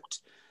dates that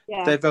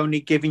they've only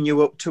given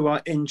you up to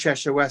in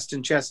Cheshire West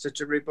and Chester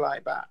to reply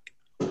back.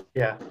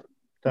 Yeah,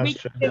 that's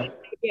true. We can do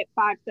it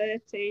at 5:30.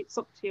 It's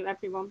up to you,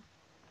 everyone.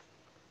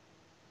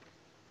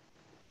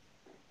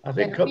 I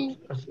think you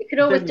could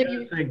always do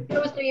your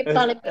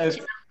planning meeting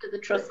after the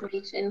trust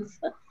meetings.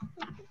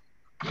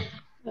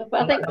 But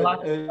I think if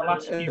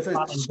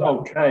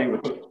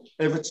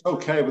it's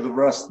okay with the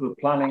rest of the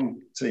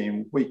planning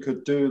team, we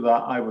could do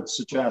that. I would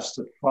suggest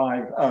at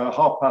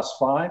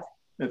 5:30,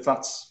 if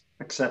that's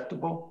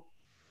acceptable.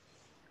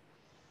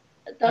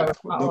 That's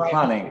the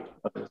planning.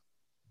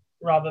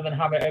 Rather than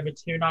have it over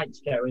 2 nights,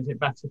 Joe, is it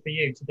better for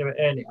you to do it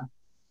earlier?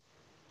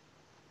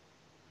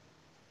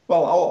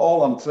 Well,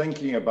 all I'm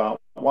thinking about,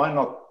 why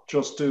not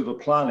just do the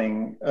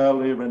planning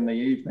earlier in the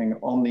evening,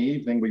 on the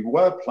evening we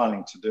were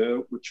planning to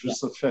do, which was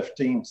the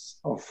 15th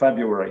of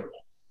February.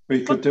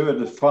 We could do it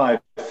at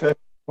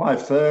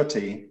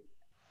 5:30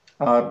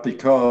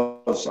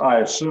 because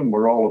I assume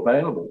we're all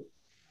available.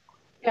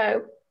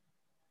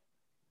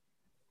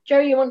 Joe,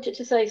 you wanted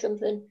to say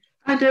something?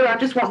 I do. I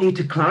just want you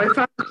to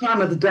clarify the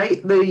time of the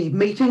date, the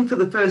meeting for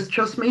the first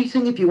trust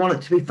meeting, if you want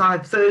it to be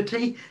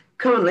 5:30.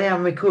 Currently,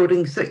 I'm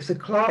recording 6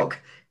 o'clock.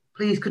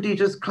 Please, could you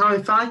just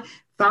clarify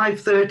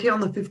 5:30 on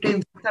the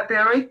 15th of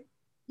February?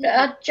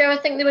 Joe, I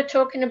think they were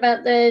talking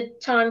about the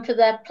time for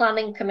their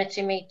planning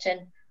committee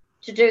meeting,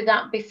 to do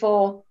that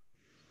before.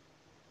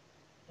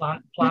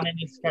 Planning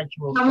is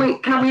scheduled.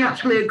 Can we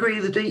actually agree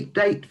the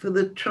date for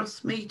the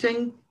trust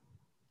meeting?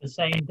 The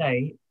same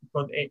date,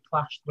 but it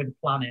clashed with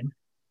planning.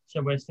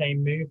 So we're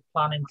saying move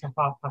planning to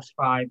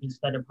 5:30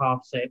 instead of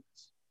 6:30.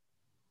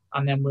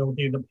 And then we'll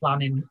do the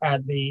planning,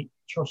 the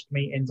trust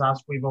meetings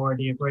as we've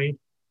already agreed.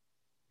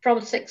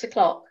 From 6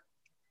 o'clock?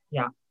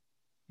 Yeah.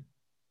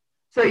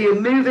 So you're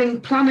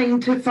moving planning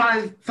to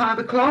 5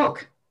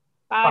 o'clock?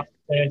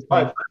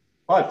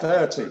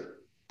 5:30.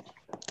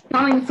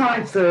 Planning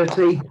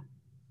 5:30.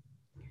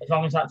 As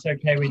long as that's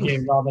okay with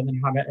you, rather than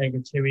have it over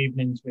 2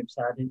 evenings, we've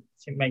said.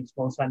 It makes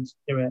more sense to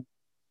do it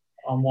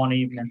on 1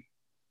 evening.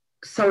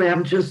 Sorry,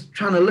 I'm just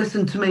trying to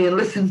listen to me and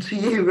listen to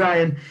you,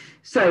 Ryan.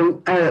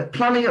 So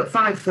planning at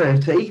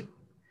 5:30.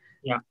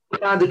 Yeah.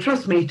 The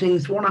trust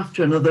meetings, one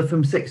after another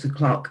from 6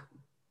 o'clock.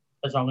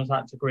 As long as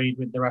that's agreed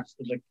with the rest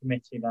of the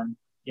committee, then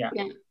yeah.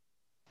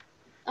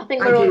 I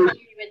think we're all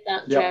happy with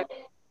that, Joe.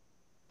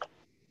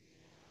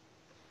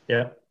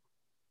 Yeah.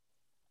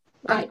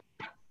 Right.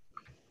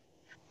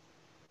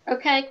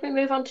 Okay, can we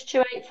move on to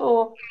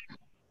 284?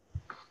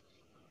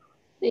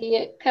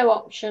 The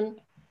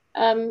co-option.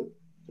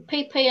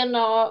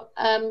 PP&R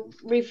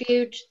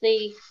reviewed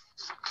the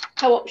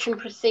co-option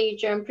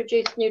procedure and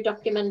produced new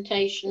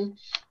documentation.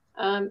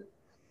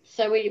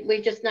 So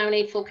we just now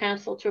need full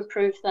council to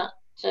approve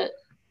that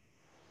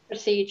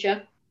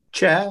procedure.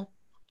 Chair?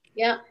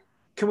 Yeah.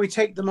 Can we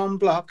take them on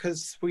block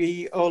as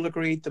we all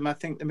agreed them? I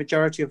think the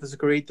majority of us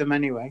agreed them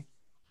anyway.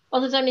 Well,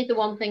 there's only the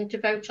one thing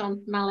to vote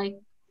on, Mally.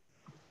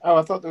 Oh,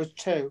 I thought there was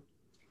two.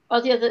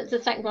 Well,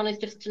 the second one is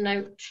just a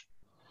note.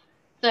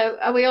 So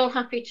are we all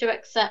happy to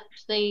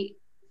accept the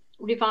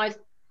revised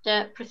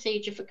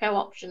procedure for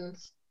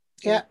co-options?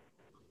 Yeah.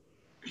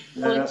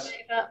 Yes.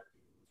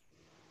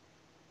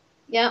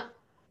 Yeah.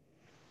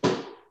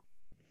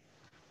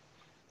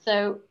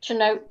 So to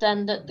note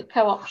then that the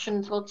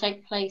co-options will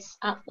take place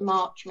at the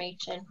March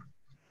meeting.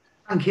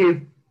 Thank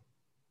you.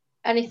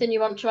 Anything you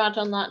want to add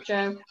on that,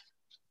 Joe?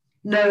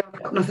 No,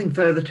 I've got nothing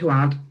further to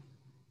add.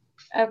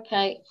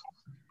 Okay.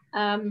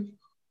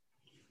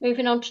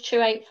 Moving on to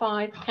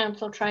 285,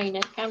 councillor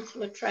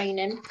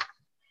training.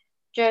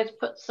 Joe's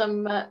put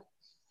some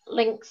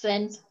links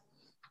in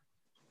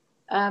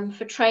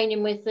for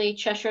training with the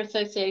Cheshire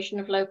Association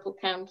of Local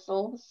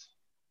Councils.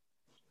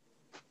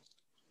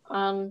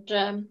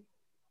 And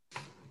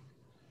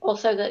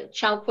also that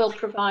Chalk will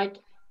provide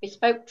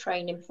bespoke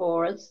training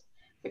for us,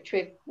 which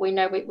we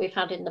know we've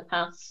had in the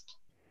past,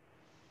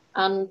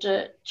 and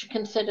to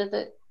consider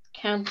the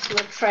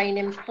councillor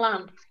training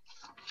plan.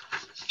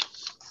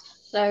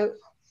 So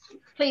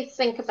please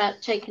think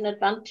about taking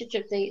advantage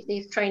of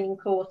these training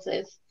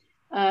courses.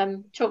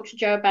 Talk to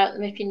Joe about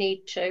them if you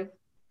need to.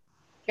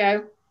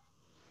 Joe?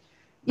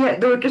 Yeah,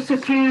 there are just a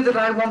few that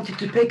I wanted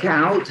to pick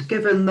out,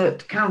 given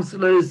that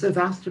councillors have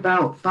asked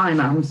about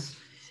finance.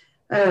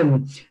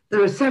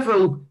 There are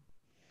several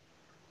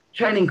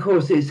training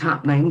courses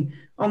happening.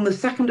 On the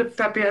 2nd of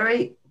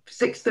February,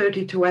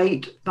 6:30 to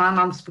 8,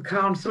 finance for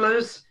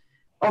councillors.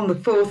 On the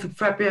 4th of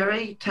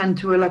February, 10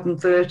 to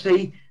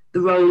 11:30, the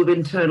role of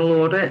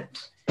internal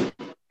audit.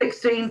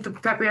 16th of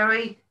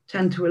February,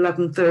 10 to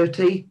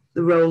 11:30,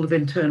 the role of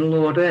internal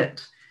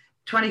audit.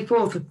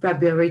 24th of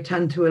February,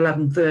 10 to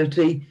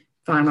 11:30,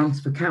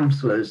 finance for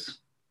councillors.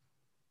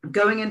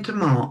 Going into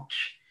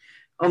March,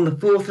 on the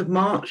 4th of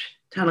March,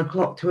 10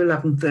 o'clock to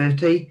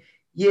 11:30,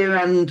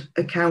 year-end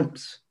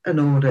accounts and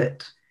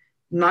audit.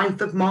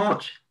 9th of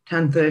March,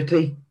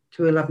 10:30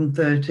 to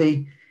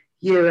 11:30,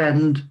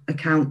 year-end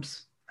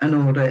accounts and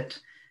audit.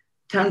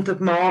 10th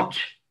of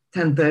March,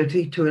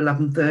 10:30 to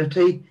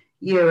 11:30,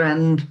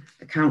 year-end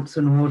accounts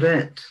and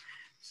audit.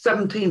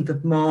 17th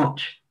of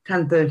March,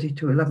 10:30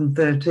 to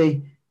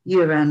 11:30,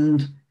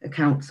 year-end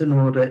accounts and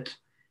audit.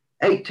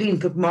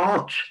 18th of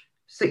March,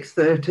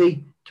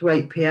 6:30 to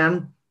 8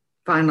 p.m,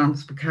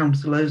 finance for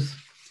councillors.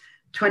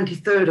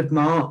 23rd of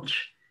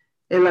March,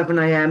 11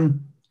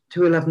 a.m.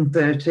 to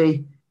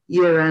 11:30,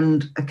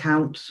 year-end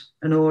accounts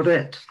and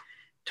audit.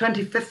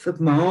 25th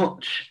of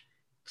March,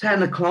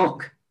 10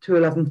 o'clock to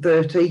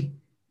 11:30,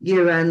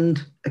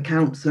 year-end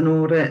accounts and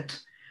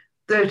audit.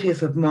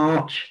 30th of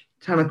March,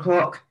 10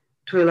 o'clock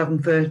to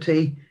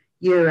 11:30,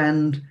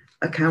 year-end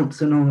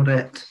accounts and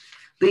audit.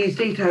 These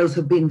details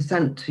have been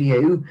sent to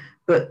you,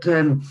 but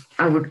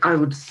I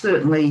would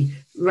certainly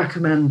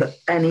recommend that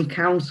any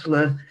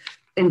councillor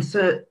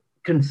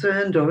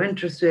concerned or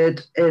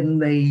interested in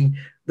the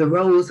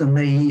roles and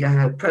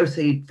the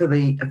proceed for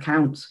the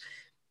accounts,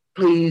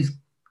 please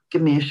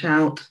give me a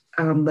shout.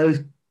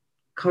 Those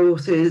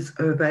courses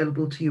are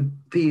available to you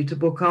for you to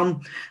book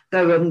on.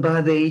 They're run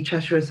by the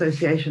Cheshire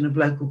Association of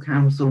Local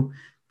Council.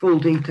 Full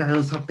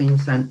details have been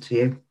sent to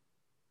you.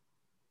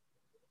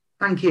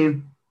 Thank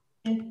you.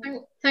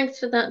 Thanks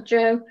for that,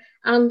 Joe.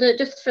 And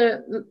just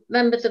for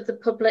members of the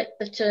public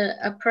that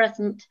are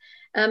present,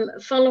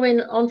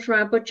 following on from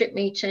our budget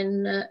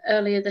meeting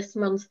earlier this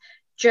month,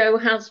 Joe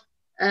has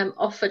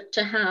offered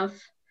to have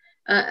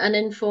an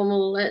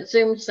informal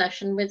Zoom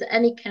session with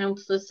any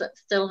councillors that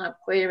still have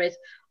queries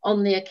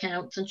on the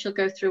accounts, and she'll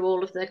go through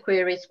all of their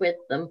queries with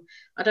them.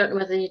 I don't know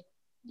whether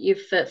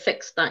you've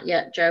fixed that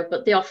yet, Joe,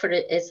 but the offer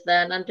is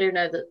there, and I do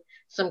know that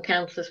some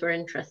councillors were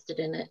interested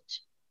in it.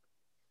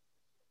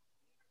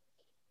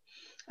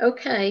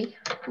 Okay,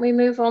 we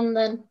move on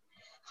then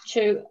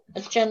to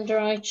agenda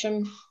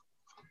item.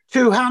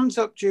 2 hands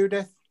up,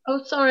 Judith.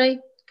 Oh, sorry,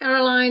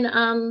 Caroline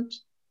and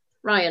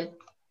Ryan.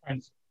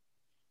 Thanks.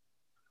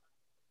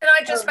 Can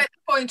I just make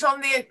the point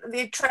on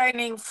the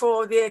training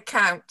for the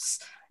accounts?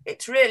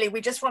 It's really,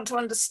 we just want to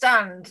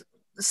understand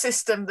the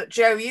system that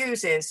Joe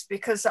uses,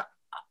 because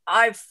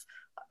I've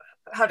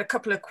had a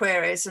couple of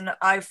queries and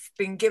I've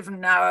been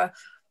given now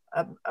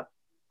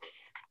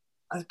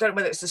I don't know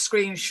whether it's a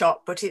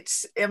screenshot, but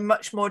it's in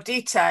much more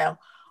detail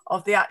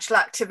of the actual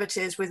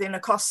activities within a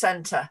cost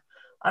centre.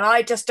 And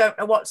I just don't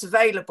know what's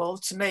available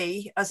to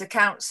me as a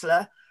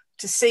councillor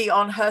to see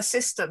on her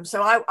system.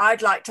 So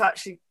I'd like to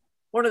actually,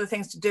 one of the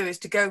things to do is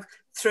to go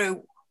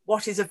through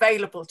what is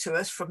available to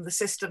us from the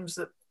systems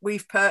that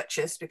we've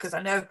purchased, because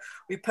I know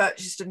we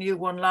purchased a new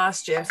one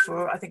last year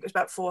for, I think it was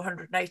about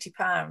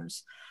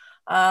 £480.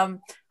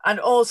 And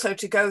also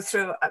to go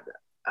through,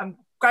 I'm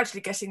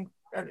gradually getting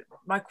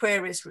my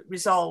queries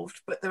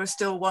resolved, but there are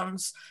still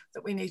ones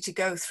that we need to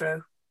go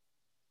through.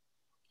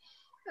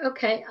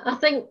 Okay, I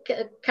think,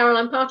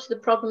 Caroline, part of the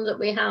problem that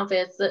we have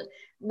is that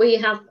we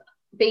have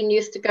been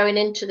used to going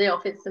into the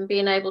office and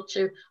being able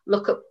to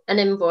look up an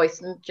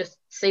invoice and just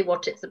see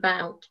what it's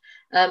about.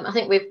 I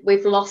think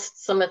we've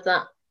lost some of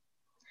that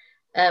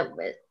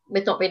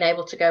with not being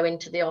able to go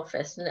into the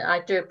office, and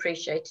I do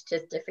appreciate it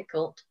is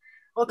difficult.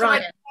 Well, can I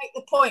make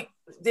the point?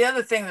 The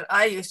other thing that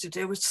I used to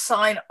do was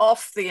sign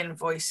off the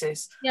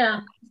invoices.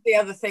 Yeah. The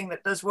other thing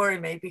that does worry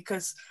me,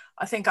 because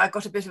I think I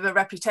got a bit of a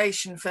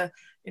reputation for,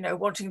 you know,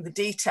 wanting the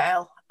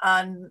detail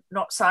and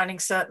not signing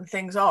certain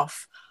things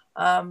off.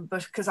 But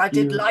because I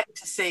did like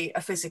to see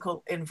a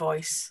physical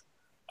invoice.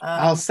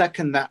 I'll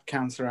second that,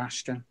 Councillor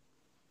Ashton.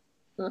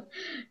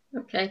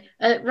 Okay,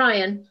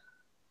 Ryan.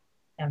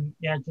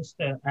 Yeah, just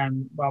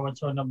while we're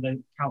talking on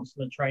the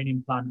councillor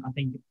training plan, I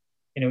think,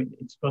 you know,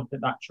 it's good that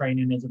that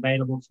training is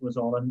available to us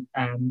all,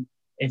 and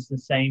it's the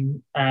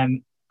same.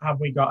 Have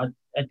we got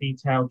a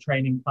detailed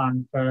training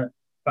plan for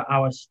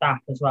our staff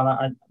as well?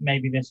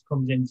 Maybe this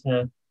comes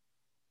into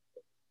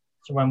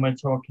when we're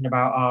talking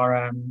about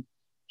our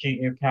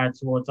duty of care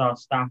towards our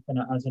staff and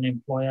as an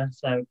employer.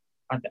 So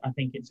I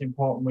think it's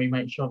important we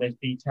make sure there's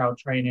detailed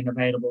training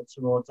available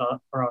towards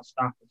for our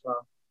staff as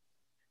well.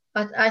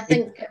 I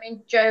think, I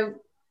mean, Joe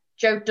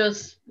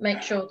does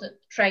make sure that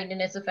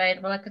training is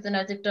available, because I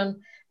know they've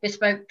done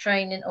bespoke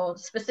training or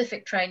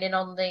specific training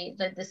on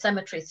the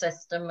cemetery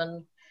system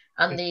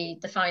and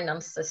the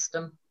finance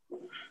system.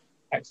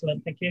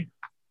 Excellent, thank you.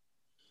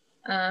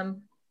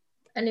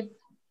 Any?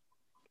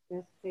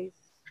 Yes, please.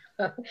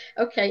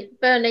 Okay,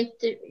 Bernie.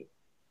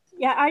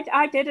 Yeah,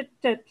 I did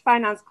a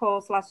finance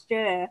course last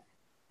year,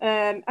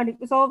 and it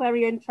was all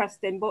very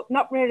interesting, but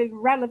not really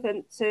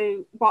relevant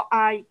to what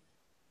I'm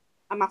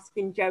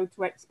asking Joe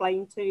to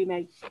explain to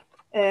me.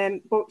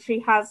 But she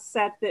has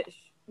said that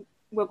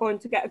we're going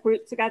to get a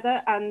group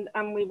together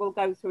and we will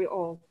go through it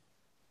all.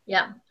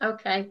 Yeah,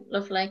 okay,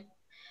 lovely.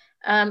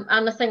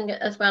 And I think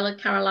as well as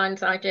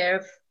Caroline's idea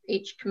of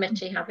each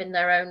committee having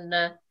their own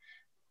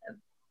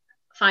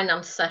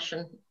finance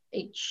session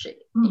each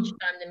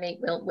time they meet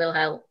will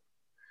help.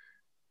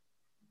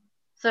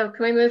 So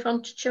can we move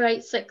on to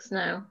 286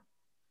 now?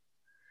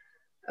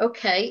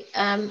 Okay,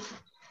 I'm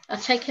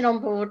taking on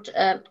board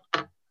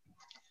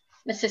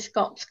Mrs.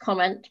 Scott's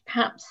comment.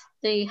 Perhaps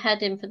the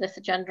heading for this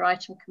agenda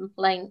item,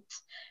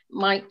 complaints,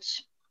 might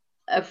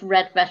have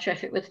read better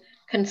if it was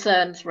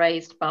concerns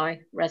raised by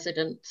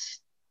residents.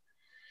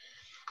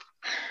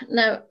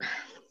 Now,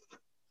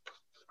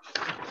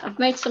 I've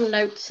made some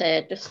notes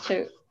here just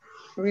to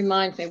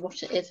remind me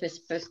what it is we're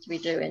supposed to be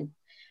doing.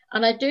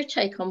 And I do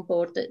take on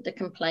board the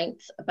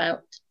complaints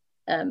about,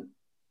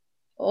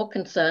 or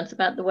concerns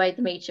about the way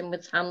the meeting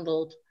was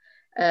handled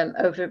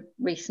over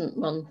recent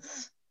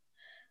months.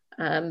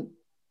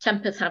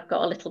 Tempers have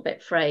got a little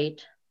bit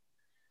frayed.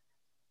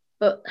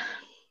 But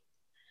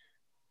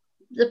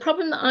the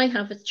problem that I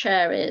have as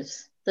chair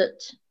is that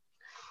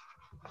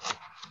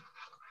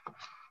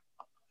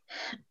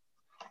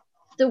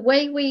the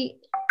way we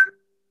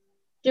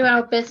do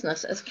our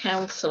business as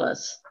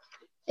councillors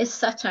is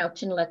set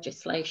out in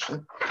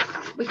legislation.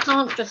 We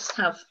can't just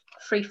have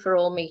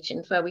free-for-all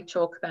meetings where we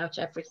talk about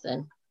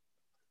everything.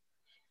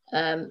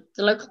 The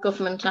Local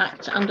Government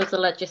Act under the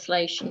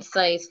legislation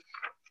says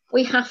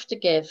we have to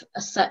give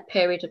a set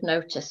period of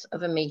notice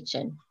of a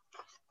meeting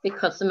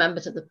because the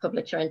members of the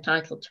public are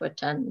entitled to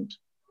attend.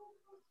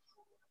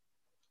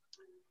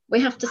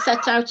 We have to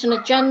set out an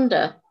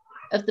agenda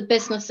of the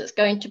business that's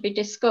going to be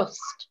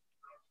discussed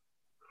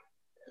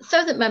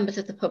so that members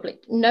of the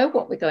public know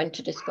what we're going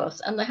to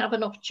discuss and they have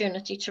an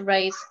opportunity to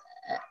raise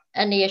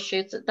any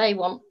issues that they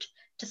want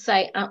to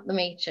say at the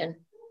meeting.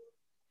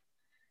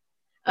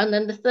 And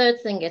then the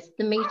third thing is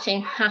the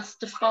meeting has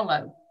to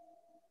follow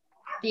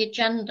the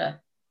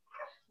agenda.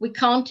 We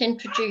can't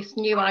introduce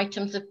new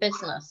items of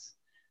business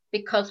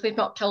because we've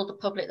not told the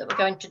public that we're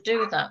going to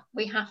do that.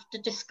 We have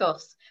to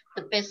discuss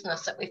the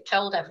business that we've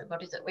told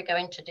everybody that we're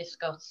going to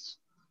discuss.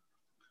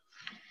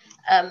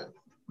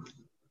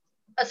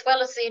 As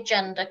well as the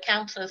agenda,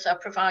 councillors are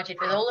provided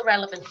with all the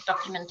relevant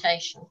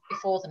documentation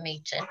before the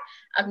meeting,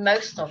 and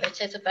most of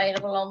it is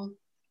available on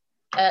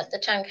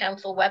the Town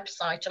Council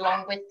website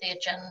along with the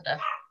agenda.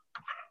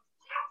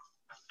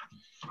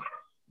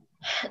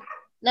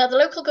 Now, the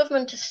Local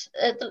Government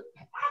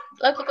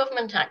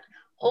Act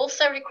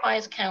also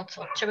requires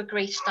council to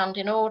agree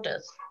standing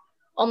orders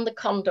on the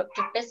conduct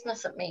of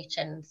business at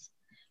meetings,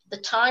 the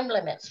time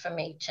limits for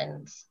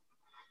meetings,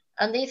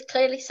 and these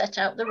clearly set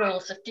out the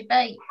rules of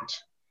debate.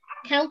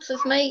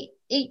 Councillors may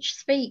each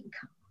speak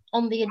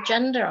on the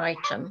agenda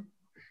item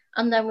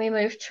and then we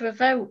move to a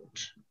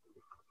vote.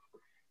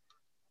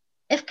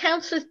 If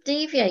councillors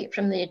deviate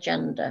from the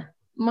agenda,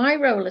 my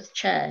role as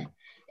chair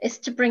is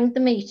to bring the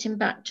meeting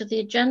back to the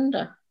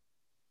agenda.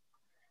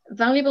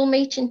 Valuable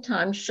meeting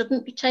time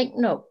shouldn't be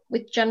taken up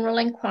with general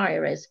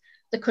inquiries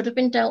that could have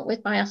been dealt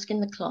with by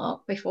asking the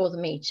clerk before the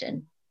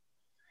meeting.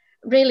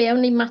 Really,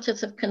 only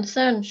matters of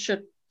concern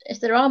should, if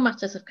there are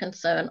matters of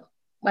concern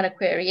when a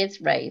query is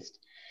raised,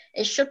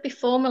 it should be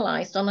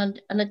formalised on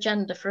an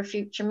agenda for a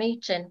future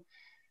meeting.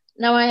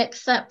 Now, I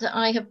accept that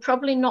I have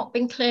probably not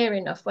been clear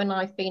enough when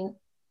I've been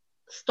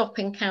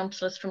stopping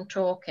councillors from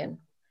talking,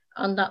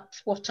 and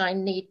that's what I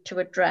need to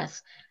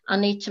address. I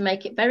need to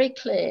make it very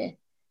clear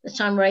that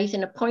I'm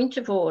raising a point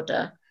of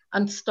order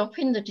and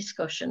stopping the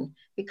discussion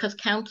because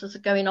councillors are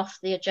going off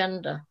the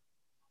agenda.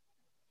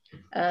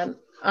 And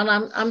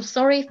I'm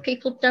sorry if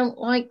people don't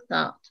like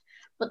that,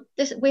 but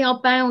we are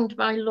bound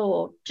by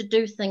law to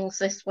do things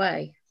this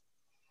way.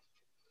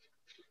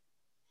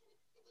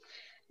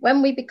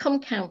 When we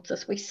become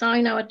councillors, we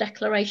sign our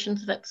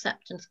declarations of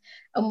acceptance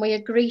and we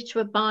agree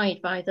to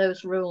abide by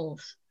those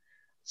rules.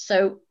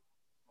 So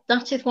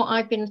that is what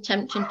I've been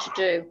attempting to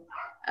do.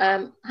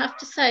 I have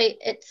to say,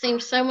 it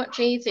seems so much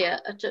easier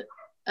at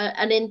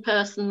an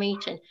in-person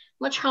meeting,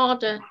 much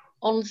harder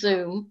on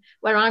Zoom,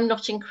 where I'm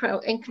not in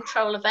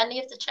control of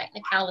any of the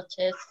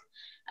technicalities.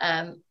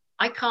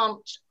 I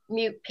can't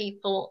mute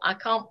people. I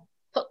can't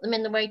put them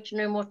in the waiting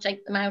room or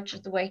take them out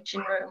of the waiting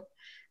room.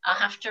 I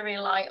have to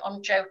rely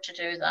on Joe to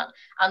do that.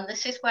 And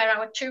this is where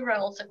our two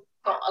roles have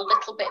got a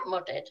little bit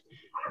muddied.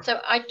 So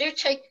I do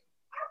take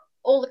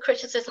all the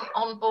criticism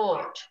on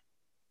board.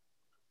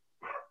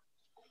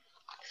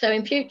 So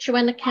in future,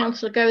 when a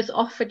councillor goes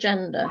off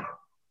agenda,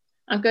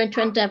 I'm going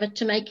to endeavour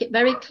to make it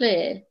very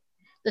clear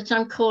that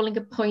I'm calling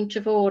a point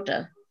of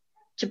order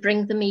to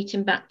bring the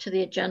meeting back to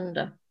the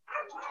agenda.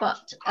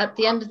 But at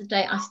the end of the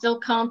day, I still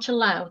can't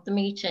allow the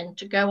meeting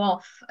to go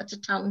off at a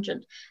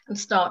tangent and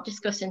start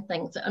discussing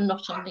things that are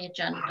not on the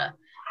agenda.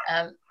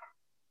 I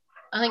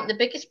think the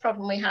biggest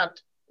problem we had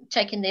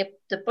taking the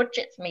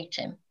budget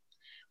meeting,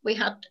 we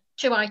had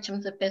 2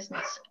 items of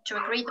business: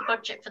 to agree the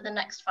budget for the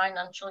next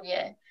financial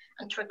year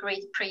and to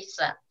agree the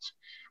precept.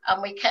 And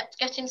we kept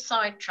getting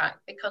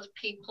sidetracked because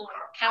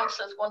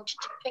councillors wanted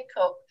to pick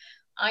up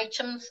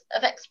items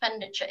of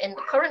expenditure in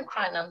the current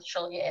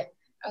financial year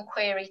and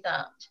query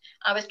that.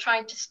 I was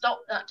trying to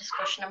stop that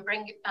discussion and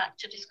bring it back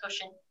to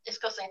discussing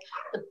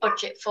the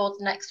budget for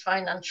the next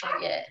financial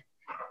year.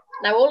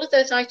 Now, all of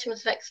those items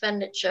of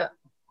expenditure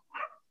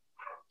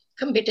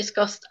can be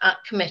discussed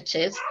at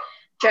committees.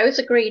 Joe's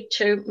agreed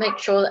to make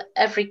sure that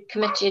every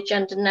committee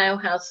agenda now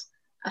has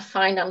a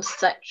finance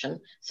section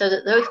so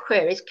that those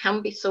queries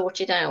can be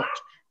sorted out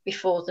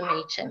before the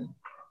meeting.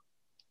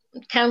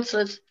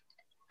 Councillors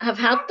have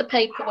had the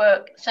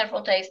paperwork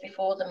several days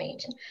before the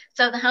meeting,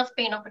 so there has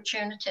been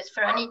opportunities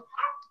for any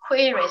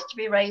queries to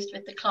be raised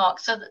with the clerk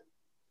so that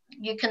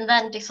you can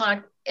then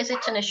decide, is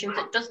it an issue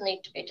that does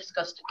need to be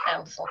discussed at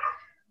council,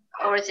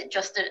 or is it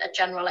just a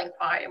general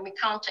inquiry? And we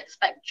can't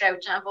expect Jo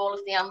to have all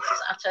of the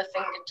answers at her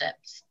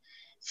fingertips.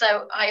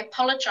 So I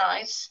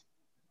apologise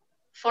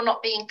for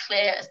not being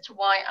clear as to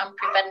why I'm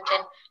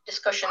preventing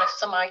discussion of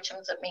some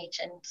items at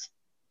meetings.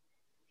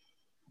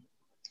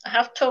 I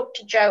have talked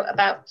to Jo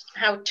about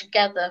how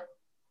together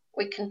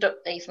we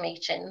conduct these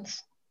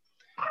meetings,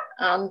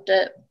 and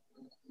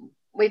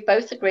we've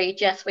both agreed,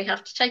 yes, we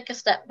have to take a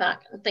step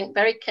back and think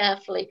very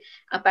carefully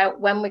about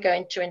when we're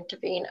going to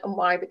intervene and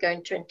why we're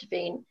going to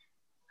intervene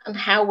and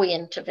how we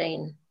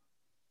intervene.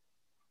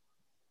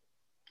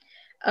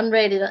 And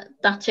really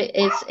that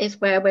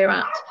is where we're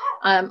at.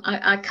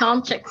 I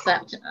can't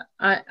accept,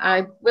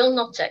 I will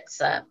not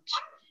accept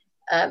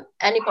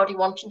anybody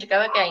wanting to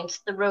go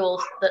against the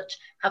rules that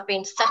have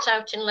been set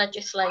out in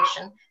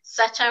legislation,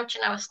 set out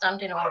in our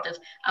standing orders,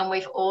 and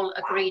we've all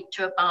agreed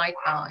to abide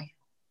by.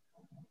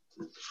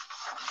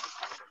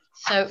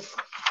 So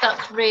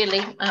that's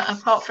really,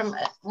 apart from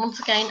once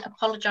again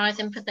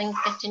apologising for things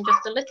getting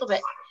just a little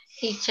bit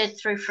heated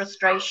through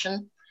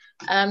frustration.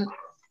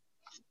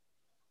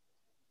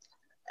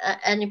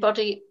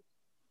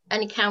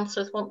 Any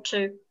councillors want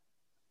to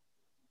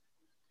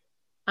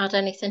add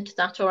anything to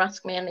that or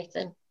ask me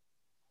anything?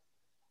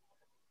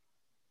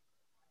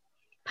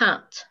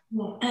 Pat?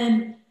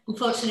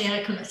 Unfortunately,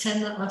 I couldn't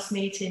attend that last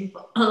meeting,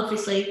 but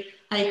obviously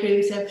I agree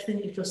with everything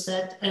you've just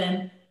said.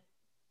 And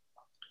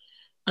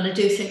I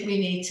do think we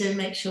need to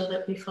make sure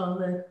that we follow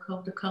the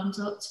code of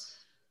conduct.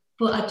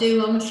 But I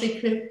do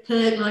honestly,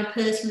 my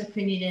personal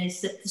opinion is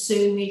that the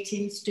Zoom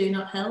meetings do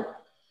not help.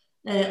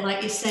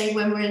 Like you say,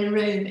 when we're in a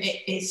room,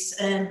 it is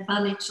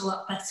managed a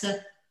lot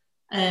better.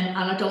 And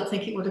I don't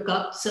think it would have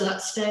got to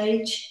that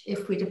stage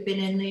if we'd have been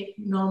in the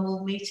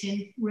normal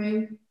meeting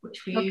room,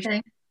 which we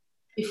usually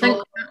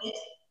before.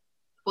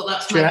 But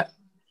that's my...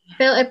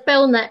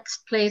 Bill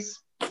next, please.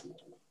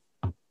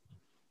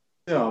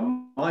 Yeah,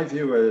 my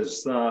view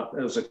is that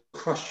there's a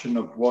question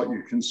of what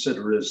you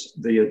consider as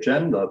the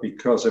agenda,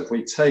 because if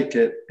we take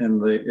it in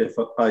the, if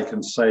I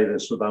can say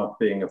this without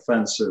being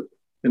offensive,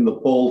 in the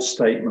bold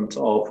statement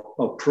of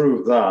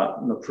approve that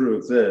and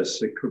approve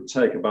this, it could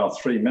take about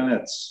 3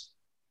 minutes.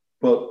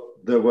 But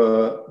there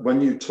were,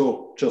 when you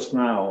talked just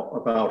now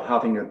about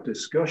having a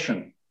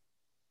discussion,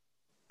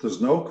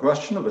 there's no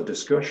question of a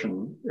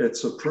discussion.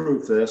 It's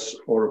approve this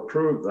or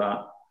approve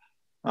that,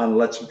 and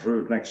let's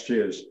approve next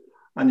year's.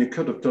 And you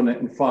could have done it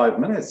in 5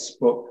 minutes,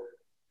 but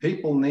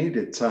people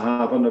needed to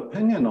have an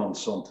opinion on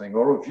something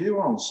or a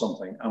view on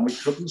something, and we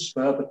couldn't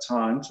spare the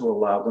time to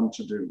allow them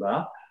to do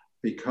that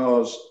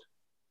because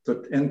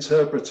the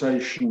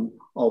interpretation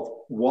of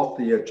what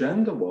the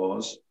agenda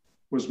was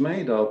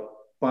made up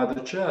by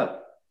the chair.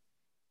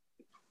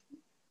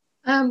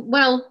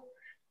 Well,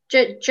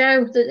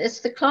 Joe,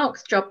 it's the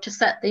clerk's job to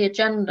set the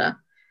agenda.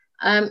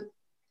 And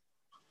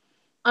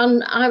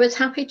I was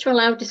happy to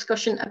allow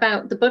discussion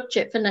about the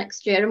budget for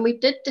next year. And we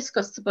did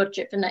discuss the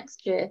budget for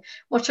next year.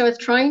 What I was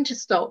trying to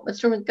stop was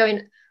from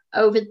going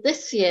over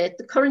this year,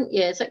 the current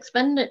year's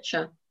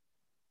expenditure,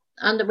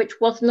 and which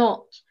was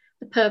not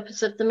the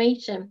purpose of the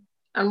meeting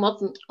and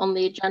wasn't on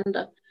the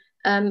agenda.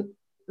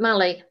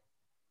 Mally.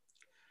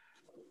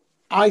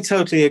 I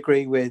totally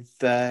agree with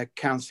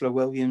Councillor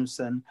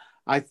Williamson.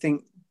 I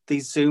think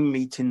these Zoom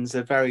meetings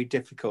are very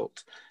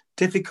difficult.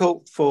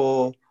 Difficult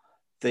for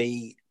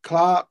the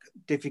clerk,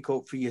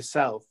 difficult for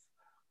yourself.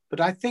 But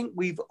I think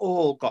we've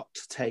all got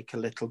to take a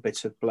little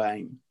bit of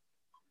blame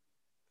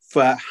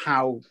for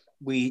how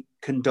we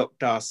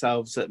conduct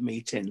ourselves at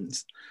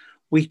meetings.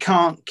 We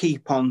can't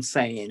keep on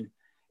saying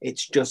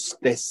it's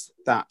just this,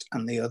 that,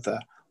 and the other.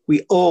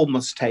 We all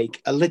must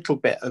take a little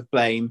bit of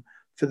blame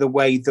for the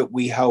way that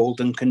we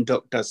hold and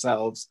conduct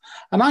ourselves.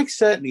 And I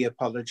certainly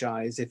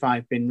apologise if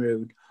I've been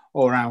rude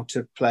or out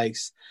of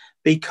place,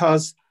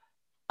 because,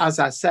 as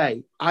I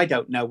say, I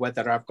don't know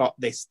whether I've got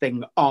this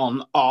thing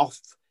on, off,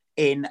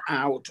 in,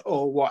 out,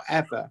 or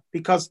whatever,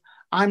 because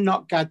I'm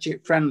not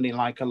gadget friendly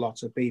like a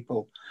lot of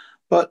people.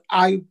 But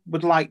I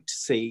would like to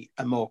see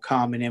a more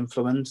calming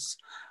influence,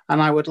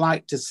 and I would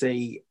like to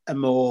see a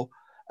more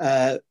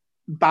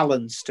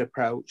balanced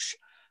approach.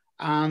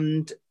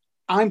 And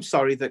I'm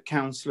sorry that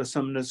Councillor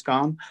Sumner's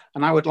gone,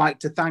 and I would like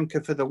to thank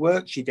her for the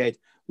work she did.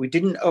 We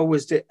didn't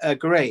always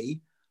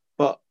agree,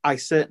 but I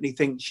certainly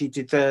think she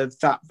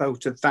deserved that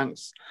vote of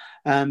thanks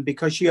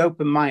because she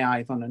opened my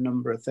eyes on a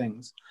number of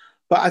things.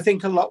 But I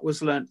think a lot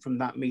was learnt from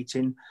that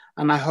meeting,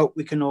 and I hope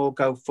we can all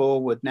go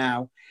forward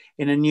now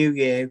in a new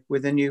year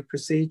with a new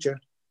procedure.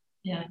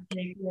 Yeah.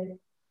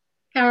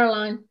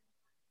 Caroline.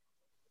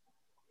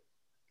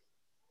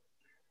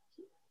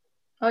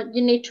 Oh,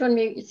 you need to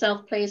unmute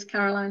yourself, please,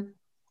 Caroline.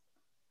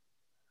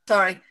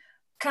 Sorry,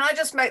 can I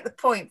just make the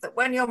point that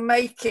when you're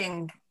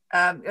making,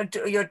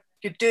 you're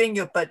doing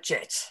your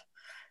budget,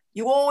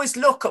 you always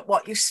look at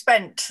what you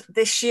spent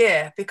this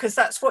year, because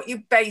that's what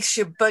you base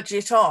your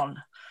budget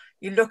on.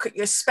 You look at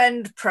your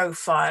spend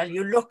profile,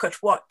 you look at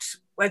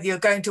whether you're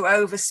going to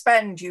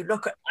overspend, you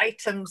look at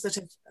items that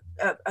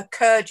have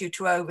occurred you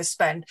to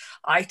overspend,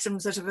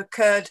 items that have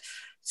occurred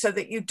so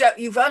that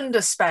you've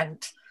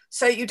underspent.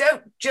 So you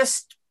don't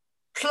just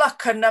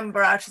pluck a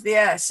number out of the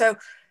air. So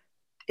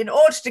in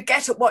order to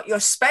get at what you're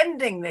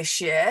spending this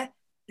year,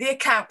 the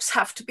accounts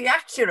have to be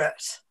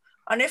accurate.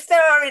 And if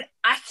there are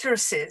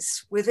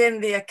inaccuracies within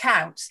the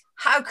accounts,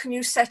 how can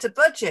you set a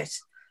budget?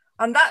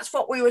 And that's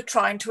what we were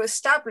trying to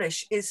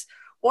establish, is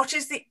what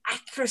is the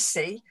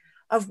accuracy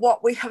of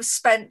what we have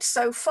spent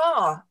so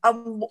far?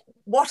 And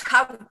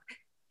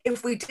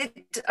if we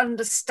didn't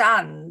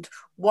understand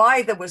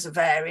why there was a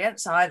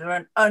variance, either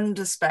an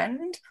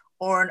underspend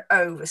or an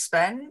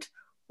overspend,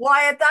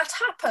 why had that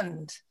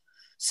happened?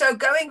 So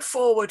going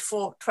forward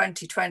for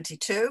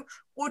 2022,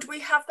 would we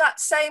have that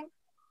same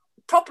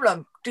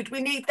problem? Did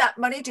we need that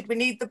money? Did we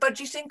need the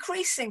budget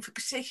increasing for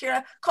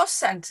particular cost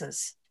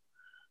centres?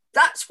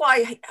 That's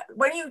why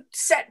when you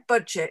set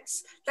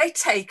budgets, they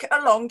take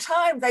a long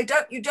time.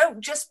 You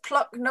don't just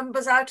pluck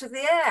numbers out of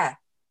the air.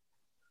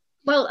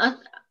 Well,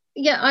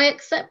 yeah, I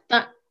accept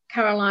that,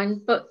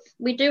 Caroline, but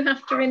we do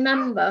have to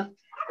remember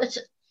that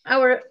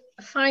our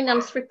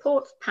finance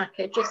reports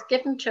package is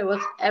given to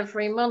us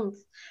every month.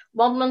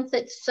 1 month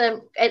it's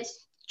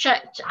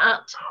checked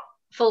at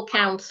full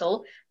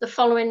council. The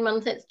following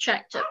month it's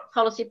checked at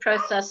policy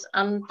process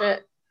and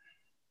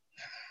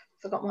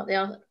forgotten what they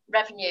are,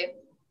 revenue.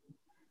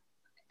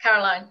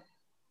 Caroline.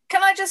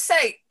 Can I just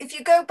say, if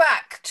you go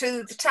back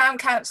to the town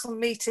council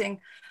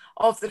meeting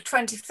of the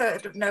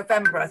 23rd of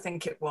November, I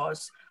think it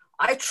was,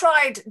 I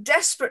tried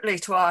desperately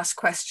to ask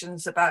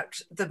questions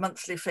about the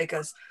monthly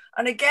figures.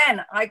 And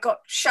again, I got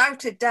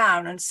shouted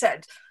down and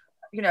said,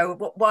 you know,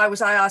 why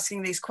was I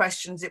asking these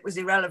questions? It was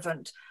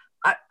irrelevant.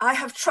 I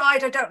have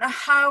tried, I don't know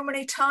how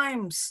many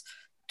times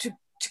to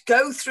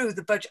go through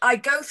the budget. I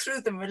go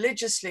through them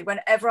religiously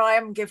whenever I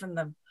am given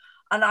them.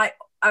 And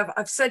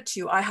I've said to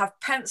you, I have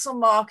pencil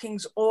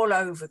markings all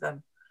over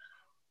them.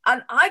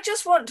 And I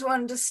just want to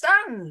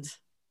understand.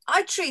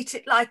 I treat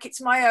it like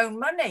it's my own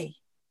money.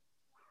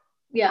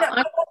 Yeah,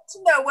 I want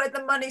to know where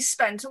the money's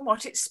spent and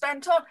what it's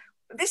spent on.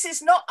 This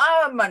is not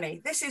our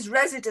money. This is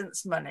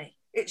residents' money.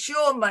 It's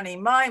your money,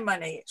 my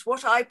money. It's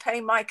what I pay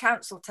my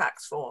council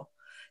tax for.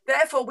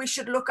 Therefore, we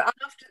should look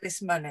after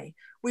this money.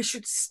 We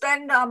should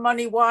spend our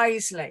money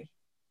wisely.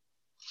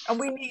 And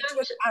we need to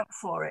account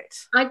for it.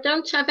 I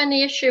don't have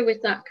any issue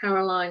with that,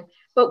 Caroline,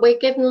 but we're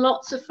given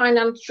lots of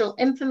financial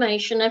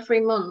information every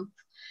month.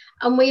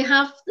 And we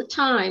have the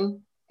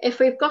time, if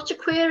we've got a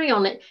query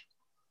on it,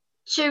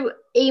 to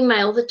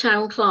email the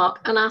town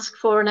clerk and ask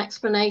for an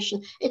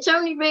explanation. It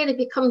only really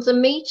becomes a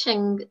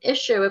meeting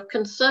issue of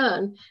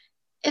concern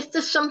if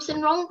there's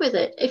something wrong with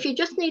it. If you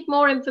just need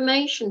more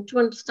information to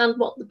understand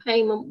what the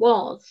payment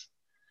was,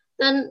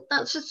 then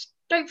that's a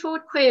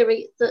straightforward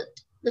query that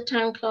the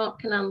town clerk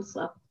can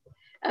answer.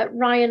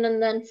 Ryan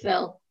and then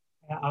Phil.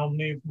 I'll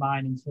move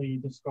mine until you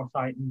discuss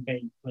item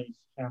B, please,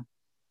 Chair.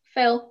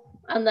 Phil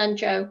and then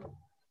Joe.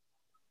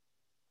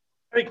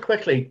 Very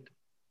quickly,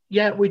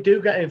 yeah, we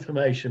do get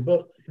information,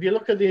 but if you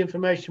look at the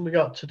information we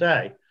got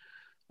today,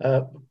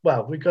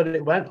 well,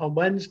 it went on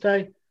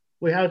Wednesday.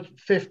 We had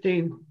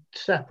 15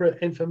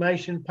 separate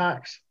information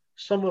packs,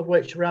 some of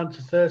which ran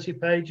to 30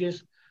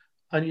 pages.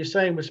 And you're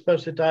saying we're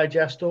supposed to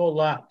digest all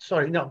that.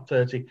 Sorry, not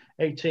 30,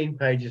 18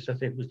 pages, I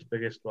think was the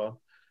biggest one.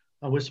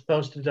 And we're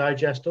supposed to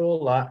digest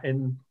all that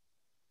in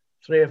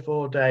 3 or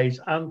 4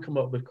 days and come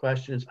up with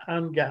questions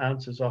and get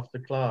answers off the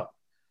clerk.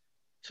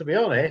 To be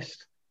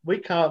honest, we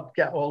can't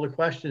get all the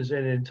questions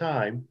in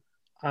time.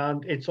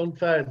 And it's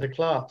unfair to the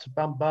clerk to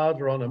bombard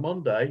her on a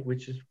Monday,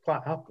 which is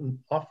quite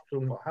often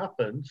what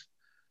happens,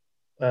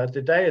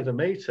 the day of the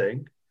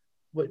meeting.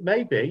 But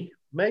maybe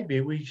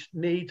we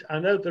need, I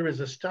know there is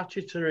a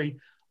statutory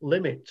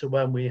limit to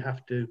when we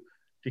have to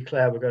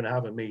declare we're going to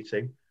have a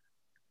meeting.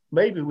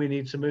 Maybe we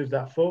need to move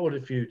that forward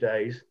a few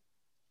days,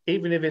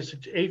 even if it's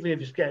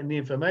getting the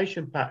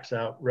information packs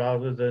out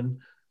rather than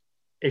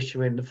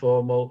issuing the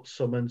formal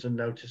summons and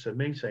notice of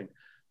meeting.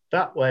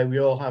 That way we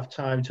all have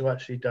time to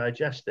actually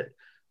digest it.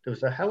 There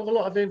was a hell of a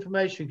lot of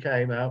information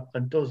came out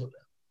and does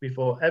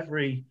before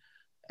every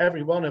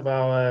one of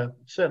our,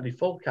 certainly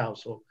full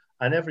council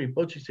and every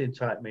budgeting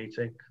type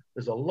meeting.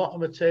 There's a lot of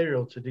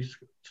material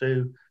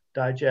to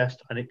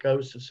digest, and it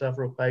goes to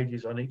several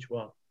pages on each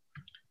one.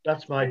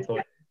 That's my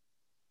point.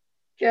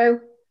 Joe?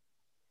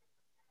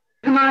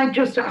 Can I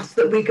just ask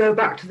that we go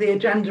back to the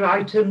agenda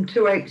item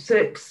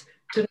 286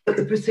 to note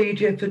the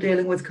procedure for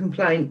dealing with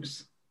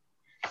complaints?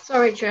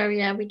 Sorry, Joe,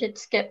 yeah, we did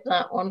skip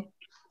that one.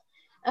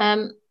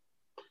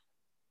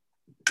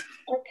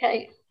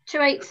 Okay,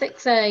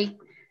 286A,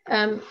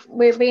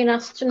 we're being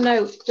asked to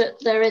note that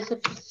there is a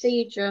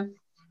procedure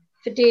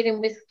for dealing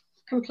with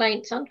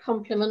complaints and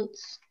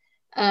compliments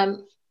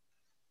on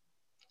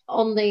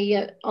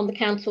the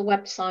council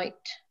website.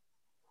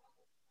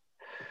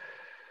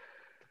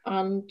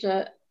 And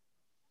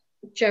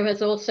Joe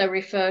has also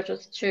referred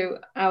us to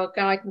our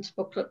guidance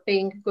booklet,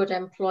 Being a Good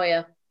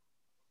Employer.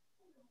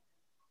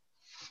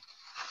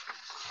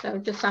 So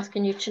I'm just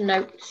asking you to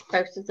note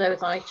both of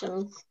those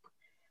items.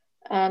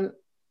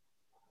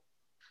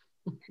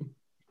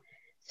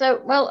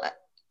 Well,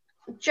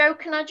 Joe,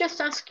 can I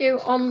just ask you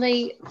on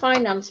the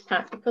finance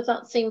pack, because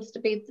that seems to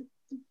be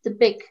the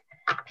big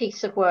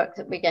piece of work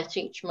that we get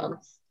each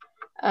month.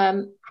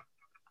 Are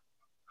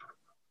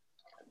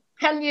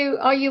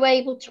you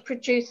able to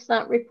produce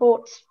that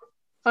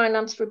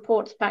finance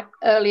reports back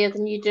earlier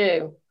than you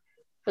do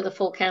for the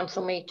full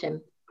council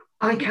meeting?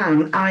 I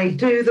can. I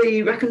do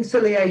the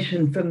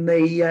reconciliation from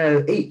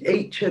the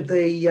each of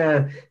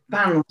the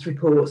finance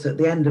reports at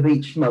the end of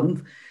each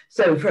month.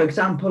 So, for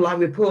example, I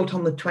report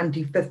on the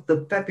 25th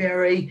of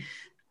February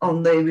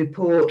on the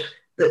report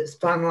that's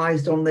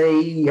finalised on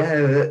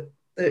the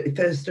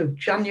 31st of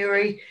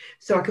January.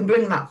 So I can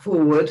bring that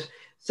forward.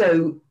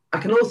 So I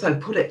can also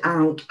put it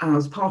out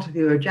as part of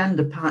your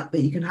agenda pack,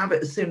 but you can have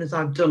it as soon as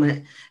I've done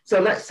it.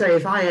 So let's say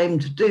if I aim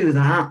to do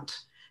that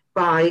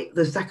by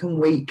the second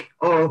week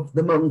of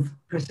the month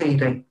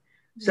preceding.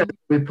 So the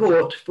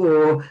report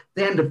for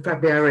the end of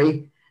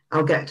February,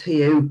 I'll get to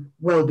you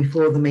well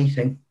before the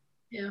meeting.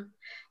 Yeah.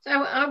 So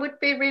I would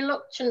be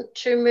reluctant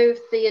to move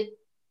the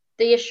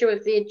issue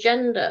of the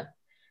agenda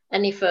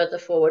any further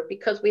forward,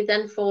 because we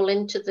then fall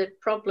into the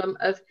problem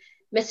of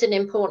missing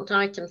important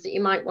items that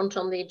you might want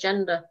on the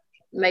agenda,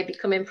 maybe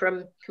coming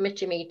from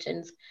committee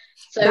meetings.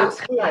 So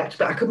that's correct,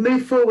 but I could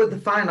move forward the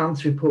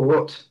finance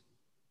report.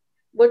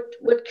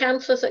 Would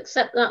councillors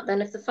accept that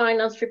then, if the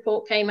finance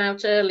report came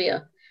out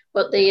earlier,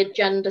 but the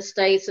agenda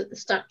stays at the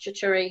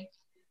statutory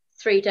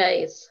 3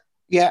 days?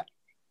 Yeah.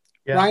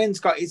 Ryan's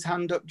got his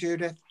hand up,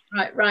 Judith.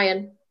 Right,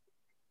 Ryan.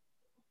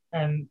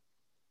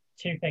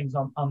 Two things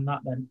on that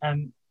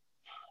then.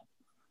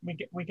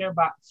 We go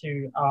back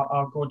to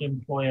our good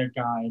employer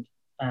guide.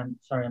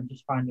 Sorry, I'm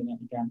just finding it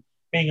again.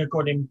 Being a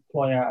good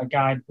employer, a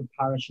guide for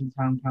parish and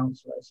town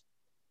councillors.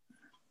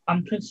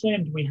 I'm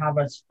concerned we have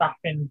a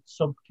staffing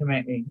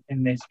subcommittee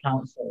in this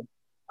council,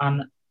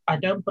 and I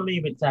don't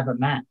believe it's ever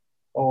met,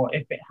 or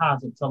if it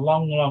has, it's a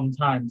long, long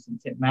time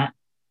since it met.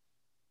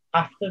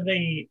 After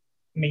the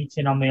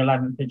meeting on the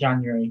 11th of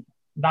January,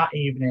 that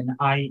evening,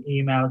 I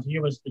emailed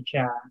you as the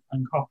chair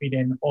and copied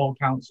in all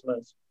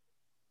councillors.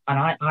 And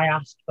I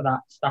asked for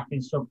that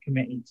staffing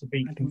subcommittee to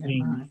be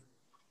convened.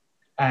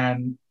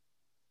 And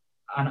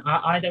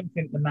I don't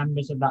think the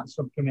members of that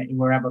subcommittee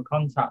were ever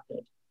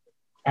contacted.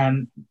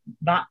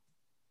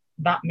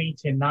 That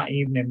meeting that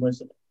evening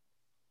was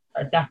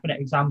a definite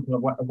example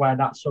of where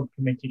that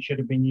subcommittee should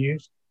have been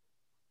used.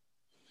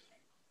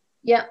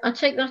 Yeah, I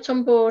take that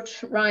on board,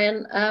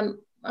 Ryan.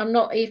 I'm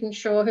not even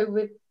sure who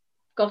we've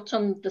got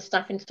on the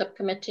staffing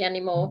subcommittee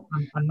anymore.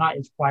 And that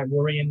is quite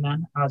worrying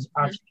then, as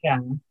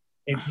chair,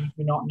 if you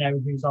do not know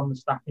who's on the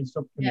staffing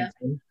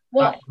subcommittee,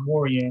 That's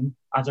worrying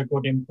as a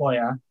good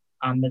employer,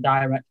 and the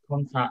direct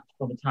contact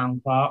for the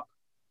town clerk.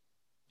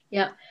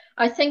 Yeah,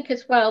 I think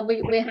as well,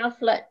 we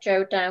have let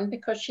Jo down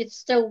because she's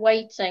still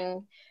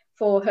waiting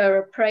for her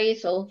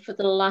appraisal for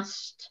the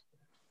last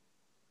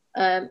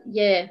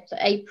year, so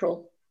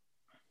April,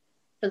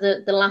 for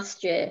the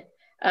last year.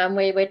 And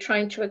we're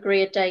trying to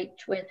agree a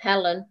date with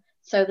Helen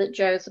so that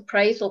Jo's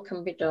appraisal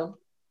can be done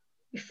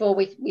before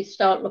we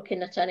start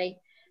looking at any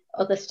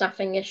other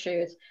staffing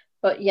issues.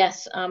 But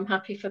yes, I'm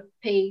happy for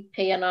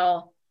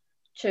P&R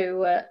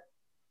to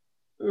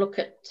look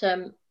at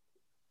the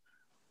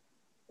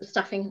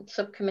staffing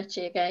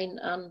subcommittee again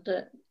and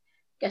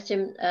get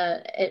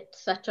it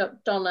set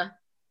up. Donna?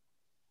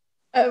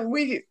 I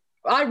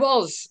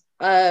was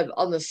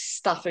on the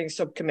staffing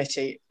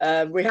subcommittee.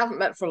 We haven't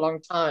met for a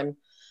long time.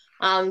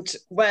 And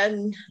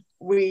when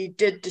we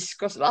did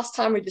discuss, last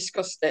time we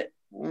discussed it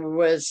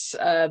was,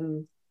 I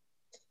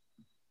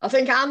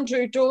think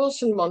Andrew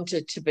Dawson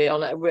wanted to be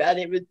on it, and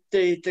it was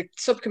the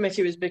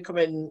subcommittee was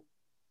becoming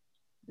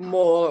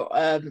more,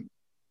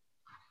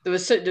 there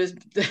was a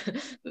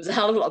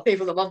hell of a lot of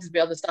people that wanted to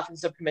be on the staffing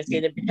subcommittee,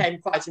 and it became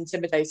quite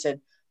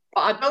intimidating.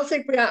 But I don't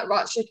think we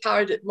actually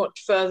carried it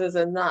much further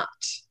than that,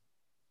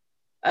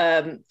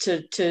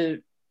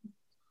 to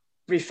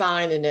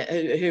refining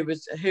it, who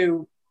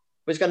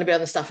was going to be on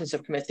the staffing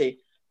subcommittee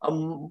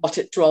and what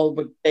its role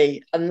would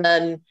be. And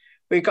then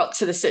we got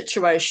to the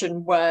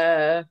situation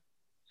where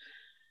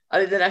I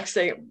think the next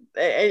thing,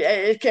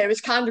 it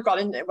was kind of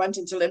it went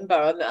into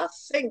limbo. And I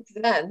think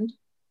then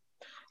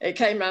it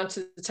came around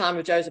to the time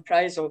of Jo's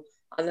appraisal.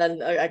 And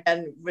then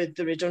again, with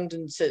the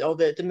redundancy or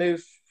the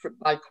move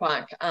by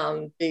Quack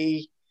and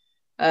the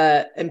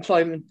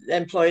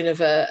employing of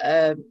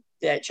the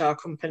HR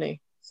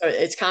company. So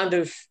it's kind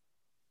of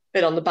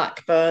been on the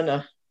back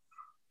burner,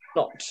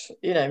 not,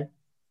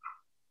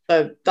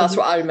 so that's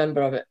what I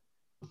remember of it.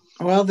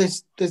 Well,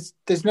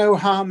 there's no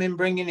harm in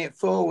bringing it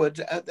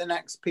forward at the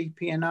next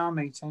PP&R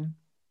meeting.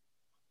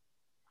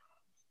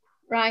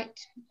 Right,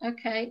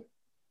 okay.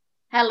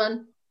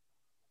 Helen?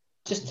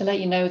 Just to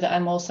let you know that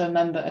I'm also a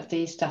member of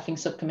the staffing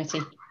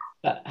subcommittee,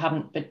 but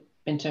haven't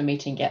been to a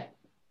meeting yet.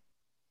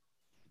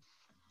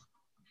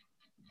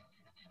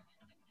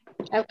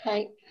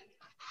 Okay.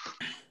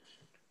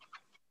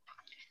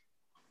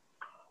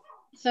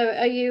 So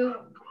are you,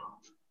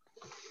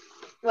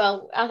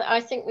 well, I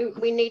think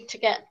we need to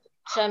get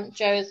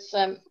Jo's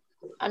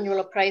annual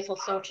appraisal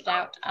sorted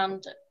out,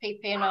 and at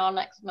PP&R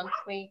next month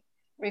we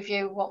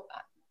review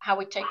how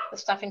we take the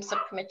staffing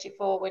subcommittee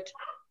forward.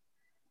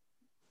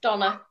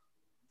 Donna?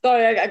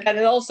 Sorry, again,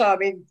 and also, I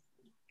mean,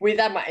 we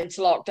then went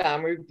into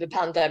lockdown with the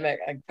pandemic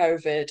and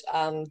COVID,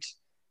 and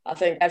I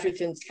think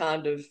everything's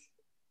kind of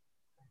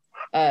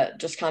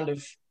just kind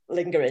of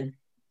lingering.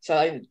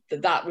 So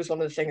that was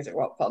one of the things that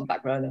got put on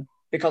back burner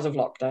because of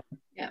lockdown.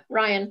 Yeah,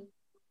 Ryan?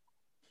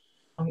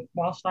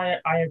 Whilst I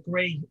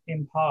agree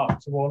in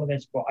part to all of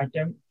this, but I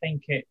don't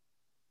think it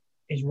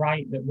is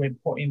right that we're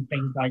putting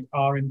things like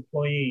our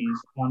employees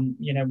on,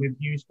 we've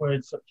used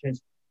words such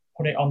as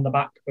put it on the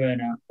back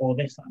burner or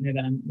this, that, and the other.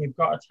 And we've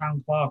got a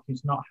town clerk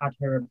who's not had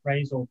her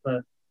appraisal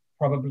for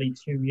probably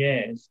 2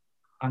 years.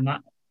 And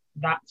that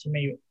to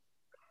me,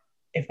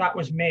 if that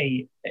was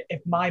me,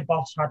 if my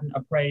boss hadn't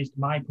appraised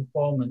my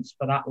performance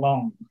for that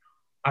long,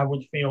 I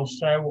would feel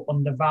so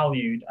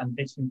undervalued and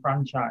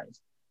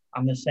disenfranchised.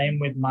 And the same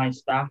with my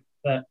staff.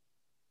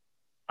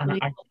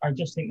 I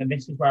just think that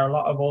this is where a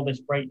lot of all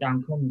this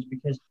breakdown comes,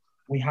 because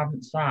we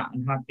haven't sat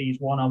and had these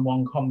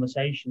one-on-one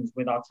conversations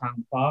with our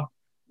town clerk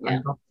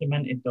and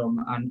documented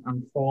them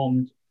and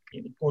formed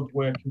good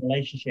working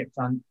relationships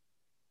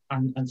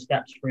and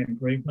steps for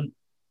improvement.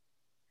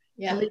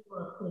 Yeah. It's a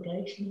legal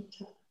obligation.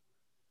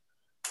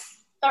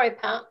 Sorry,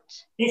 Pat.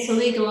 It's a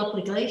legal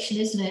obligation,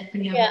 isn't it?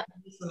 When you yeah.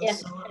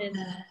 Yes, so, it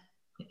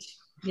is.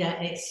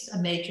 It's a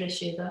major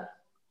issue, that.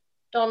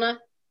 Donna?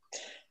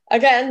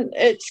 Again,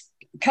 it's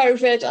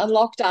COVID and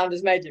lockdown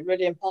has made it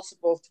really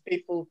impossible for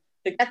people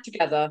to get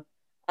together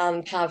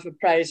and have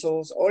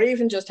appraisals or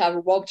even just have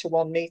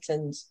one-to-one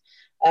meetings.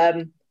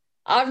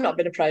 I've not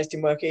been appraised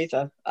in work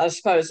either. I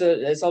suppose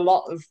there's a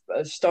lot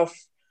of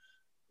stuff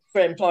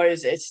for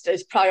employers.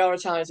 It's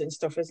prioritising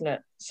stuff, isn't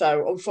it?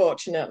 So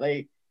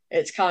unfortunately,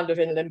 it's kind of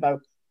in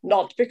limbo.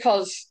 Not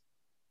because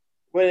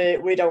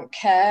we don't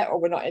care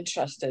or we're not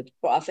interested,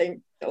 but I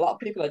think a lot of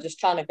people are just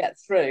trying to get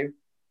through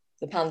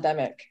the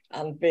pandemic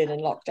and being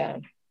in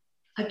lockdown.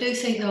 I do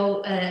think,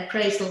 though,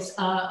 appraisals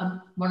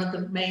are one of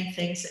the main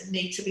things that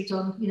need to be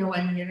done,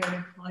 when you're an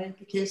employer,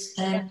 because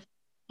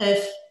of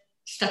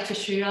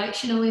statutory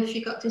rights, if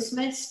you got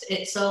dismissed,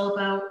 it's all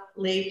about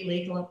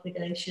legal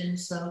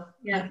obligations. So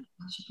that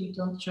should be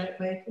done straight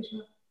away for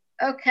sure.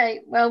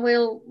 Okay, well,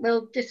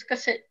 we'll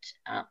discuss it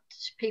at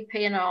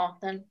PP&R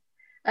then.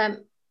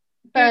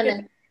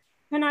 Bernard?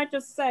 Can I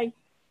just say,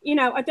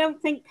 I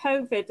don't think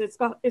COVID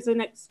is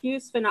an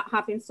excuse for not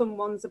having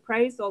someone's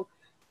appraisal.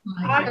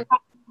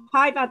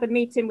 I've had a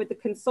meeting with the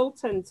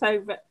consultant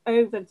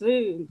over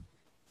Zoom.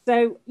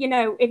 So,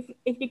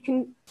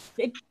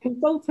 if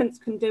consultants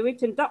can do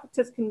it and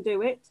doctors can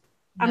do it,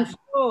 I'm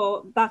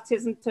sure that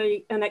isn't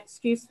an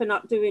excuse for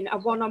not doing a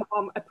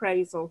one-on-one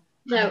appraisal.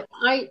 No,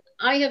 I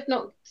have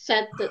not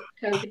said that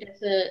COVID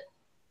is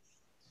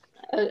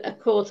a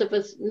cause of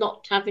us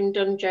not having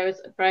done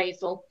Joe's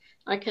appraisal.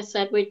 Like I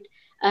said,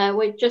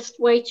 we're just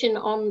waiting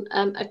on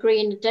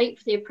agreeing a date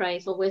for the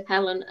appraisal with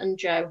Helen and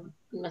Joe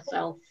and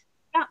myself.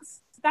 That's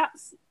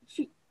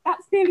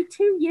nearly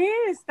 2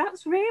 years.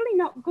 That's really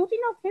not good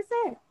enough, is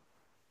it?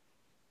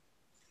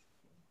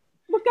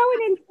 We're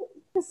going into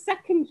the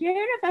second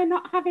year of her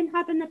not having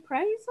had an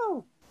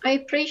appraisal. I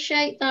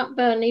appreciate that,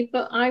 Bernie,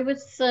 but I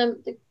was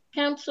the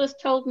councillors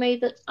told me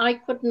that I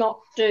could not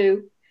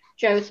do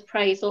Joe's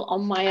appraisal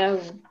on my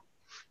own.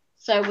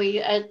 So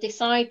we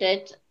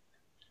decided,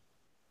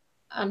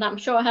 and I'm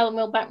sure Helen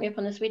will back me up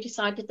on this, we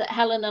decided that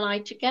Helen and I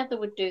together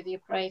would do the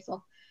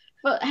appraisal.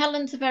 But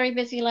Helen's a very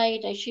busy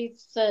lady.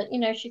 She's,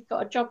 she's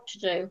got a job to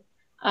do.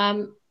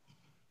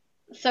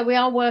 So we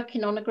are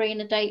working on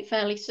agreeing a date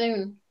fairly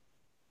soon.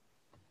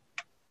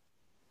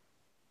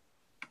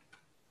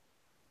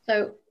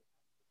 So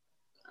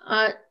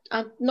I'm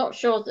not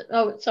sure that,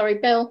 oh, sorry,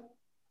 Bill.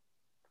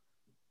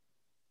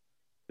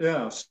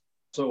 Yes,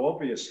 so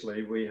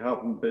obviously we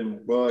haven't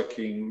been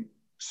working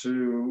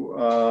to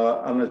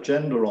an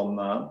agenda on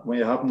that. We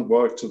haven't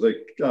worked to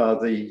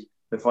the,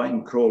 if I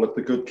can call it,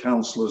 the Good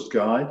Counsellor's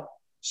Guide.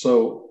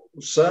 So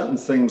certain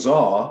things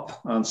are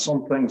and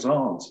some things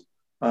aren't.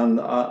 And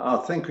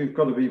I think we've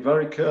got to be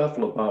very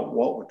careful about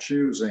what we're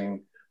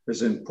choosing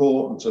is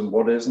important and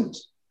what isn't.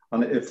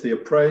 And if the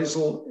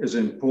appraisal is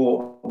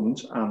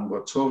important and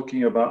we're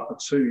talking about a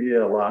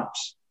 2-year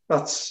lapse,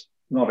 that's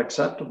not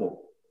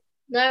acceptable.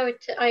 No,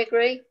 I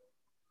agree.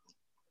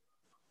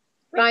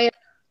 Ryan.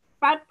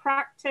 Bad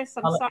practice.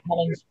 I'm sorry.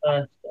 Helen's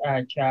first,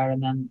 Chair,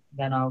 and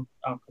then I'll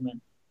come in.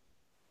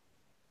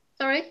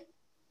 Sorry?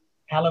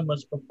 Helen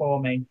was before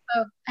me.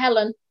 Oh,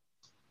 Helen.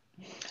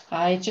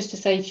 Just to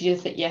say to you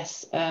that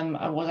yes,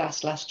 I was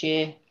asked last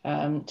year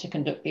to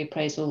conduct the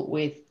appraisal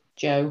with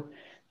Joe,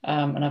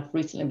 and I've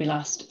recently been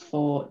asked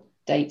for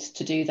dates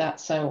to do that.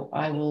 So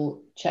I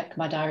will check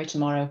my diary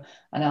tomorrow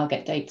and I'll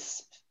get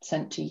dates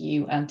sent to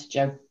you and to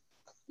Joe.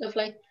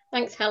 Lovely.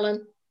 Thanks,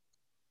 Helen.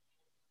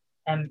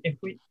 If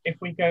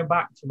we go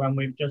back to when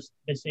we've just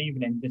this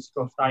evening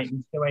discussed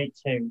items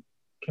 282,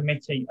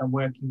 committee and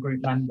working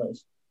group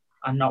members,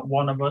 and not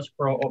one of us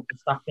brought up the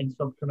staffing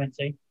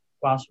subcommittee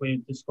whilst we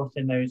were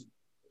discussing those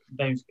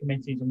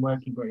committees and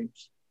working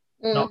groups.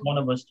 Not one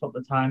of us took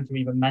the time to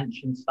even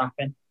mention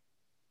staffing,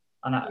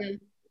 and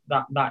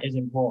that is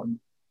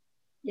important.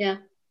 Yeah.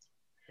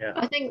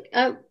 I think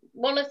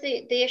one of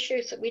the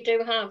issues that we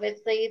do have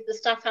is the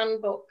staff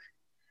handbook.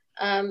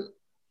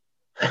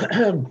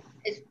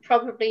 Is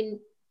probably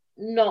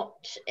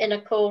not in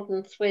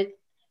accordance with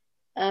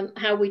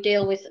how we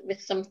deal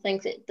with some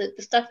things. The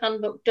staff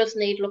handbook does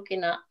need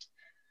looking at,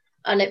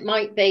 and it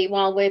might be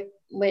while if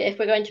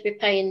we're going to be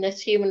paying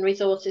this human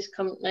resources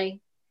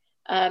company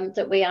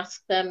that we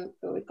ask them,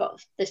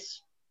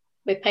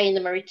 we're paying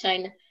them a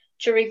retainer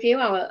to review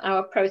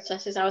our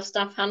processes, our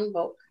staff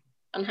handbook,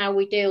 and how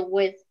we deal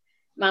with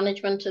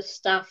management of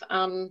staff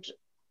and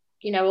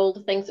all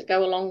the things that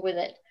go along with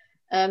it.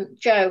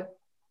 Joe.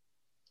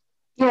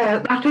 Yeah,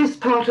 that is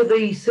part of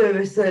the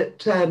service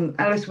that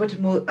Ellis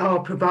Whittam are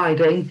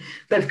providing.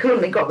 They've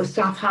currently got the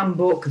staff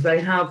handbook, they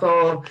have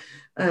our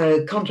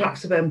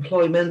contracts of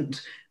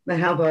employment, they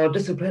have our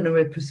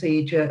disciplinary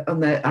procedure,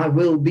 and I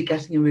will be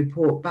getting a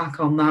report back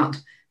on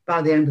that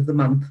by the end of the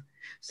month.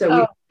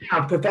 So we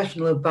have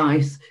professional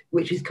advice,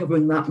 which is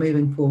covering that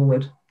moving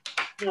forward.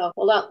 Oh,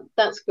 well,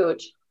 that's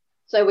good.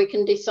 So we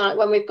can decide,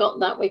 when we've got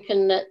that, we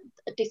can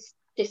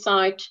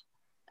decide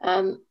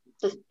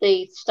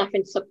the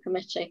staffing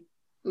subcommittee.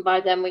 And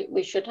by then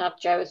we should have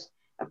Joe's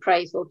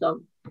appraisal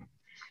done.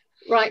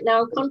 Right,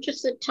 now, I'm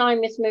conscious that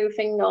time is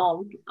moving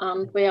on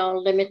and we are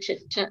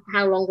limited to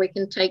how long we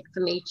can take for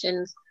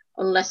meetings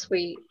unless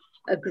we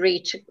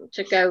agree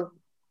to go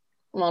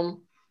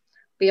on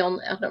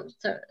beyond, I think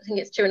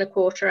it's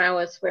 2.25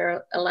 hours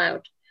we're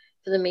allowed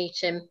for the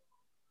meeting.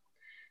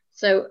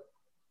 So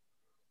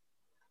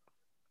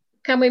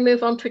can we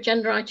move on to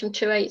agenda item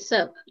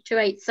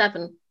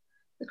 287,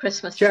 the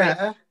Christmas tree?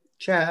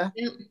 Chair.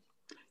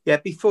 Yeah,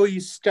 before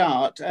you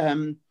start,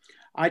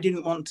 I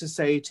didn't want to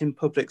say it in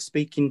public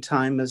speaking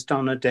time as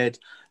Donna did,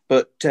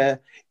 but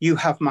you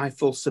have my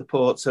full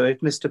support. So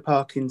if Mr.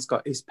 Parkin's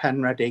got his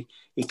pen ready,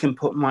 he can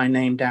put my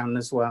name down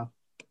as well.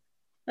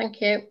 Thank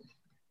you.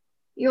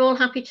 You all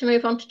happy to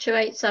move on to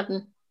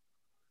 287?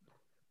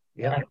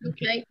 Yeah.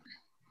 Okay.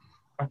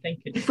 I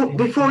think it's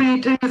before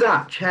you do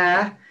that,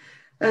 Chair,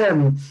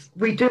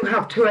 we do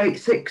have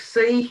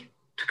 286C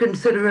to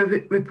consider a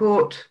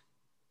report.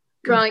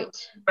 Right.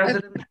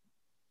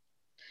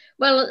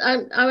 Well,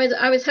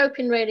 I was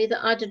hoping really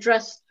that I'd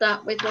addressed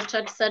that with what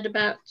I'd said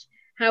about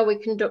how we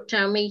conduct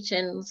our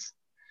meetings.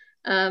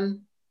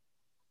 And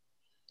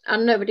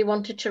nobody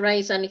wanted to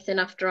raise anything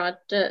after I'd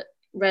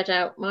read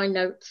out my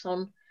notes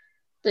on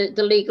the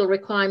legal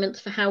requirements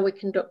for how we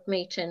conduct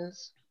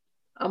meetings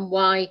and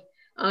why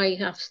I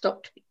have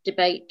stopped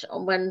debate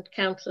on when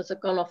councillors have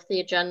gone off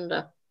the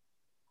agenda.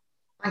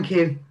 Thank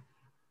you.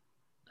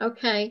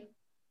 Okay.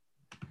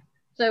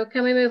 So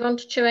can we move on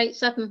to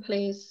 287,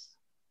 please?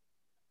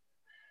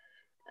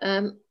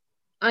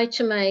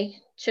 Item A,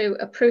 to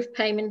approve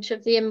payment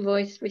of the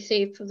invoice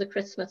received for the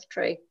Christmas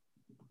tree.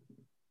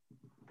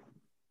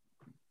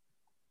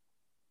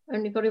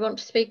 Anybody want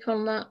to speak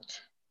on that?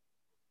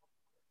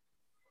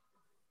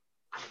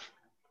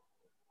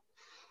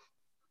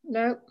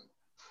 No.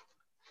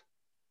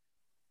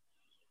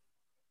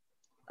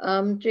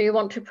 Do you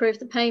want to approve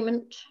the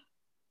payment?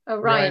 Oh,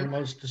 Ryan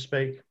wants to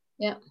speak.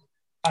 Yeah.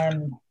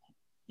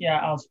 Yeah,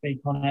 I'll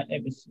speak on it.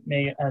 It was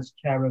me as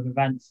chair of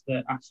events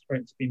that asked for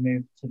it to be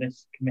moved to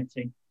this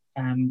committee.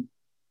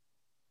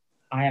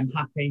 I am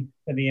happy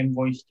for the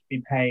invoice to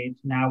be paid.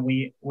 Now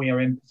we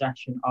are in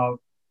possession of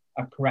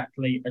a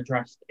correctly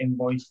addressed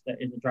invoice that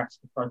is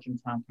addressed to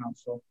Frodsham Town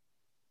Council.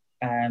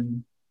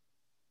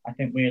 I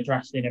think we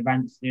addressed in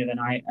events the other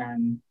night.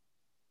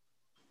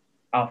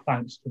 Our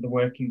thanks to the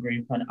working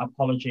group and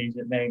apologies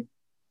that they've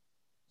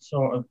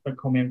sort of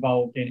become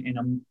involved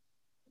in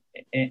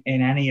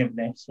any of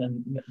this,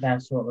 and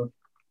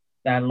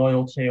their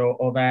loyalty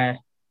or their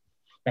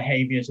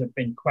behaviours have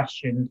been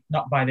questioned,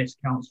 not by this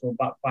council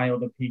but by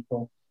other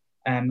people.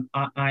 I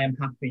am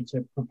happy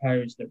to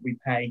propose that we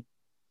pay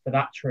for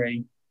that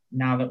tree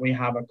now that we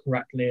have a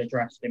correctly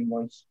addressed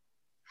invoice.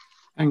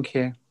 Thank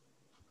you.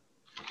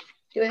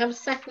 Do we have a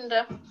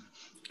seconder?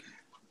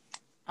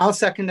 I'll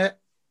second it.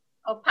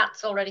 Oh,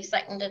 Pat's already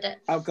seconded it.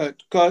 Oh,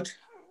 good. Good.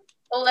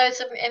 All those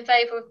in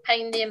favour of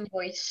paying the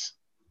invoice?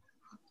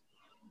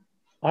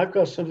 I've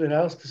got something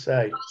else to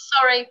say. Oh,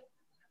 sorry,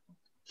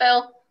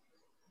 Phil.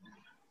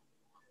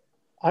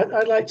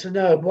 I'd like to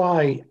know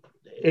why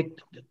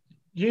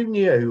you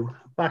knew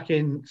back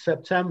in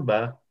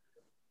September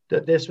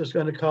that this was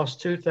going to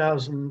cost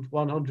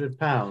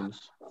 £2,100.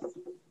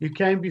 You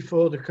came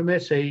before the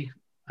committee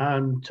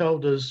and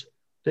told us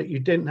that you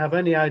didn't have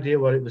any idea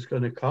what it was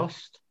going to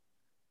cost.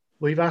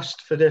 We've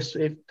asked for the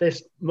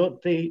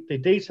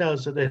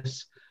details of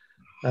this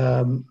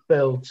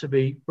bill to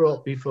be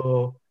brought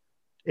before.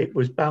 It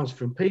was bounced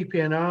from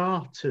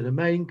PP&R to the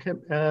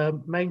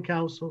main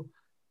council,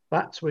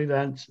 back to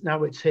events.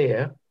 Now it's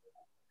here.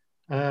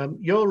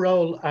 Your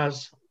role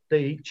as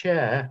the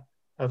chair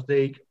of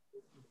the,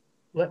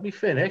 let me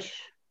finish,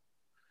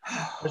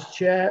 as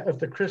chair of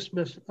the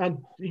Christmas,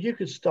 and you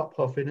could stop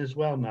huffing as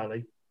well,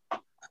 Mally.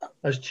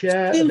 As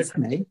chair of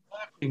the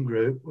working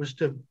group was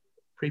to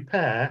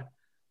prepare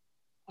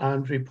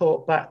and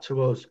report back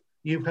to us.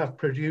 You have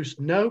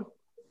produced no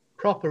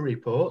proper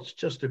reports,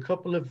 just a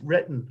couple of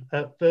written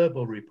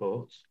verbal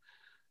reports.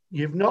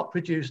 You've not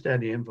produced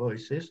any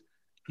invoices.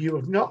 You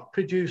have not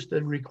produced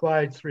the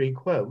required 3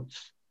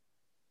 quotes.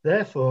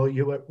 Therefore,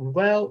 you are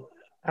well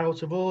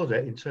out of order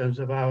in terms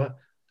of our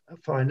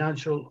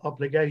financial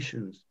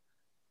obligations.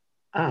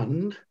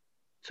 And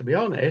to be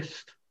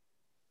honest,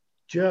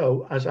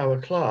 Joe, as our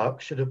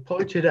clerk, should have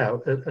pointed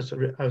out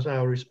as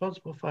our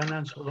responsible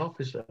financial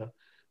officer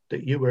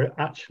that you were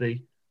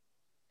actually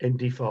in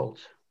default.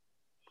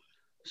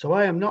 So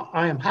I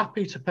am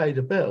happy to pay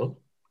the bill,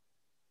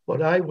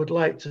 but I would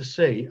like to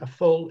see a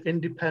full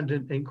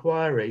independent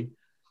inquiry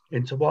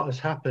into what has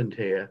happened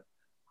here,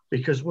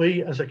 because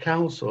we as a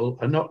council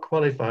are not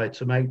qualified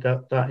to make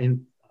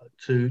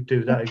to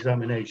do that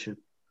examination.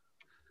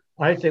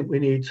 I think we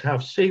need to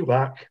have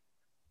CWAC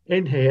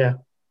in here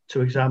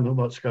to examine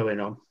what's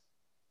going on.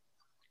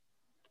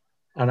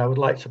 And I would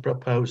like to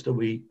propose that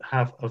we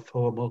have a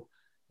formal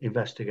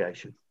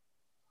investigation.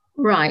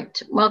 Right.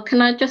 Well,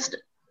 can I just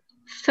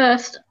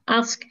first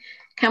ask,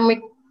 can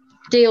we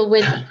deal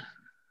with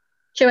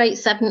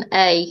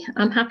 287A?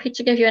 I'm happy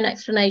to give you an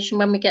explanation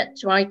when we get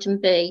to item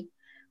B,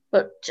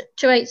 but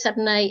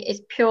 287A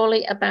is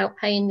purely about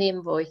paying the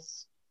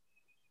invoice.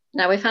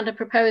 Now, we've had a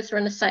proposer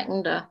and a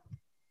seconder.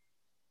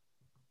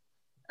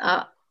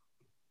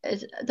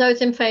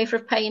 Those in favour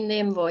of paying the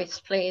invoice,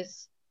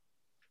 please.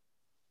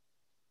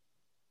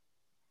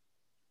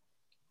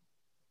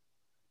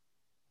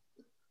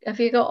 Have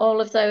you got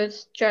all of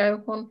those,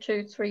 Joe? 1,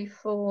 2, 3,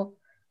 4,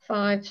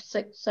 5,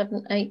 6,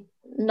 7, 8,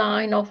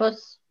 9 of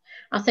us.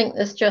 I think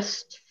there's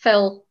just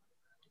Phil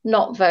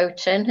not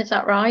voting. Is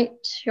that right?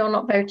 You're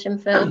not voting,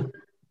 Phil?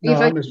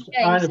 No,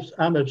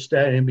 I'm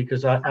abstaining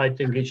because I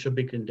think it should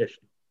be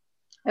conditional.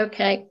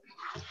 Okay.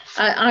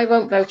 I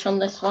won't vote on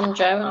this one,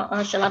 Joe.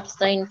 I shall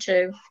abstain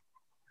too.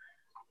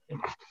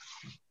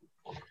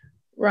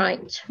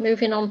 Right,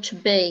 moving on to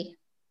B.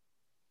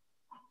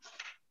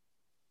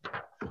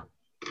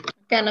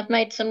 Again, I've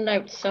made some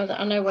notes so that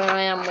I know where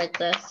I am with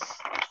this.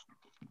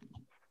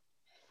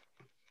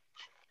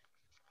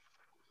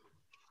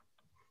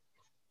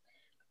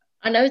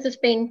 I know there's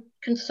been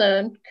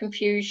concern,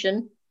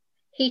 confusion,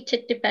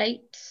 heated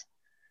debates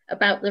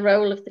about the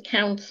role of the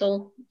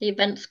council, the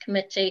events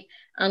committee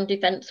and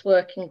events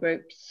working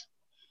groups.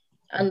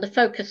 And the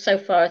focus so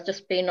far has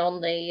just been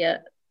on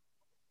the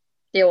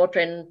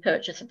ordering and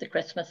purchase of the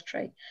Christmas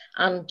tree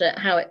and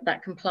how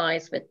that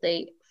complies with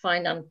the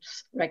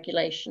finance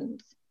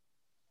regulations.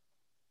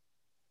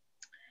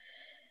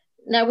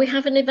 Now we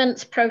have an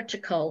events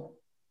protocol,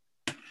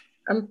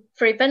 and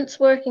for events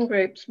working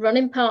groups run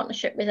in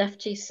partnership with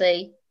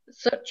FTC,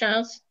 such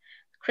as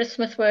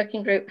Christmas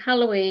Working Group,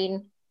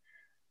 Halloween,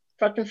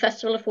 Frodsham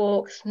Festival of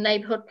Walks,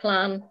 Neighbourhood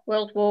Plan,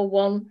 World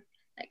War I,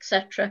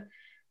 etc.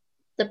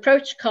 The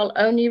protocol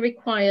only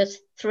requires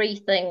 3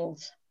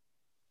 things: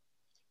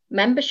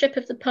 membership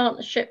of the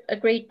partnership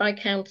agreed by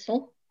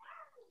council,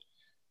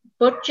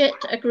 budget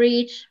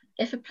agreed,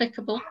 if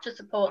applicable, to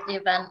support the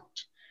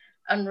event,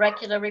 and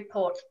regular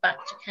reports back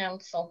to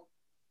council.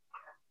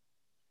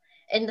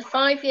 In the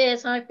 5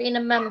 years I've been a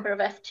member of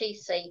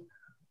FTC,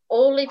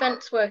 all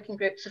events working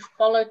groups have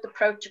followed the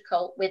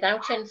protocol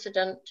without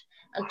incident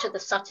and to the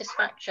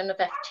satisfaction of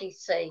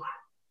FTC.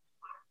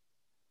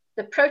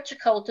 The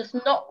protocol does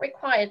not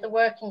require the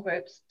working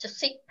groups to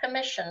seek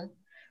permission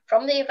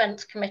from the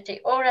Events Committee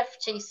or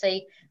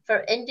FTC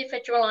for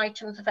individual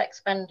items of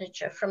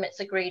expenditure from its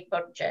agreed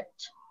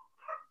budget.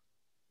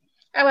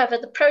 However,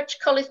 the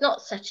protocol is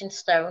not set in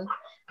stone,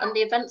 and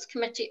the Events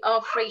Committee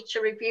are free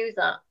to review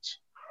that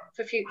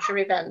for future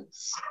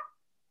events.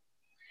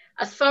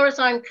 As far as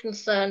I'm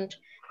concerned,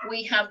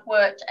 we have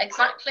worked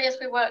exactly as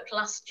we worked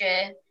last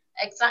year,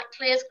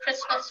 exactly as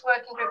Christmas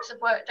working groups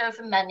have worked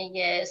over many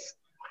years,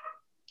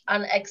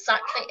 and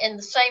exactly in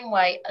the same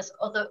way as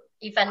other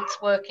events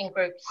working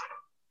groups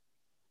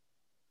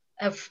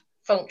have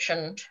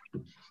functioned.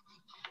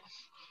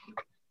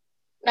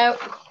 Now,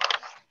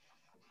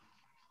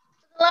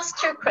 the last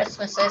 2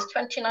 Christmases,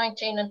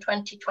 2019 and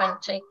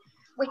 2020,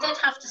 we did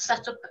have to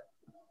set up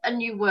a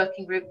new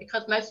working group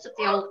because most of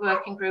the old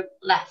working group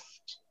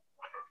left.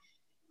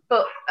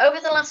 But over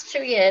the last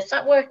 2 years,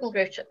 that working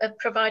group have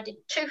provided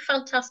 2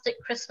 fantastic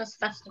Christmas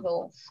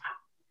festivals.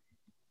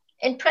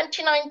 In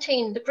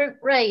 2019, the group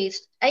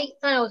raised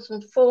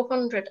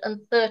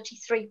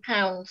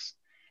 £8,433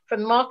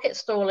 from market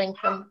stall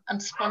income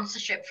and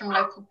sponsorship from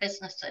local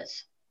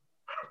businesses.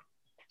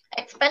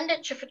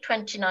 Expenditure for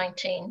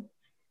 2019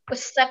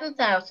 was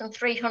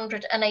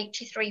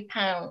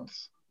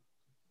 £7,383.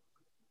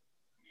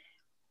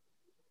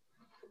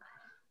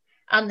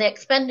 And the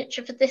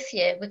expenditure for this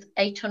year was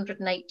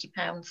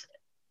 £880,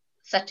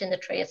 setting the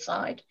tree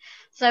aside.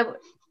 So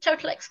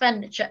total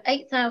expenditure,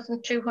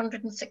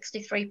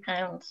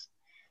 £8,263,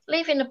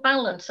 leaving a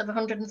balance of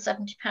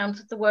 £170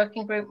 of the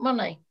working group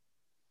money.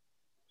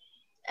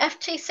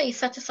 FTC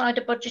set aside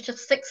a budget of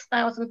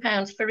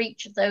 £6,000 for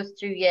each of those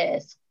 2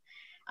 years.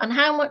 And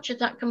how much of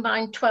that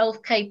combined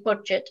 12k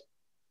budget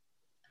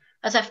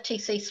has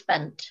FTC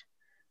spent?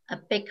 A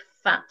big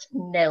fat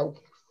nil.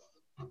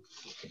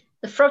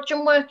 The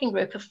Frodsham Working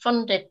Group have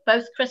funded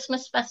both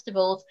Christmas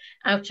festivals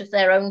out of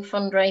their own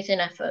fundraising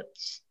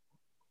efforts.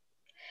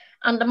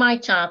 And I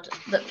might add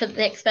that for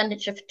the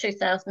expenditure for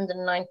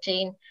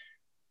 2019,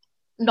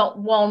 not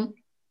one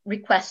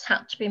request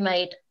had to be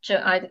made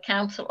to either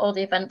council or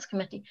the events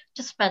committee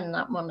to spend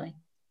that money.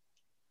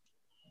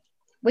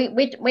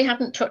 We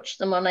hadn't touched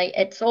the money.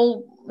 It's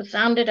all was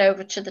handed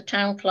over to the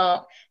town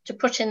clerk to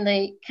put in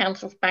the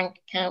council's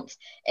bank accounts.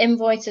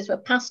 Invoices were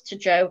passed to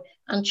Jo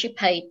and she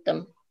paid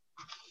them.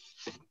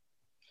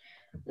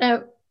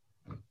 Now,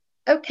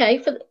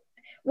 okay,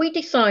 we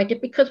decided,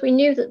 because we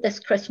knew that this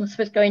Christmas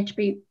was going to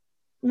be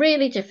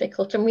really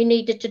difficult and we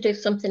needed to do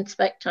something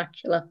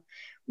spectacular,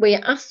 we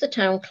asked the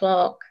town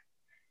clerk,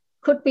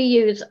 could we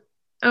use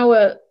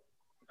our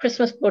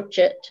Christmas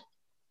budget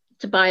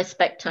to buy a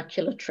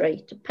spectacular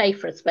tree, to pay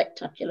for a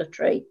spectacular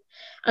tree?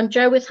 And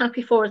Jo was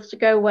happy for us to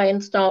go away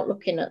and start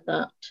looking at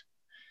that.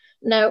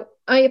 Now,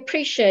 I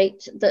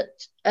appreciate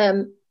that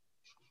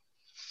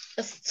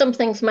some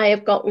things may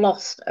have got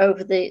lost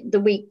over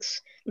the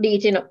weeks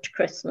leading up to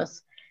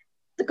Christmas.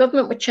 The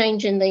government were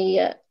changing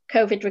the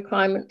COVID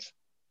requirements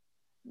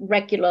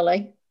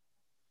regularly.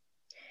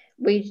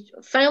 We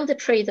found the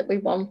tree that we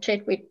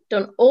wanted. We'd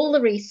done all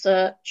the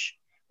research.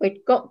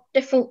 We'd got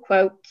different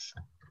quotes,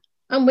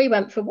 and we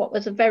went for what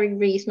was a very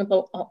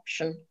reasonable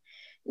option.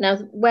 Now,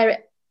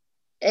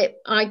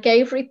 I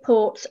gave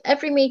reports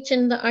every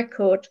meeting that I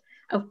could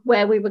of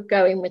where we were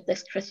going with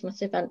this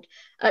Christmas event.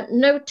 At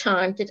no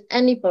time did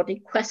anybody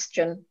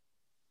question,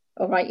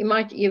 all right, you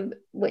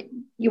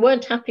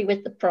weren't happy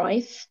with the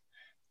price,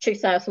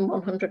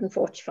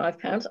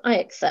 £2,145. I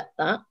accept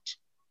that.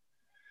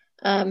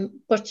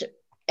 But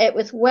it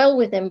was well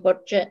within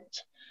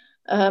budget.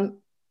 The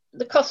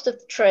cost of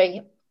the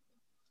tree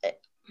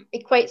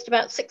equates to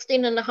about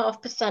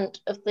 16.5%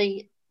 of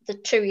the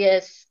 2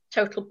 years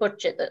total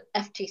budget that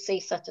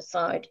FTC set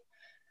aside.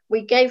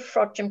 We gave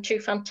Frodsham 2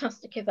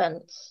 fantastic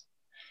events,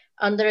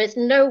 and there is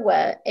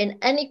nowhere in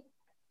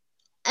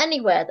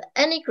anywhere that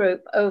any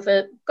group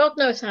over God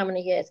knows how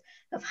many years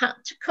have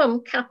had to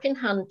come cap in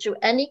hand to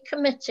any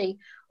committee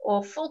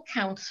or full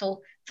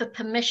council for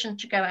permission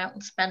to go out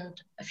and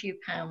spend a few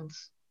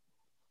pounds.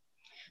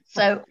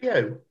 So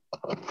you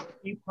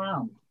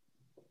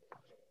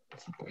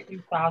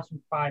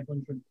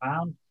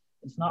 £2,500.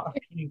 It's not a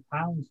few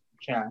pounds,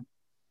 Chair.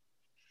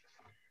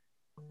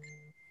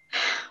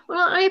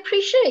 Well, I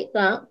appreciate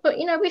that, but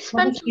you know, we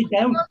spent. You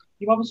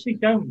obviously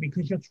don't,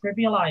 because you're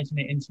trivialising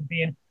it into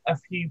being a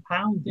few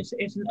pounds. This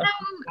isn't a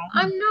few pounds.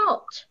 I'm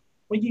not.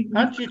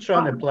 Aren't you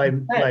trying to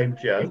blame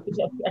Joe?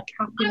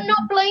 I'm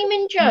not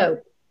blaming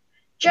Joe.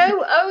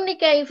 Joe only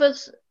gave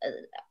us,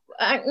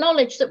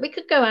 acknowledged that we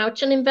could go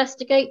out and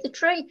investigate the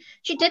tree.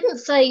 She didn't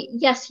say,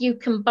 yes, you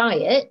can buy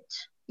it,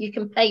 you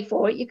can pay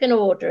for it, you can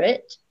order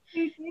it.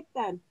 Who did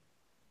then?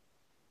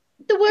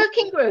 The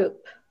working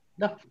group.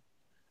 No.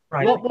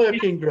 Right. What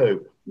working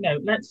group? No,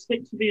 let's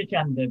stick to the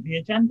agenda. The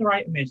agenda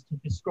item is to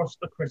discuss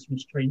the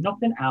Christmas tree,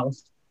 nothing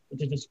else, but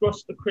to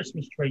discuss the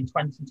Christmas tree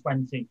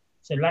 2020.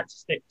 So let's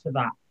stick to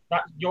that.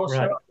 That's your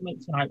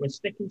statement tonight. We're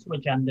sticking to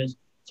agendas.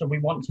 So we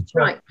want to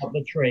talk about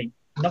the tree.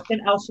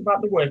 Nothing else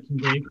about the working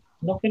group,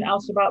 nothing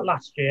else about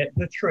last year,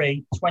 the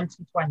tree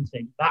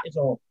 2020. That is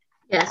all.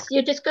 Yes,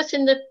 you're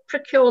discussing the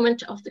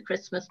procurement of the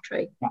Christmas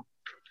tree. Yeah.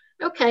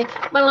 Okay,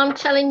 well, I'm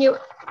telling you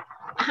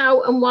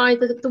how and why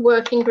the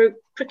working group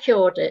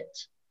procured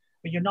it.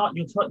 But you're not,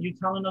 you're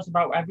telling us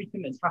about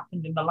everything that's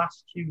happened in the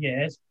last 2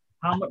 years,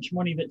 how much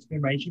money that's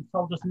been raised. You've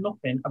told us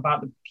nothing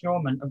about the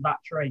procurement of that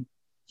tree.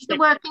 The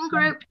working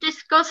group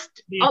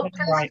discussed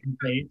options. Item,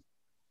 please.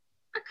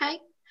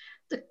 Okay.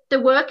 The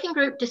working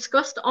group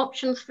discussed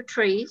options for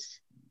trees.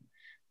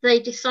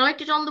 They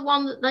decided on the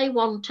one that they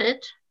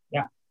wanted.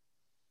 Yeah.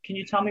 Can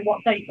you tell me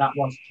what date that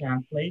was, Chair,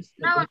 please?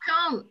 No, I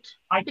can't.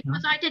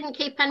 Because I didn't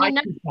keep any notes.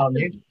 I can tell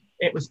you.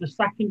 It was the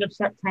 2nd of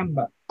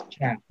September,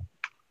 Chair.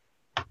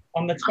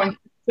 On the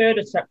 23rd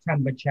of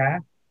September,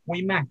 Chair,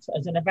 we met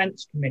as an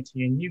events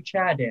committee and you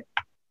chaired it.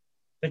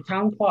 The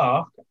town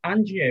clerk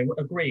and you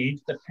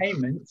agreed that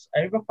payments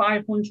over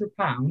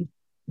 £500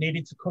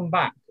 needed to come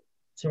back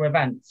to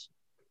events.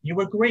 You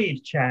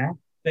agreed, Chair,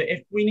 that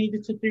if we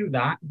needed to do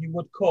that, you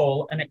would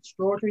call an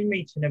extraordinary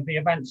meeting of the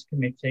events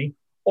committee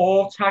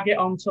or tag it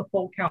on to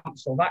full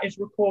council. That is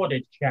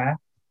recorded, Chair.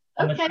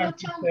 Okay, well,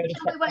 tell me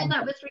when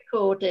that was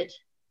recorded.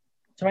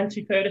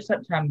 23rd of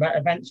September,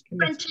 events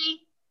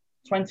committee.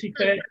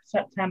 23rd of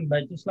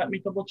September, just let me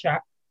double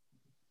check.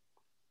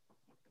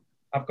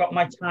 I've got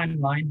my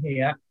timeline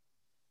here.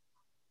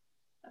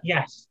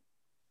 Yes,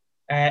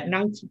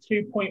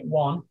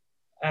 92.1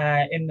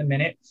 in the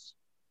minutes.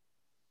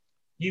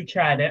 You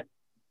chaired it.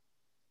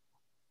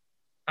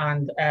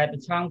 And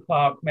the town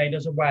clerk made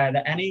us aware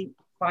that any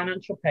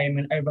financial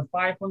payment over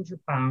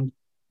 £500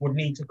 would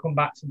need to come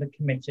back to the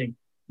committee.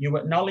 You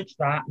acknowledged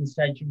that and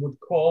said you would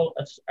call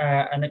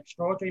an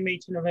extraordinary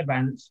meeting of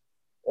events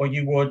or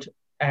you would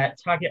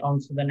tag it on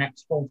to the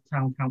next full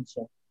town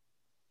council.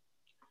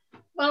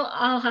 Well,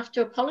 I'll have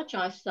to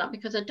apologise for that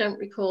because I don't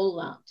recall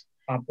that.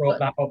 I brought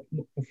that up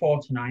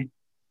before tonight.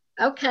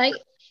 Okay.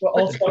 But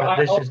also,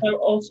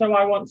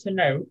 I want to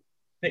note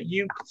that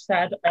you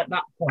said at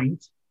that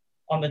point,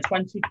 on the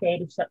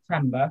 23rd of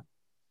September,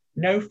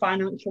 no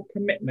financial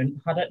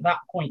commitment had at that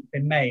point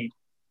been made.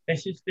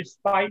 This is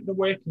despite the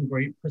working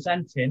group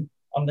presenting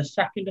on the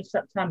 2nd of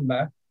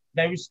September,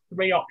 those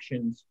 3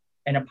 options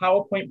in a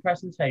PowerPoint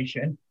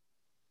presentation,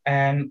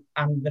 and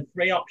the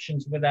 3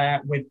 options were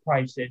there with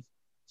prices.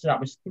 So that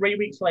was 3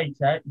 weeks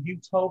later, you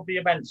told the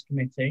events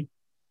committee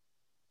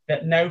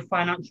that no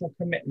financial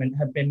commitment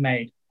had been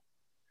made.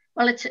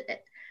 Well, it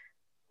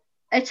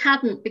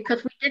hadn't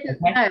because we didn't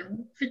know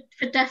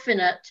for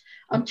definite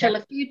until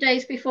a few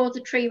days before the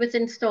tree was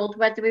installed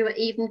whether we were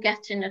even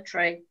getting a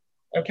tree.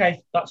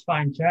 Okay, that's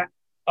fine, Chair.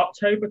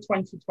 October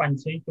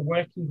 2020, the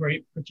working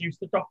group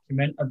produced a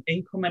document of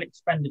income and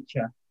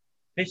expenditure.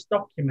 This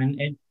document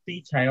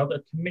detailed a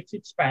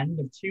committed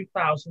spend of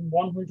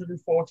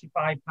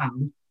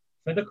 £2,145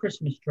 for the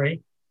Christmas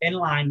tree, in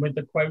line with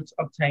the quote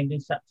obtained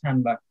in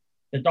September.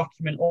 The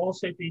document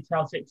also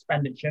details the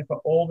expenditure for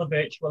all the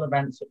virtual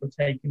events that were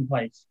taking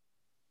place.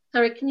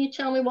 Sorry, can you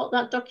tell me what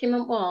that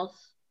document was?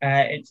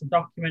 It's a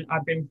document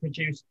I've been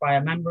produced by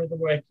a member of the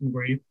working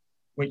group,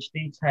 which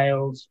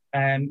details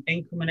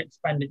income and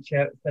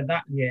expenditure for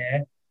that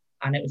year.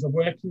 And it was a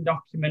working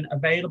document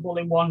available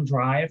in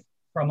OneDrive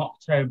from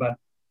October.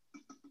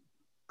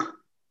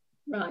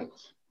 Right.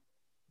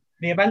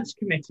 The events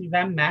committee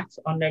then met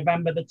on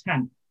November the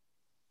 10th.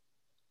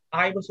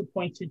 I was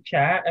appointed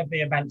chair of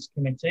the events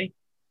committee.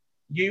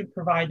 You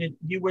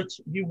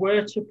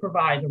were to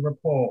provide a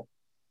report.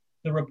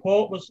 The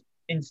report was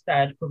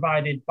instead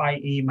provided by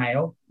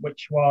email,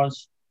 which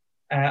was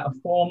a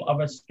form of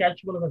a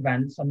schedule of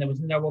events, and there was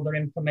no other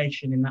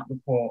information in that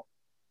report.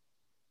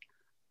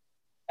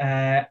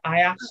 I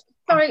asked...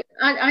 Sorry,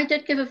 I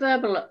did give a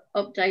verbal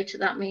update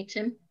at that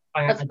meeting,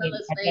 as well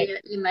as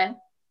the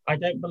email. I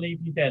don't believe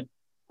you did.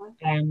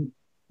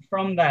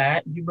 From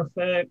there, you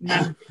refer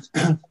members to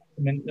the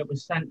document that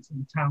was sent to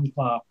the town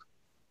clerk.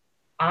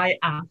 I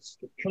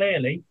asked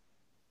clearly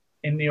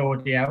in the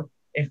audio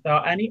if there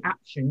are any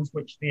actions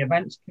which the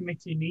events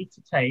committee need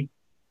to take,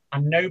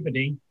 and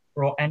nobody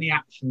brought any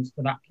actions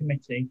to that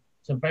committee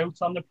to vote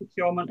on the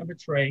procurement of a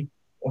tree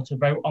or to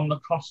vote on the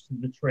cost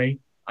of the tree,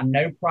 and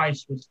no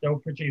price was still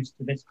produced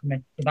to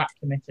that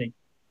committee.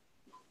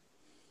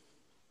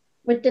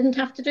 We didn't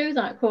have to do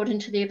that according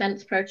to the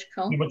events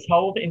protocol. You were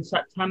told in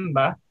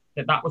September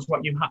that that was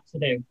what you had to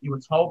do. You were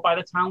told by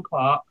the town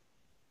clerk,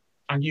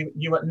 and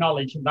you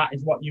acknowledged that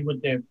is what you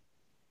would do.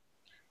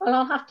 Well,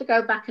 I'll have to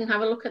go back and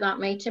have a look at that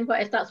meeting,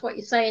 but if that's what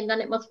you're saying,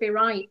 then it must be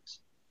right.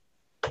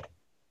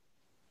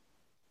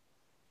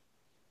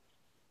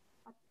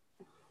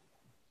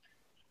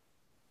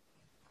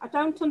 I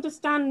don't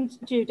understand,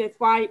 Judith,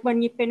 why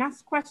when you've been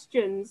asked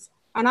questions,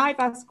 and I've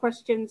asked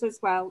questions as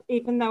well,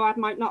 even though I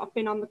might not have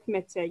been on the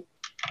committee,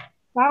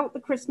 about the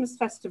Christmas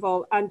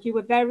festival, and you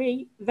were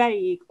very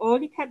vague.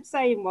 All you kept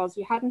saying was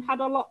you hadn't had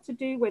a lot to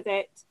do with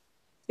it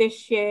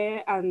this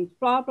year and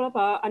blah, blah,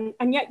 blah.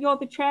 And yet you're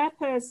the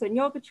chairperson.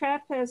 You're the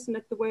chairperson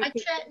of the working...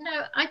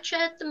 I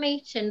chaired the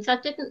meetings.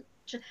 I didn't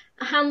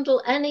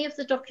handle any of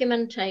the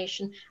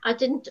documentation. I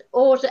didn't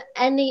order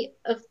any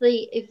of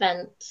the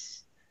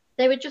events.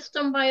 They were just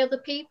done by other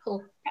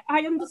people. I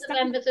understand.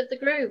 Other members of the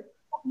group.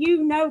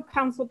 You know,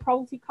 Council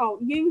Protocol,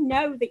 you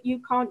know that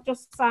you can't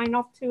just sign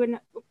off to an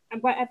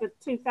whatever,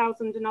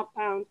 2,000 and odd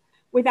pounds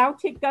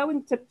without it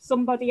going to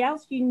somebody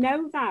else. You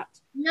know that.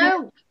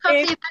 No,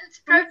 because the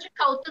events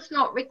protocol does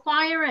not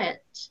require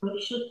it. Well,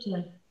 it should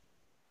do.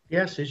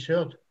 Yes, it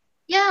should.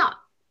 Yeah,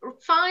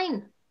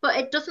 fine. But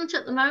it doesn't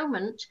at the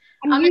moment.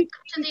 And it's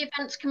up to the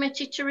events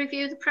committee to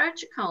review the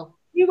protocol.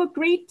 You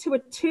agreed to a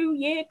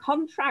 2-year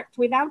contract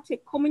without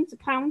it coming to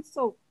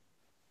council.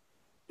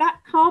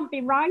 That can't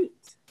be right.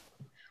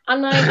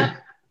 And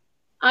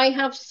I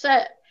have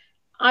said,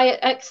 I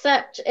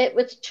accept it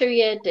was a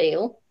 2-year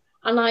deal,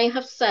 and I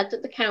have said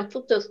that the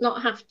council does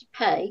not have to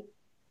pay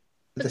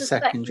for the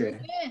second year.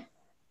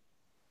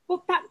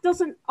 But that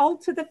doesn't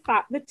alter the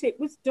fact that it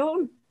was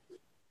done.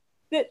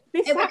 That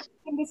this action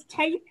was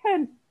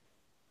taken.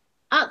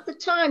 At the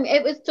time,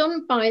 it was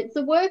done by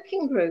the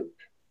working group.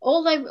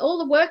 All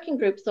the working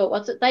group thought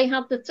was that they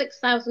had the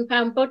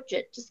 £6,000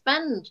 budget to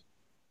spend.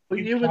 Well,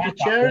 you were the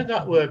chair of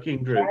that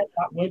working group.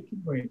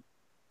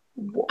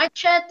 I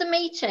chaired the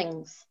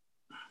meetings.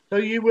 So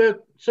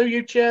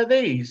you chair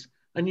these,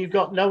 and you've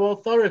got no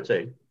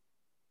authority.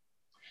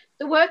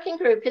 The working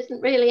group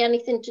isn't really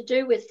anything to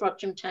do with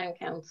Frodsham Town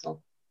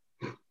Council.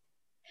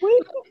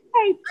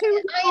 I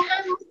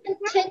have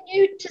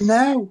continued to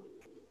say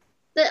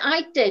that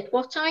I did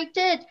what I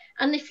did,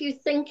 and if you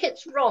think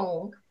it's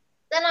wrong,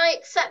 then I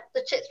accept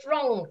that it's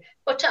wrong.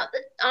 But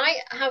I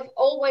have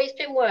always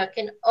been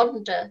working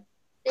under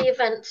the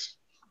events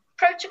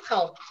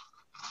protocol.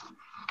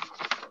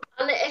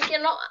 And if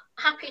you're not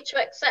happy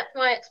to accept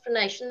my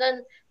explanation,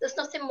 then there's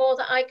nothing more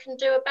that I can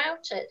do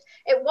about it.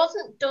 It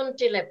wasn't done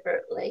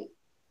deliberately.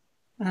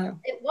 No.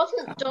 It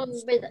wasn't done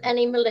with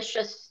any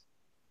malicious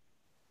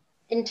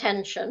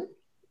intention.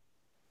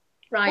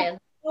 Ryan.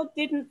 Well,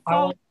 didn't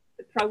follow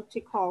the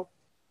protocol.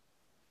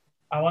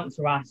 I want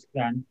to ask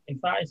then,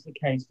 if that is the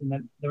case and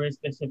that there is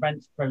this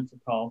events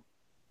protocol,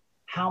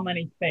 how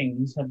many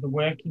things have the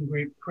working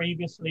group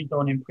previously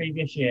done in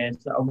previous years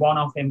that are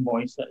one-off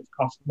invoice that has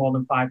cost more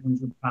than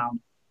 £500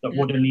 that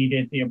would have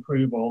needed the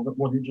approval, that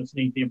wouldn't just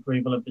need the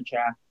approval of the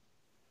chair?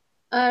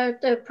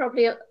 They're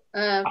probably...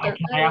 can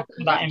I ask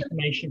for that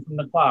information from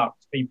the clerk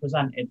to be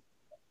presented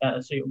at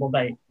a suitable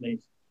date,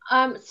 please?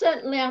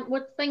 Certainly, I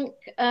would think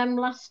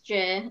last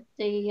year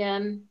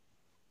the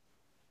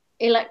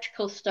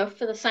electrical stuff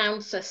for the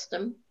sound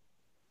system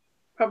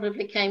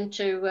probably came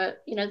to,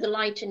 the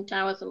lighting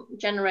towers and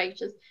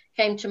generators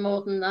came to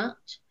more than that.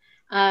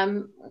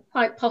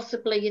 Quite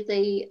possibly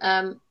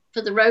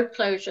for the road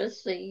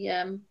closures,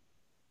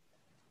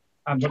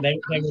 but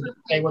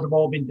they would have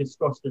all been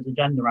discussed as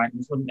agenda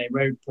items, wouldn't they?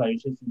 Road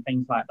closures and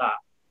things like that.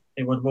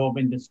 They would have all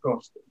been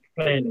discussed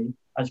clearly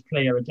as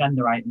clear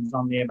agenda items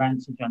on the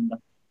events agenda.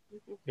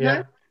 Yeah.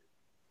 No?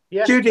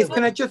 Yeah. Judith,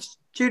 can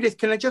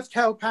I just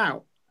help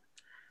out?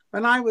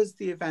 When I was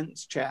the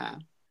events chair,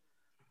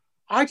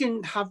 I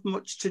didn't have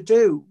much to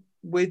do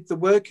with the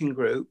working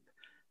group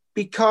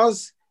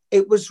because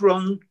it was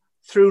run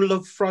through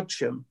Love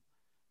Frodsham.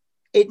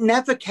 It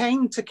never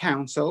came to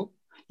council.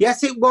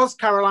 Yes, it was,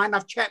 Caroline.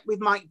 I've checked with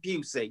Mike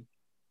Busey.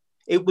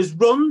 It was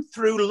run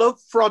through Love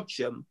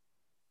Frodsham.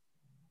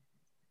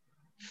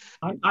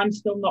 I'm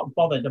still not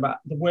bothered about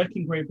the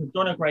working group. Have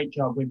done a great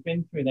job. We've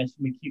been through this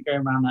and we keep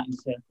going around that in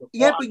circles.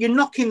 Yeah, but you're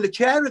knocking the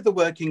chair of the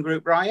working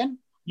group, Ryan.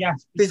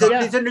 Yes. There's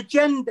an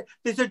agenda.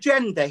 There's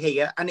agenda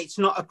here, and it's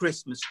not a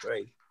Christmas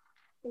tree.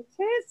 It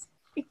is.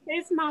 It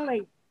is,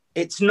 Molly.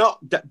 It's not,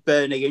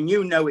 Bernie, and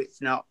you know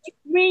it's not.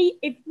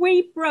 If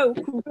we broke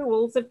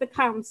rules of the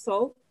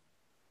council,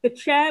 the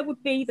chair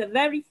would be the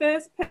very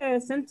first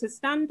person to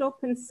stand up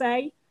and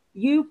say,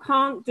 you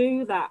can't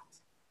do that.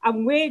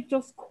 And we're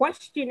just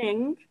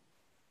questioning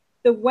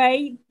the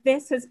way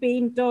this has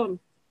been done.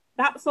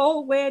 That's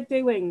all we're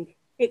doing.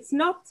 It's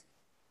not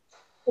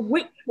a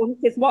witch hunt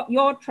is what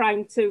you're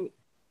trying to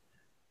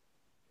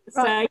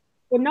say.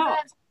 We're not.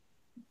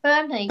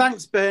 Bernie.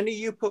 Thanks, Bernie.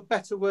 You put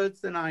better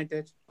words than I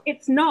did.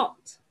 It's not.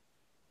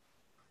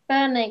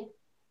 Bernie,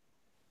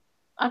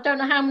 I don't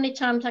know how many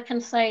times I can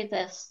say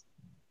this.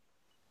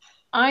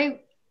 I,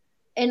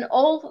 in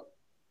all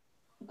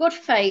good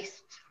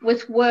faith,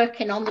 was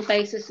working on the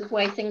basis of the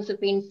way things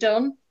have been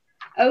done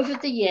over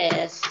the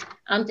years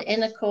and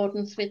in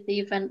accordance with the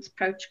events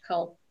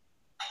protocol.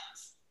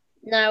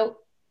 Now,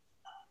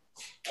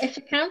 if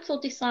the council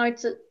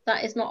decides that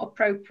that is not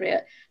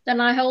appropriate, then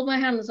I hold my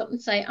hands up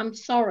and say, I'm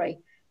sorry.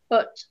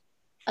 But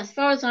as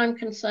far as I'm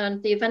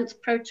concerned, the events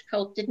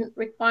protocol didn't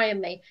require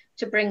me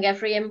to bring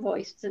every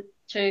invoice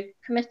to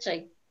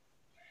committee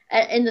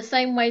in the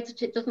same way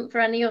that it doesn't for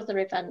any other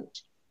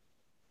event.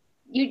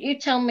 You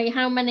tell me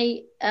how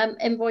many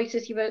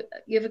invoices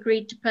you've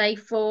agreed to pay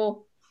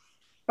for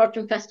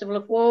Frodsham Festival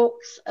of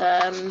Walks,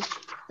 the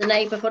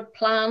neighbourhood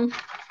plan.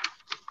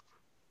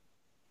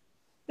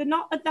 They're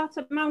not at that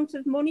amount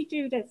of money,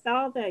 Judith,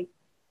 are they?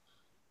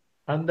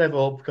 And they've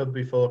all come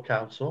before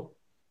council.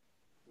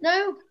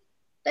 No,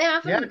 they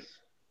haven't. Yes.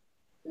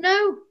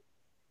 No.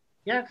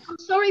 Yes. I'm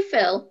sorry,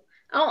 Phil.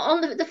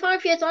 On the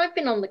 5 years I've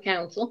been on the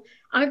council,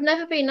 I've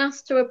never been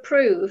asked to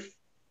approve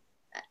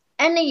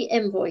any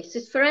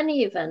invoices for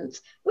any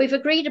events. We've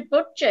agreed a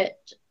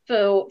budget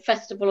for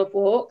Festival of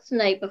Walks,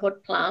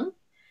 neighbourhood plan,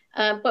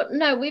 but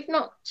no, we've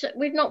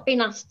not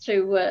been asked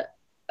to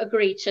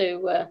agree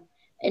to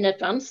in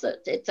advance that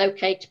it's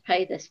okay to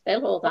pay this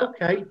bill or that.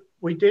 Okay,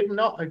 we did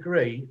not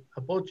agree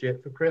a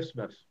budget for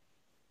Christmas.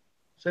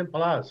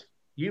 Simple as.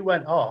 You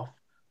went off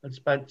and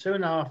spent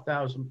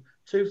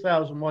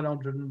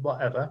 2,100 and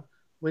whatever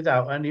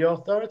without any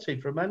authority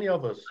from any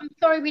of us. I'm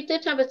sorry, we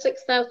did have a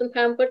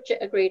 £6,000 budget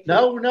agreed.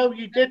 No,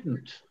 you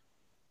didn't.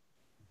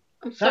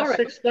 I'm sorry.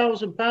 That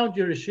 £6,000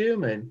 you're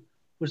assuming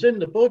was in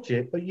the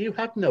budget, but you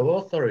had no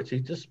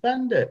authority to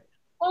spend it.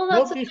 Well,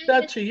 Nobody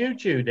said to you,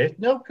 Judith,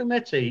 no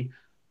committee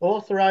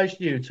authorised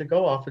you to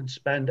go off and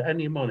spend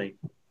any money.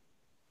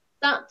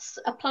 That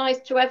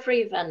applies to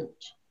every event.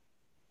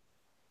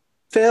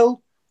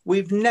 Phil,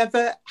 we've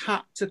never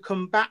had to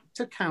come back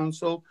to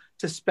council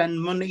to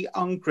spend money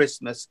on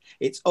Christmas.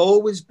 It's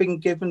always been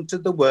given to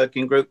the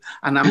working group,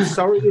 and I'm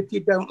sorry if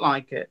you don't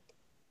like it.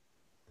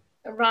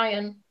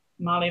 Ryan.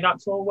 Marley,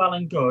 that's all well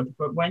and good,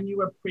 but when you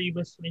were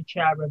previously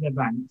chair of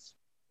events,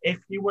 if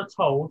you were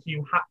told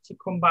you had to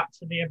come back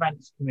to the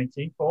events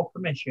committee for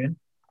permission,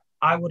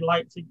 I would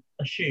like to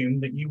assume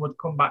that you would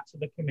come back to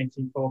the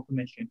committee for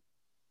permission.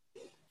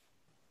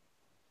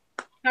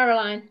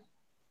 Caroline.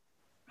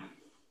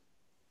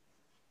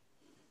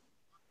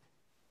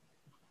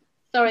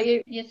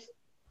 Sorry, you're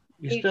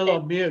still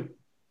on mute.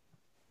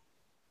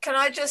 Can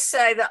I just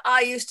say that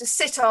I used to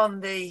sit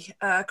on the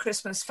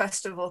Christmas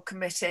Festival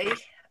Committee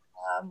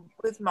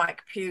with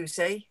Mike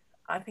Pusey.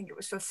 I think it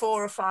was for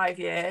 4 or 5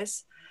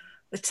 years.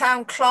 The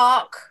town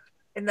clerk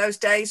in those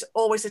days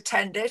always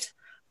attended,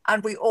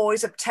 and we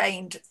always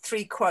obtained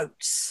 3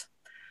 quotes.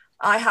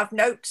 I have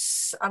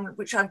notes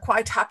which I'm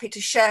quite happy to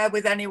share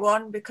with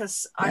anyone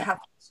because I have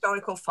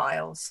historical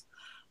files.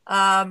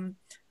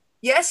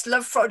 Yes,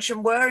 Love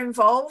Frodsham were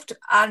involved,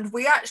 and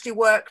we actually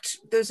worked.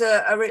 There's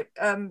a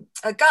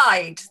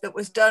guide that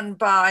was done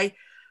by,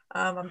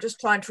 I'm just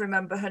trying to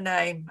remember her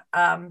name,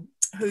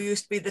 who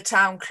used to be the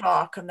town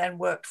clerk and then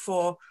worked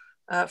for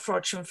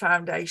Frodsham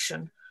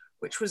Foundation,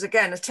 which was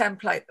again a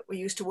template that we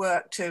used to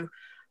work to.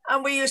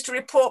 And we used to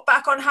report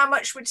back on how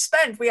much we'd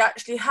spent. We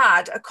actually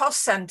had a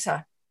cost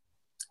centre,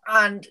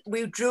 and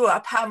we drew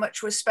up how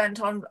much was spent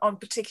on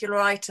particular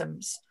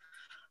items.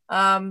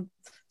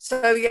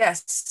 So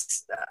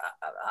yes,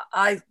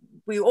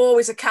 we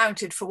always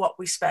accounted for what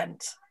we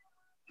spent.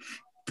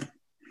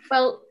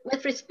 Well,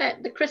 with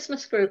respect, the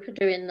Christmas group are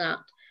doing that.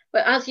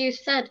 But as you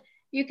said,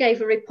 you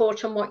gave a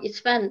report on what you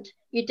spent.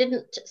 You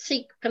didn't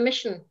seek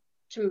permission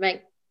to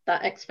make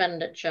that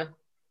expenditure.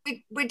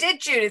 We did,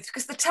 Judith,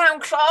 because the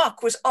town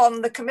clerk was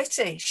on the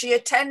committee. She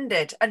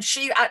attended, and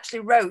she actually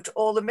wrote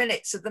all the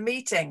minutes of the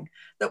meeting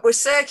that were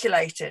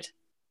circulated.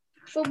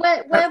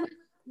 Well,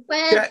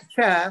 where?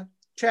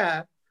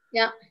 Chair.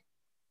 Yeah.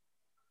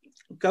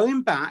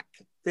 Going back,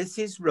 this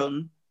is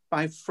run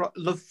by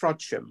Love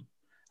Frodsham.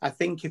 I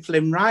think if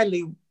Lynn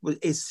Riley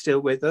is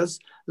still with us,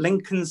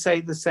 Lynn can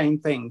say the same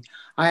thing.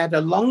 I had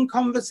a long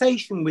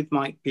conversation with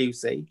Mike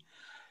Pusey.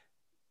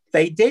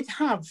 They did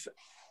have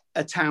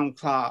a town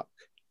clerk.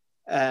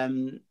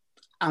 And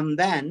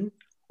then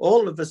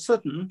all of a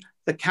sudden,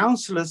 the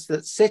councillors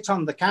that sit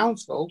on the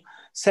council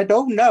said,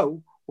 oh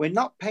no, we're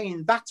not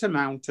paying that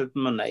amount of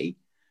money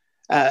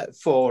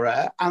for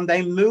her. And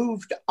they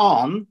moved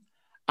on.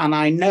 And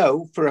I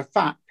know for a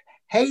fact,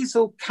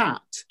 Hazel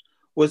Catt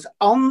was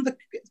on the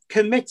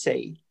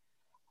committee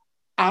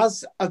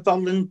as a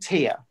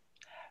volunteer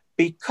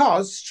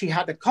because she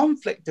had a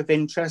conflict of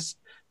interest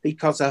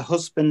because her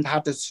husband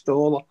had a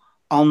stall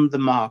on the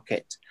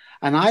market.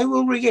 And I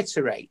will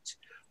reiterate,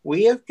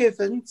 we have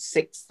given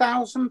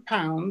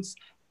 £6,000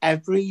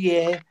 every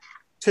year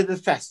to the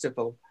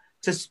festival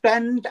to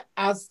spend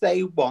as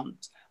they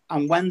want.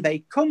 And when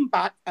they come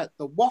back at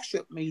the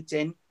wash-up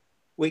meeting,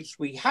 which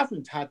we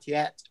haven't had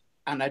yet,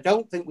 and I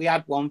don't think we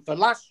had one for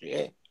last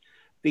year,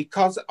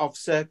 because of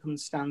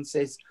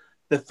circumstances,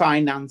 the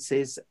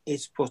finances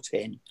is put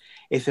in.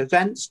 If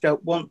events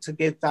don't want to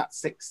give that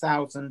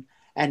 6,000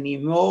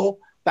 anymore,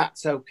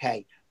 that's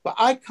okay. But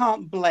I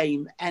can't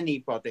blame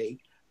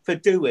anybody for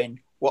doing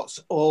what's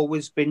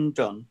always been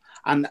done.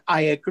 And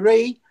I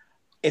agree,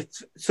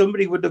 if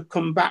somebody would have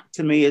come back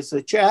to me as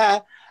the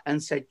chair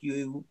and said,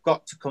 you've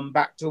got to come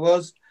back to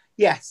us,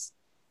 Yes,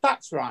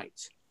 that's right.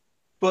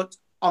 But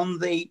on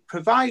the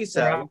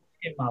proviso,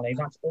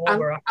 that's all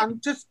we're asking.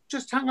 and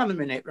just hang on a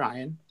minute,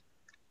 Ryan.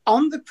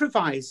 On the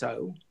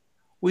proviso,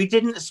 we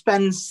didn't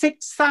spend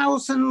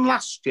 6,000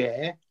 last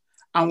year,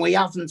 and we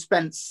haven't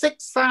spent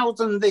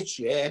 6,000 this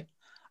year.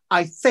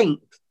 I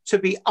think, to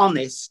be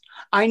honest,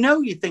 I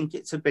know you think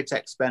it's a bit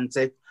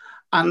expensive,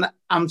 and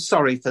I'm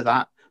sorry for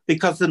that,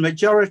 because the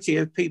majority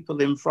of people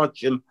in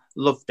Frodsham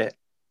loved it.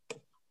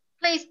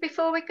 Please,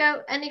 before we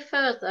go any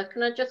further,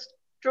 can I just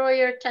draw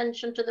your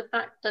attention to the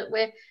fact that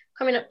we're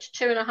coming up to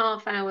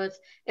 2.5 hours.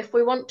 If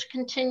we want to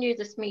continue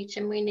this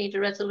meeting, we need a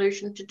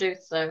resolution to do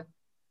so.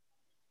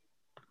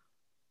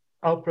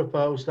 I'll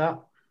propose that.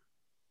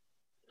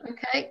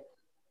 Okay,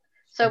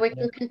 so we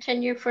can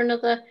continue for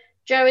another,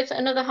 Joe, is it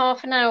another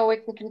half an hour we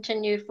can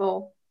continue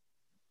for?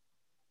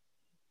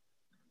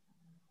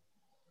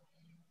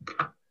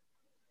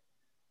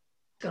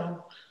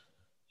 Go.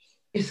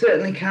 You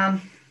certainly can.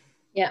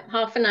 Yeah,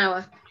 half an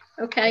hour.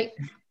 Okay.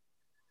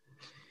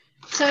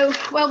 So,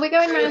 well, we're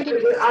going round.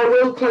 I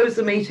will close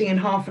the meeting in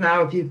half an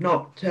hour if you've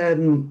not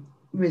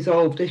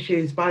resolved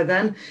issues by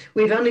then.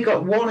 We've only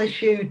got one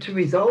issue to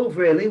resolve,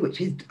 really, which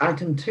is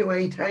item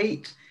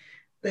 288,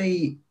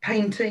 the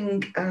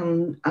painting.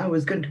 I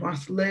was going to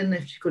ask Lynn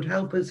if she could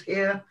help us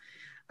here.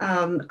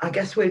 I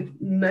guess we've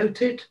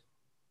noted.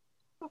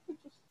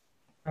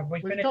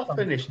 We've not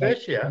finished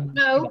this yet.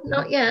 No,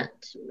 not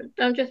yet.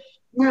 I'm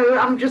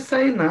just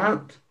saying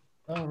that.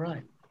 Oh,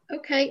 right.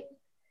 Okay.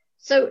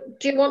 So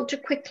do you want to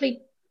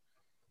quickly,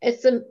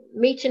 is the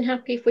meeting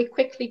happy if we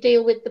quickly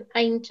deal with the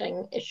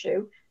painting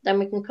issue? Then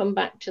we can come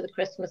back to the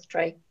Christmas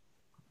tree.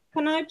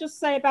 Can I just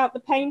say about the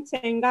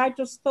painting? I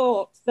just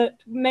thought that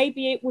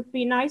maybe it would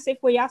be nice if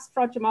we asked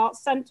Frodsham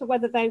Arts Centre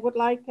whether they would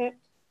like it.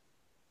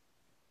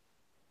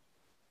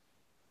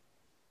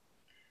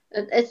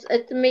 Is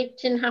the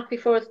meeting happy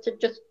for us to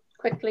just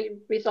quickly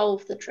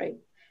resolve the tree,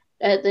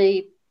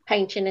 the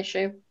painting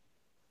issue?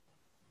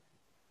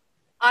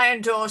 I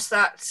endorse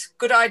that.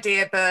 Good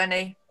idea,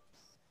 Bernie.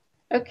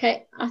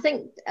 Okay, I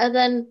think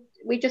then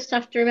we just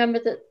have to remember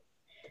that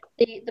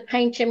the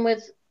painting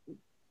was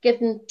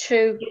given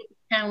to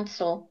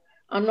council.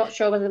 I'm not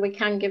sure whether we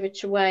can give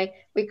it away.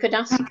 We could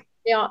ask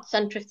the Art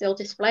Centre if they'll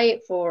display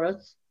it for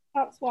us.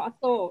 That's what I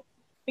thought,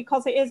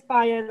 because it is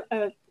by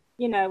a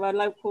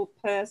local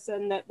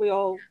person that we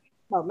all,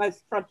 well,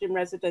 most Frodsham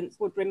residents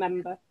would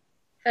remember.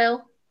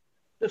 Phil?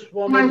 Just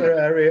one other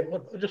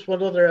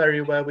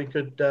area where we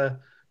could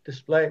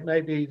display it,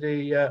 maybe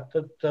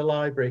the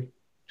library,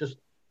 just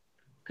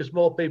because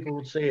more people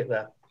would see it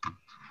there.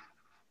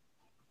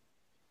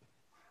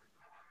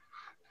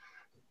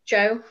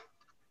 Joe?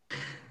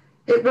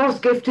 It was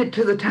gifted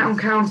to the town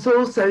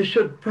council, so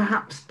should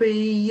perhaps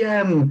be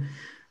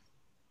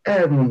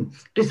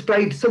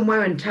displayed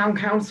somewhere in town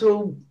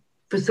council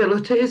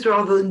facilities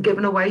rather than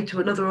given away to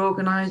another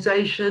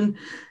organisation.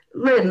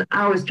 Lynn,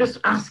 I was just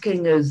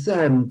asking as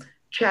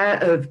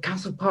chair of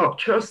Castle Park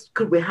Trust,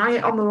 could we hang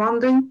it on the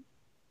landing?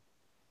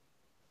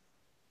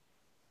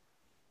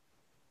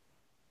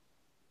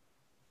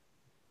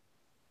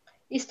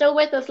 You still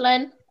with us,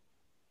 Lynn?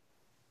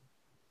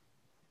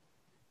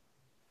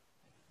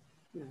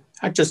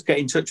 I'd just get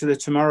in touch with her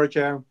tomorrow,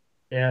 Joe.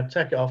 Yeah,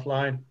 take it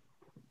offline.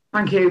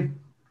 Thank you.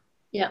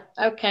 Yeah,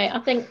 okay. I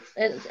think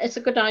it's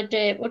a good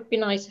idea. It would be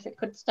nice if it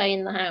could stay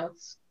in the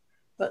house.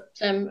 But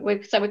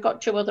we've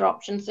got two other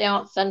options, the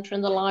Arts Centre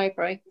and the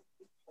library.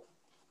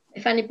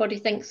 If anybody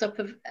thinks up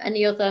of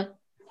any other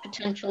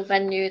potential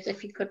venues,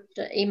 if you could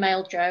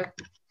email Joe.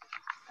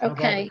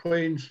 Okay.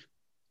 Queens.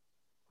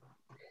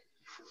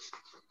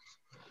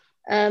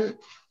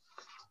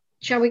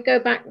 Shall we go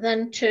back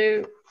then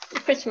to the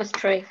Christmas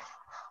tree?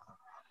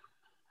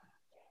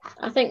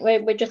 I think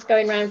we're just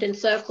going round in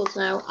circles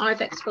now. I've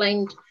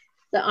explained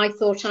that I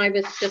thought I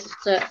was just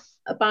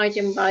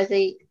abiding by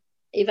the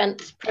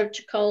events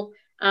protocol,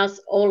 as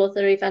all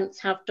other events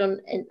have done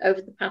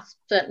over the past,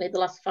 certainly the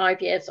last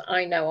 5 years that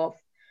I know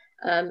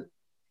of.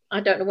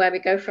 I don't know where we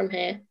go from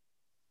here.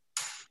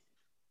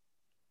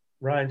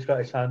 Ryan's got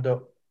his hand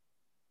up.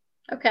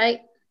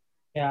 Okay.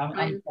 Yeah,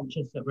 I'm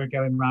conscious that we're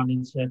going round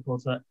in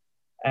circles. That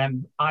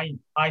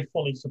I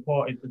fully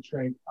supported the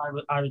tree.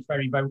 I was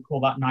very vocal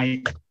that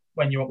night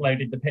when you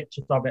uploaded the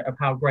pictures of it, of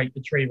how great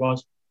the tree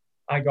was.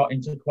 I got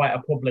into quite a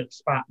public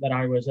spat that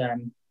I was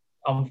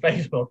on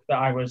Facebook that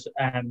I was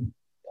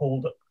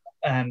pulled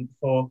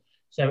for.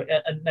 So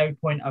at no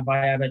point have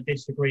I ever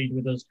disagreed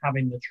with us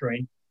having the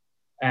tree.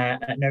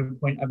 At no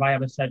point have I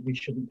ever said we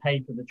shouldn't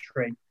pay for the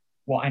tree.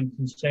 What I'm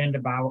concerned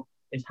about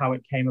is how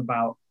it came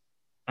about.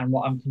 And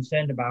what I'm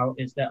concerned about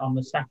is that on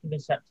the 2nd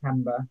of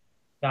September,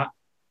 that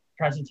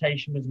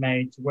presentation was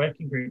made to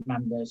working group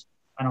members.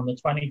 And on the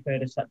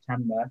 23rd of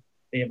September,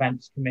 the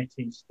events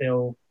committee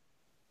still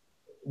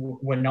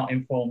were not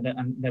informed.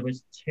 And there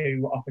was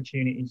 2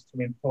 opportunities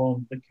to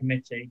inform the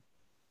committee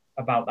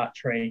about that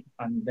tree,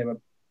 and they were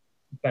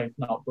both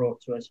not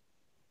brought to us.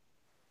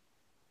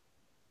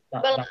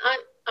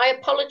 I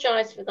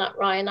apologise for that,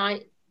 Ryan.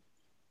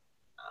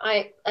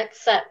 I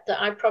accept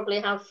that I probably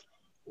have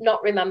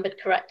not remembered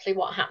correctly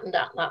what happened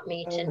at that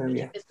meeting. Oh, but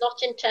yeah. if it's not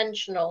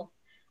intentional,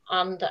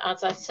 and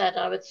as I said,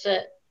 I would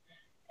say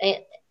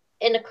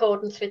in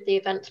accordance with the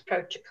events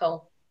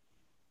protocol,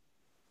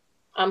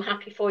 I'm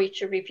happy for you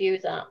to review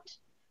that,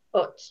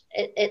 but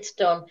it's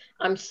done.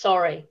 I'm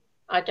sorry.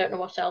 I don't know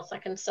what else I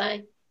can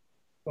say.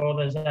 Before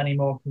there's any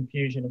more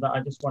confusion of that,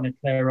 I just want to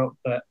clear up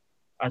that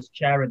as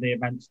chair of the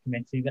events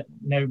committee, that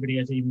nobody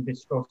has even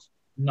discussed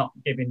not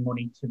giving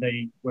money to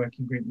the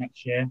working group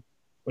next year.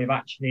 We've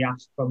actually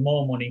asked for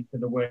more money for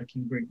the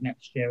working group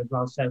next year as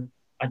well. So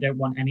I don't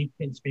want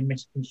anything to be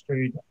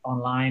misconstrued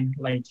online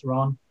later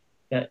on,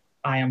 that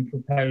I am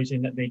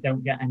proposing that they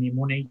don't get any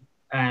money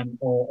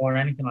or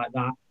anything like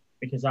that,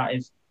 because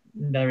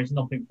there is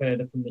nothing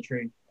further from the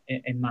truth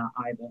in that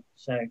either.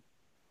 So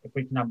if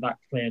we can have that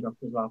cleared up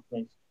as well,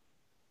 please.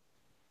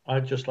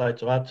 I'd just like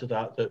to add to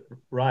that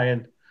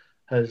Ryan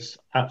has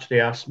actually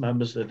asked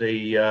members of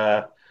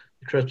the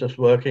Christmas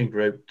working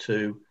group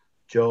to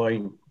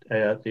join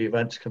the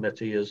events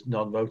committee as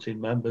non-voting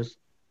members,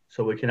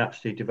 so we can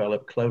actually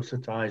develop closer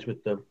ties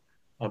with them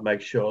and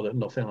make sure that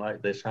nothing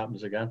like this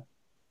happens again.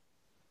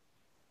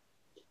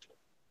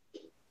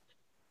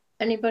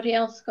 Anybody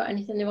else got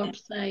anything they want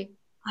to say?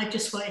 I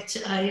just wanted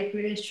to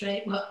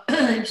reiterate what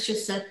it's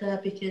just said there,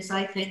 because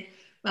I think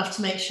we have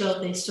to make sure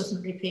this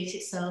doesn't repeat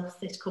itself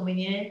this coming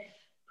year,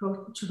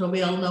 so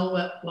we all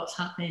know what's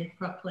happening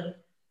properly.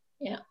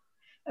 Yeah.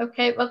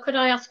 Okay, well, could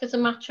I ask as a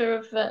matter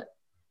of,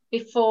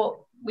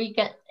 before we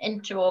get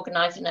into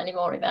organising any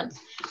more events,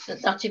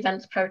 that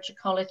events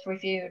protocol is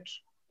reviewed?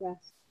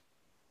 Yes.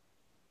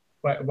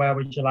 Where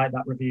would you like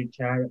that reviewed,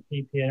 Chair? At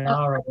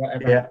PP&R or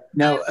whatever? Yeah.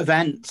 No,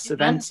 events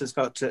has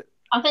got to...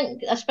 I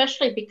think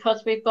especially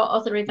because we've got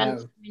other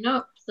events coming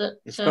up that...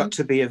 It's got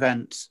to be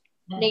events.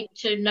 Need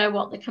to know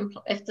what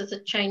if there's a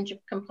change of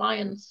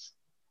compliance.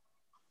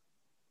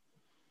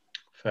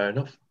 Fair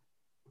enough.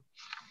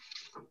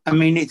 I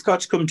mean, it's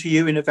got to come to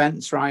you in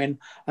events, Ryan,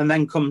 and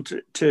then come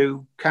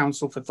to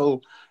council for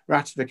full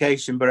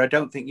ratification, but I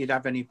don't think you'd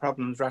have any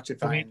problems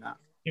ratifying that.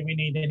 Do we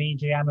need an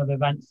EGM of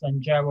events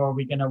then, Joe, or are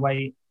we going to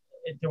wait?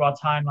 Do our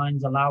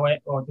timelines allow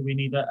it, or do we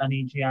need an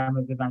EGM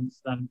of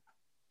events then?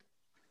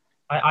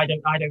 I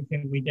don't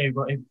think we do,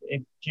 but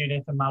if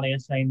Judith and Mally are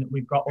saying that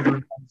we've got other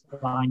events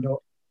lined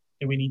up,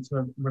 do we need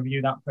to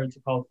review that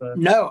protocol first?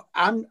 No,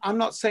 I'm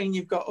not saying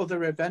you've got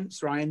other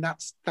events, Ryan.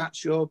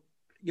 That's your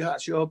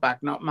bag,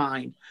 not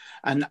mine.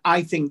 And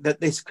I think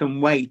that this can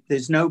wait.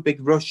 There's no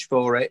big rush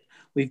for it.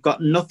 We've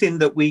got nothing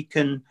that we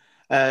can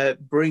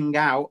bring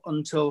out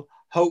until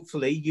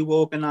hopefully you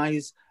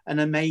organise an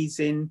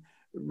amazing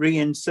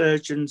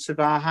reinsurgence of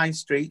our high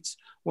streets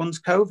once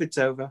COVID's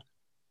over,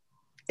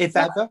 if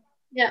ever.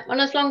 Yeah,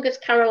 and as long as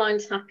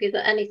Caroline's happy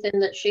that anything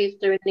that she's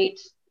doing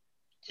needs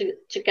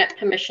to get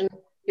permission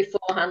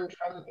beforehand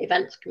from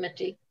events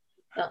committee,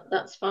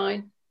 that's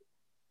fine.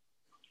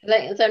 I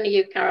think it's only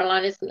you,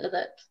 Caroline, isn't it,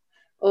 that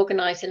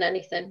organising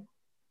anything?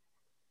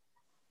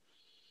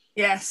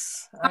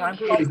 Yes, and I'm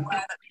quite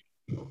aware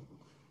that...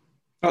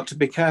 Got to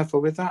be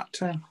careful with that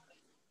too.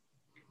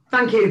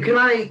 Thank you. Can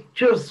I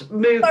just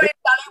move? Sorry,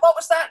 Danny, what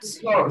was that?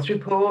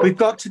 Report. We've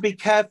got to be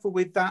careful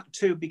with that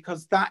too,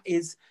 because that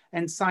is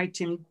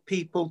inciting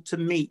people to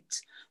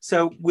meet.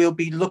 So you'll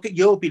be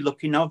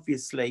looking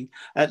obviously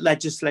at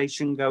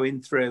legislation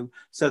going through,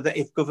 so that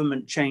if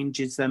government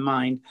changes their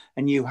mind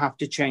and you have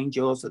to change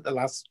yours at the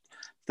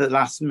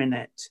last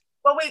minute.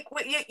 Well,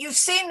 you've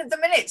seen the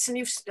minutes, and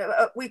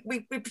we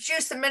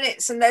produced the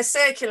minutes, and they're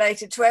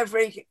circulated to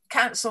every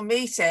council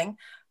meeting,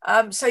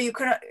 so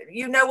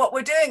you know what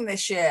we're doing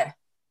this year.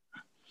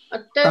 I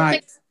don't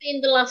think I've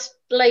seen the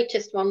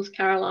latest ones,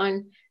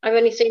 Caroline. I've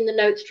only seen the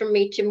notes from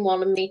meeting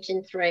 1 and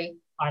meeting 3.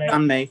 I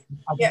don't think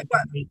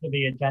to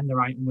the agenda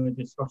item we're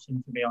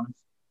discussing, to be honest.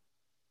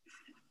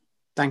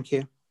 Thank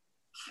you.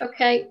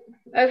 Okay,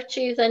 over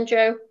to you then,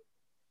 Joe.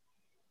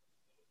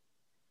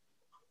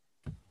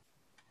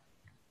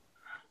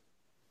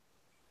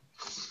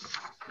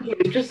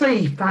 It's just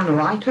the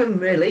final item,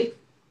 really,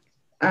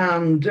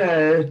 and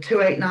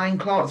 289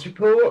 Clerk's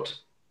report.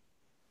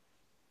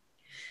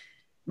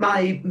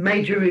 My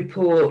major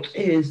report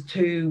is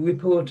to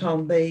report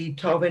on the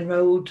Tarvin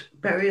Road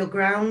burial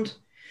ground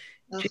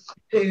due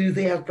to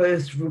the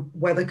adverse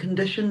weather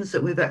conditions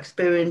that we've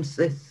experienced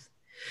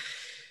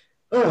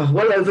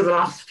well over the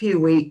last few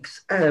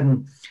weeks. A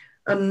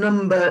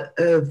number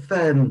of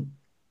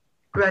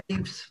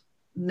graves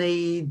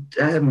need,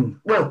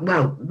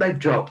 they've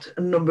dropped.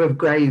 A number of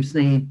graves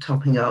need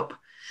topping up.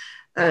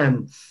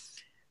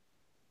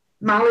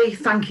 Mally,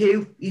 thank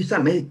you. You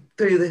sent me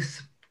through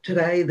this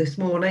this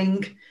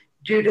morning.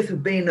 Judith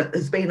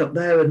has been up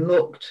there and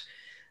looked.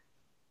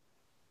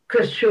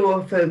 Chris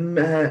Shaw from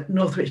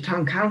Northwich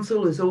Town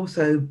Council has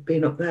also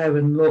been up there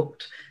and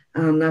looked,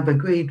 and I've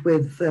agreed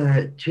with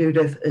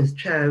Judith as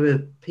chair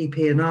of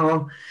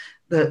PP&R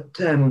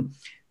that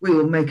we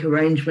will make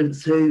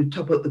arrangements to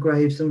top up the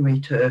graves and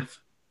returf.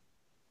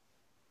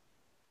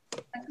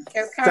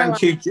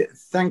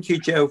 Thank you,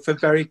 Joe, for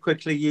very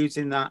quickly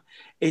using that.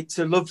 It's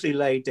a lovely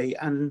lady,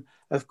 and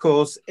of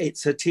course,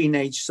 it's her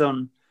teenage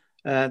son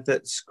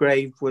that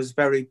Scrave was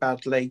very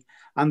badly,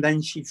 and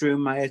then she drew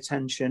my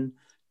attention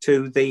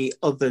to the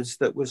others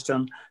that was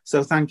done.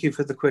 So thank you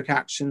for the quick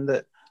action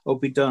that will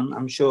be done.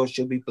 I'm sure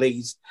she'll be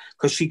pleased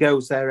because she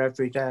goes there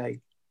every day.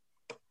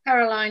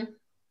 Caroline.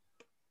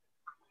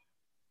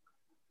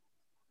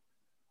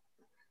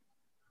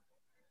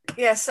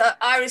 Yes,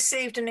 I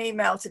received an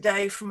email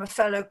today from a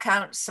fellow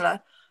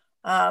councillor.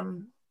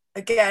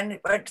 Again,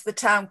 it went to the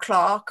town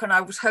clerk, and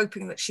I was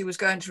hoping that she was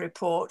going to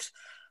report.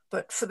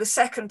 But for the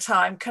second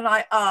time, can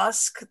I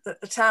ask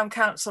that the town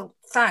council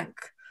thank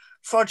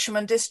Frodsham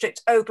and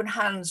District Open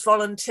Hands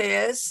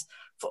volunteers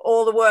for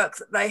all the work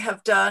that they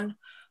have done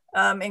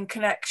in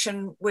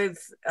connection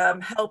with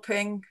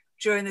helping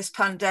during this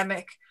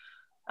pandemic.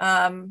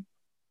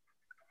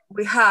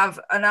 We have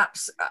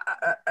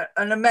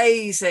an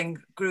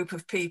amazing group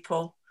of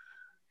people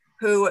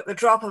who at the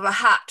drop of a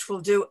hat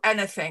will do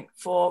anything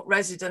for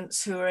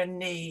residents who are in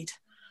need.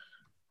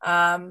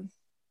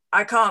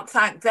 I can't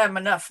thank them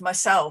enough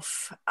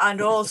myself, and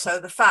also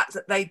the fact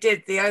that they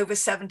did the over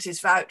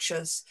 70s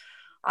vouchers.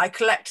 I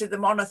collected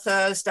them on a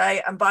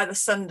Thursday, and by the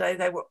Sunday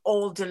they were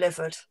all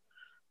delivered.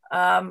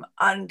 And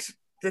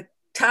the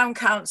town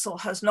council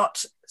has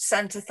not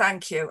sent a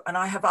thank you, and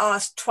I have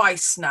asked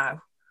twice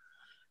now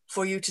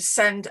for you to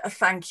send a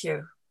thank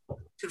you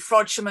to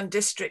Frodsham and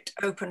District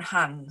Open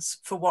Hands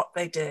for what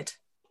they did.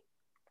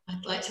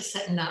 I'd like to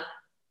second that,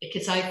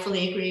 because I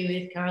fully agree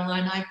with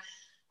Caroline.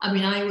 I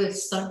mean, I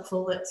was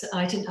thankful that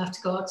I didn't have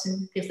to go out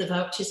and give the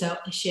vouchers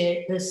out this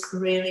year. It was a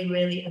really,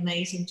 really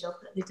amazing job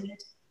that they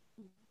did.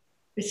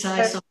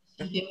 Besides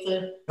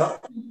the other...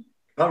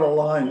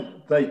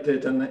 Caroline, they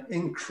did an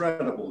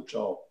incredible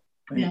job.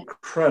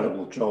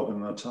 Incredible job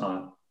in the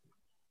time.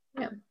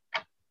 Yeah.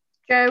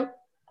 Joe?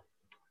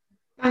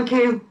 Thank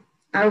you.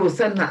 I will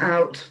send that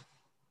out.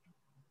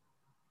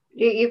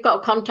 You've got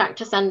a contact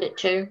to send it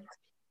to?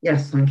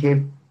 Yes, thank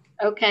you.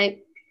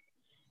 Okay.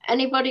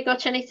 Anybody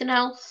got anything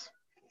else?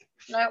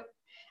 No.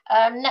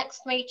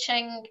 Next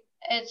meeting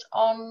is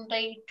on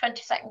the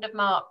 22nd of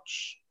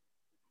March.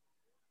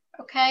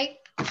 Okay.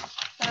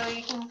 So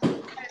you can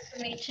close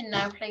the meeting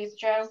now, please,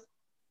 Joe.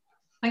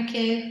 Thank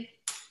you.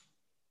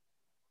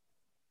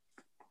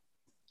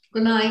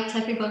 Good night,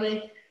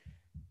 everybody.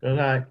 Good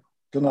night.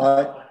 Good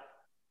night.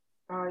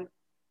 Bye.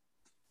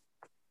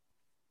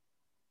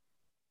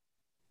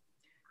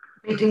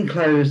 Meeting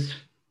closed.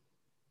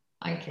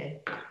 Thank you.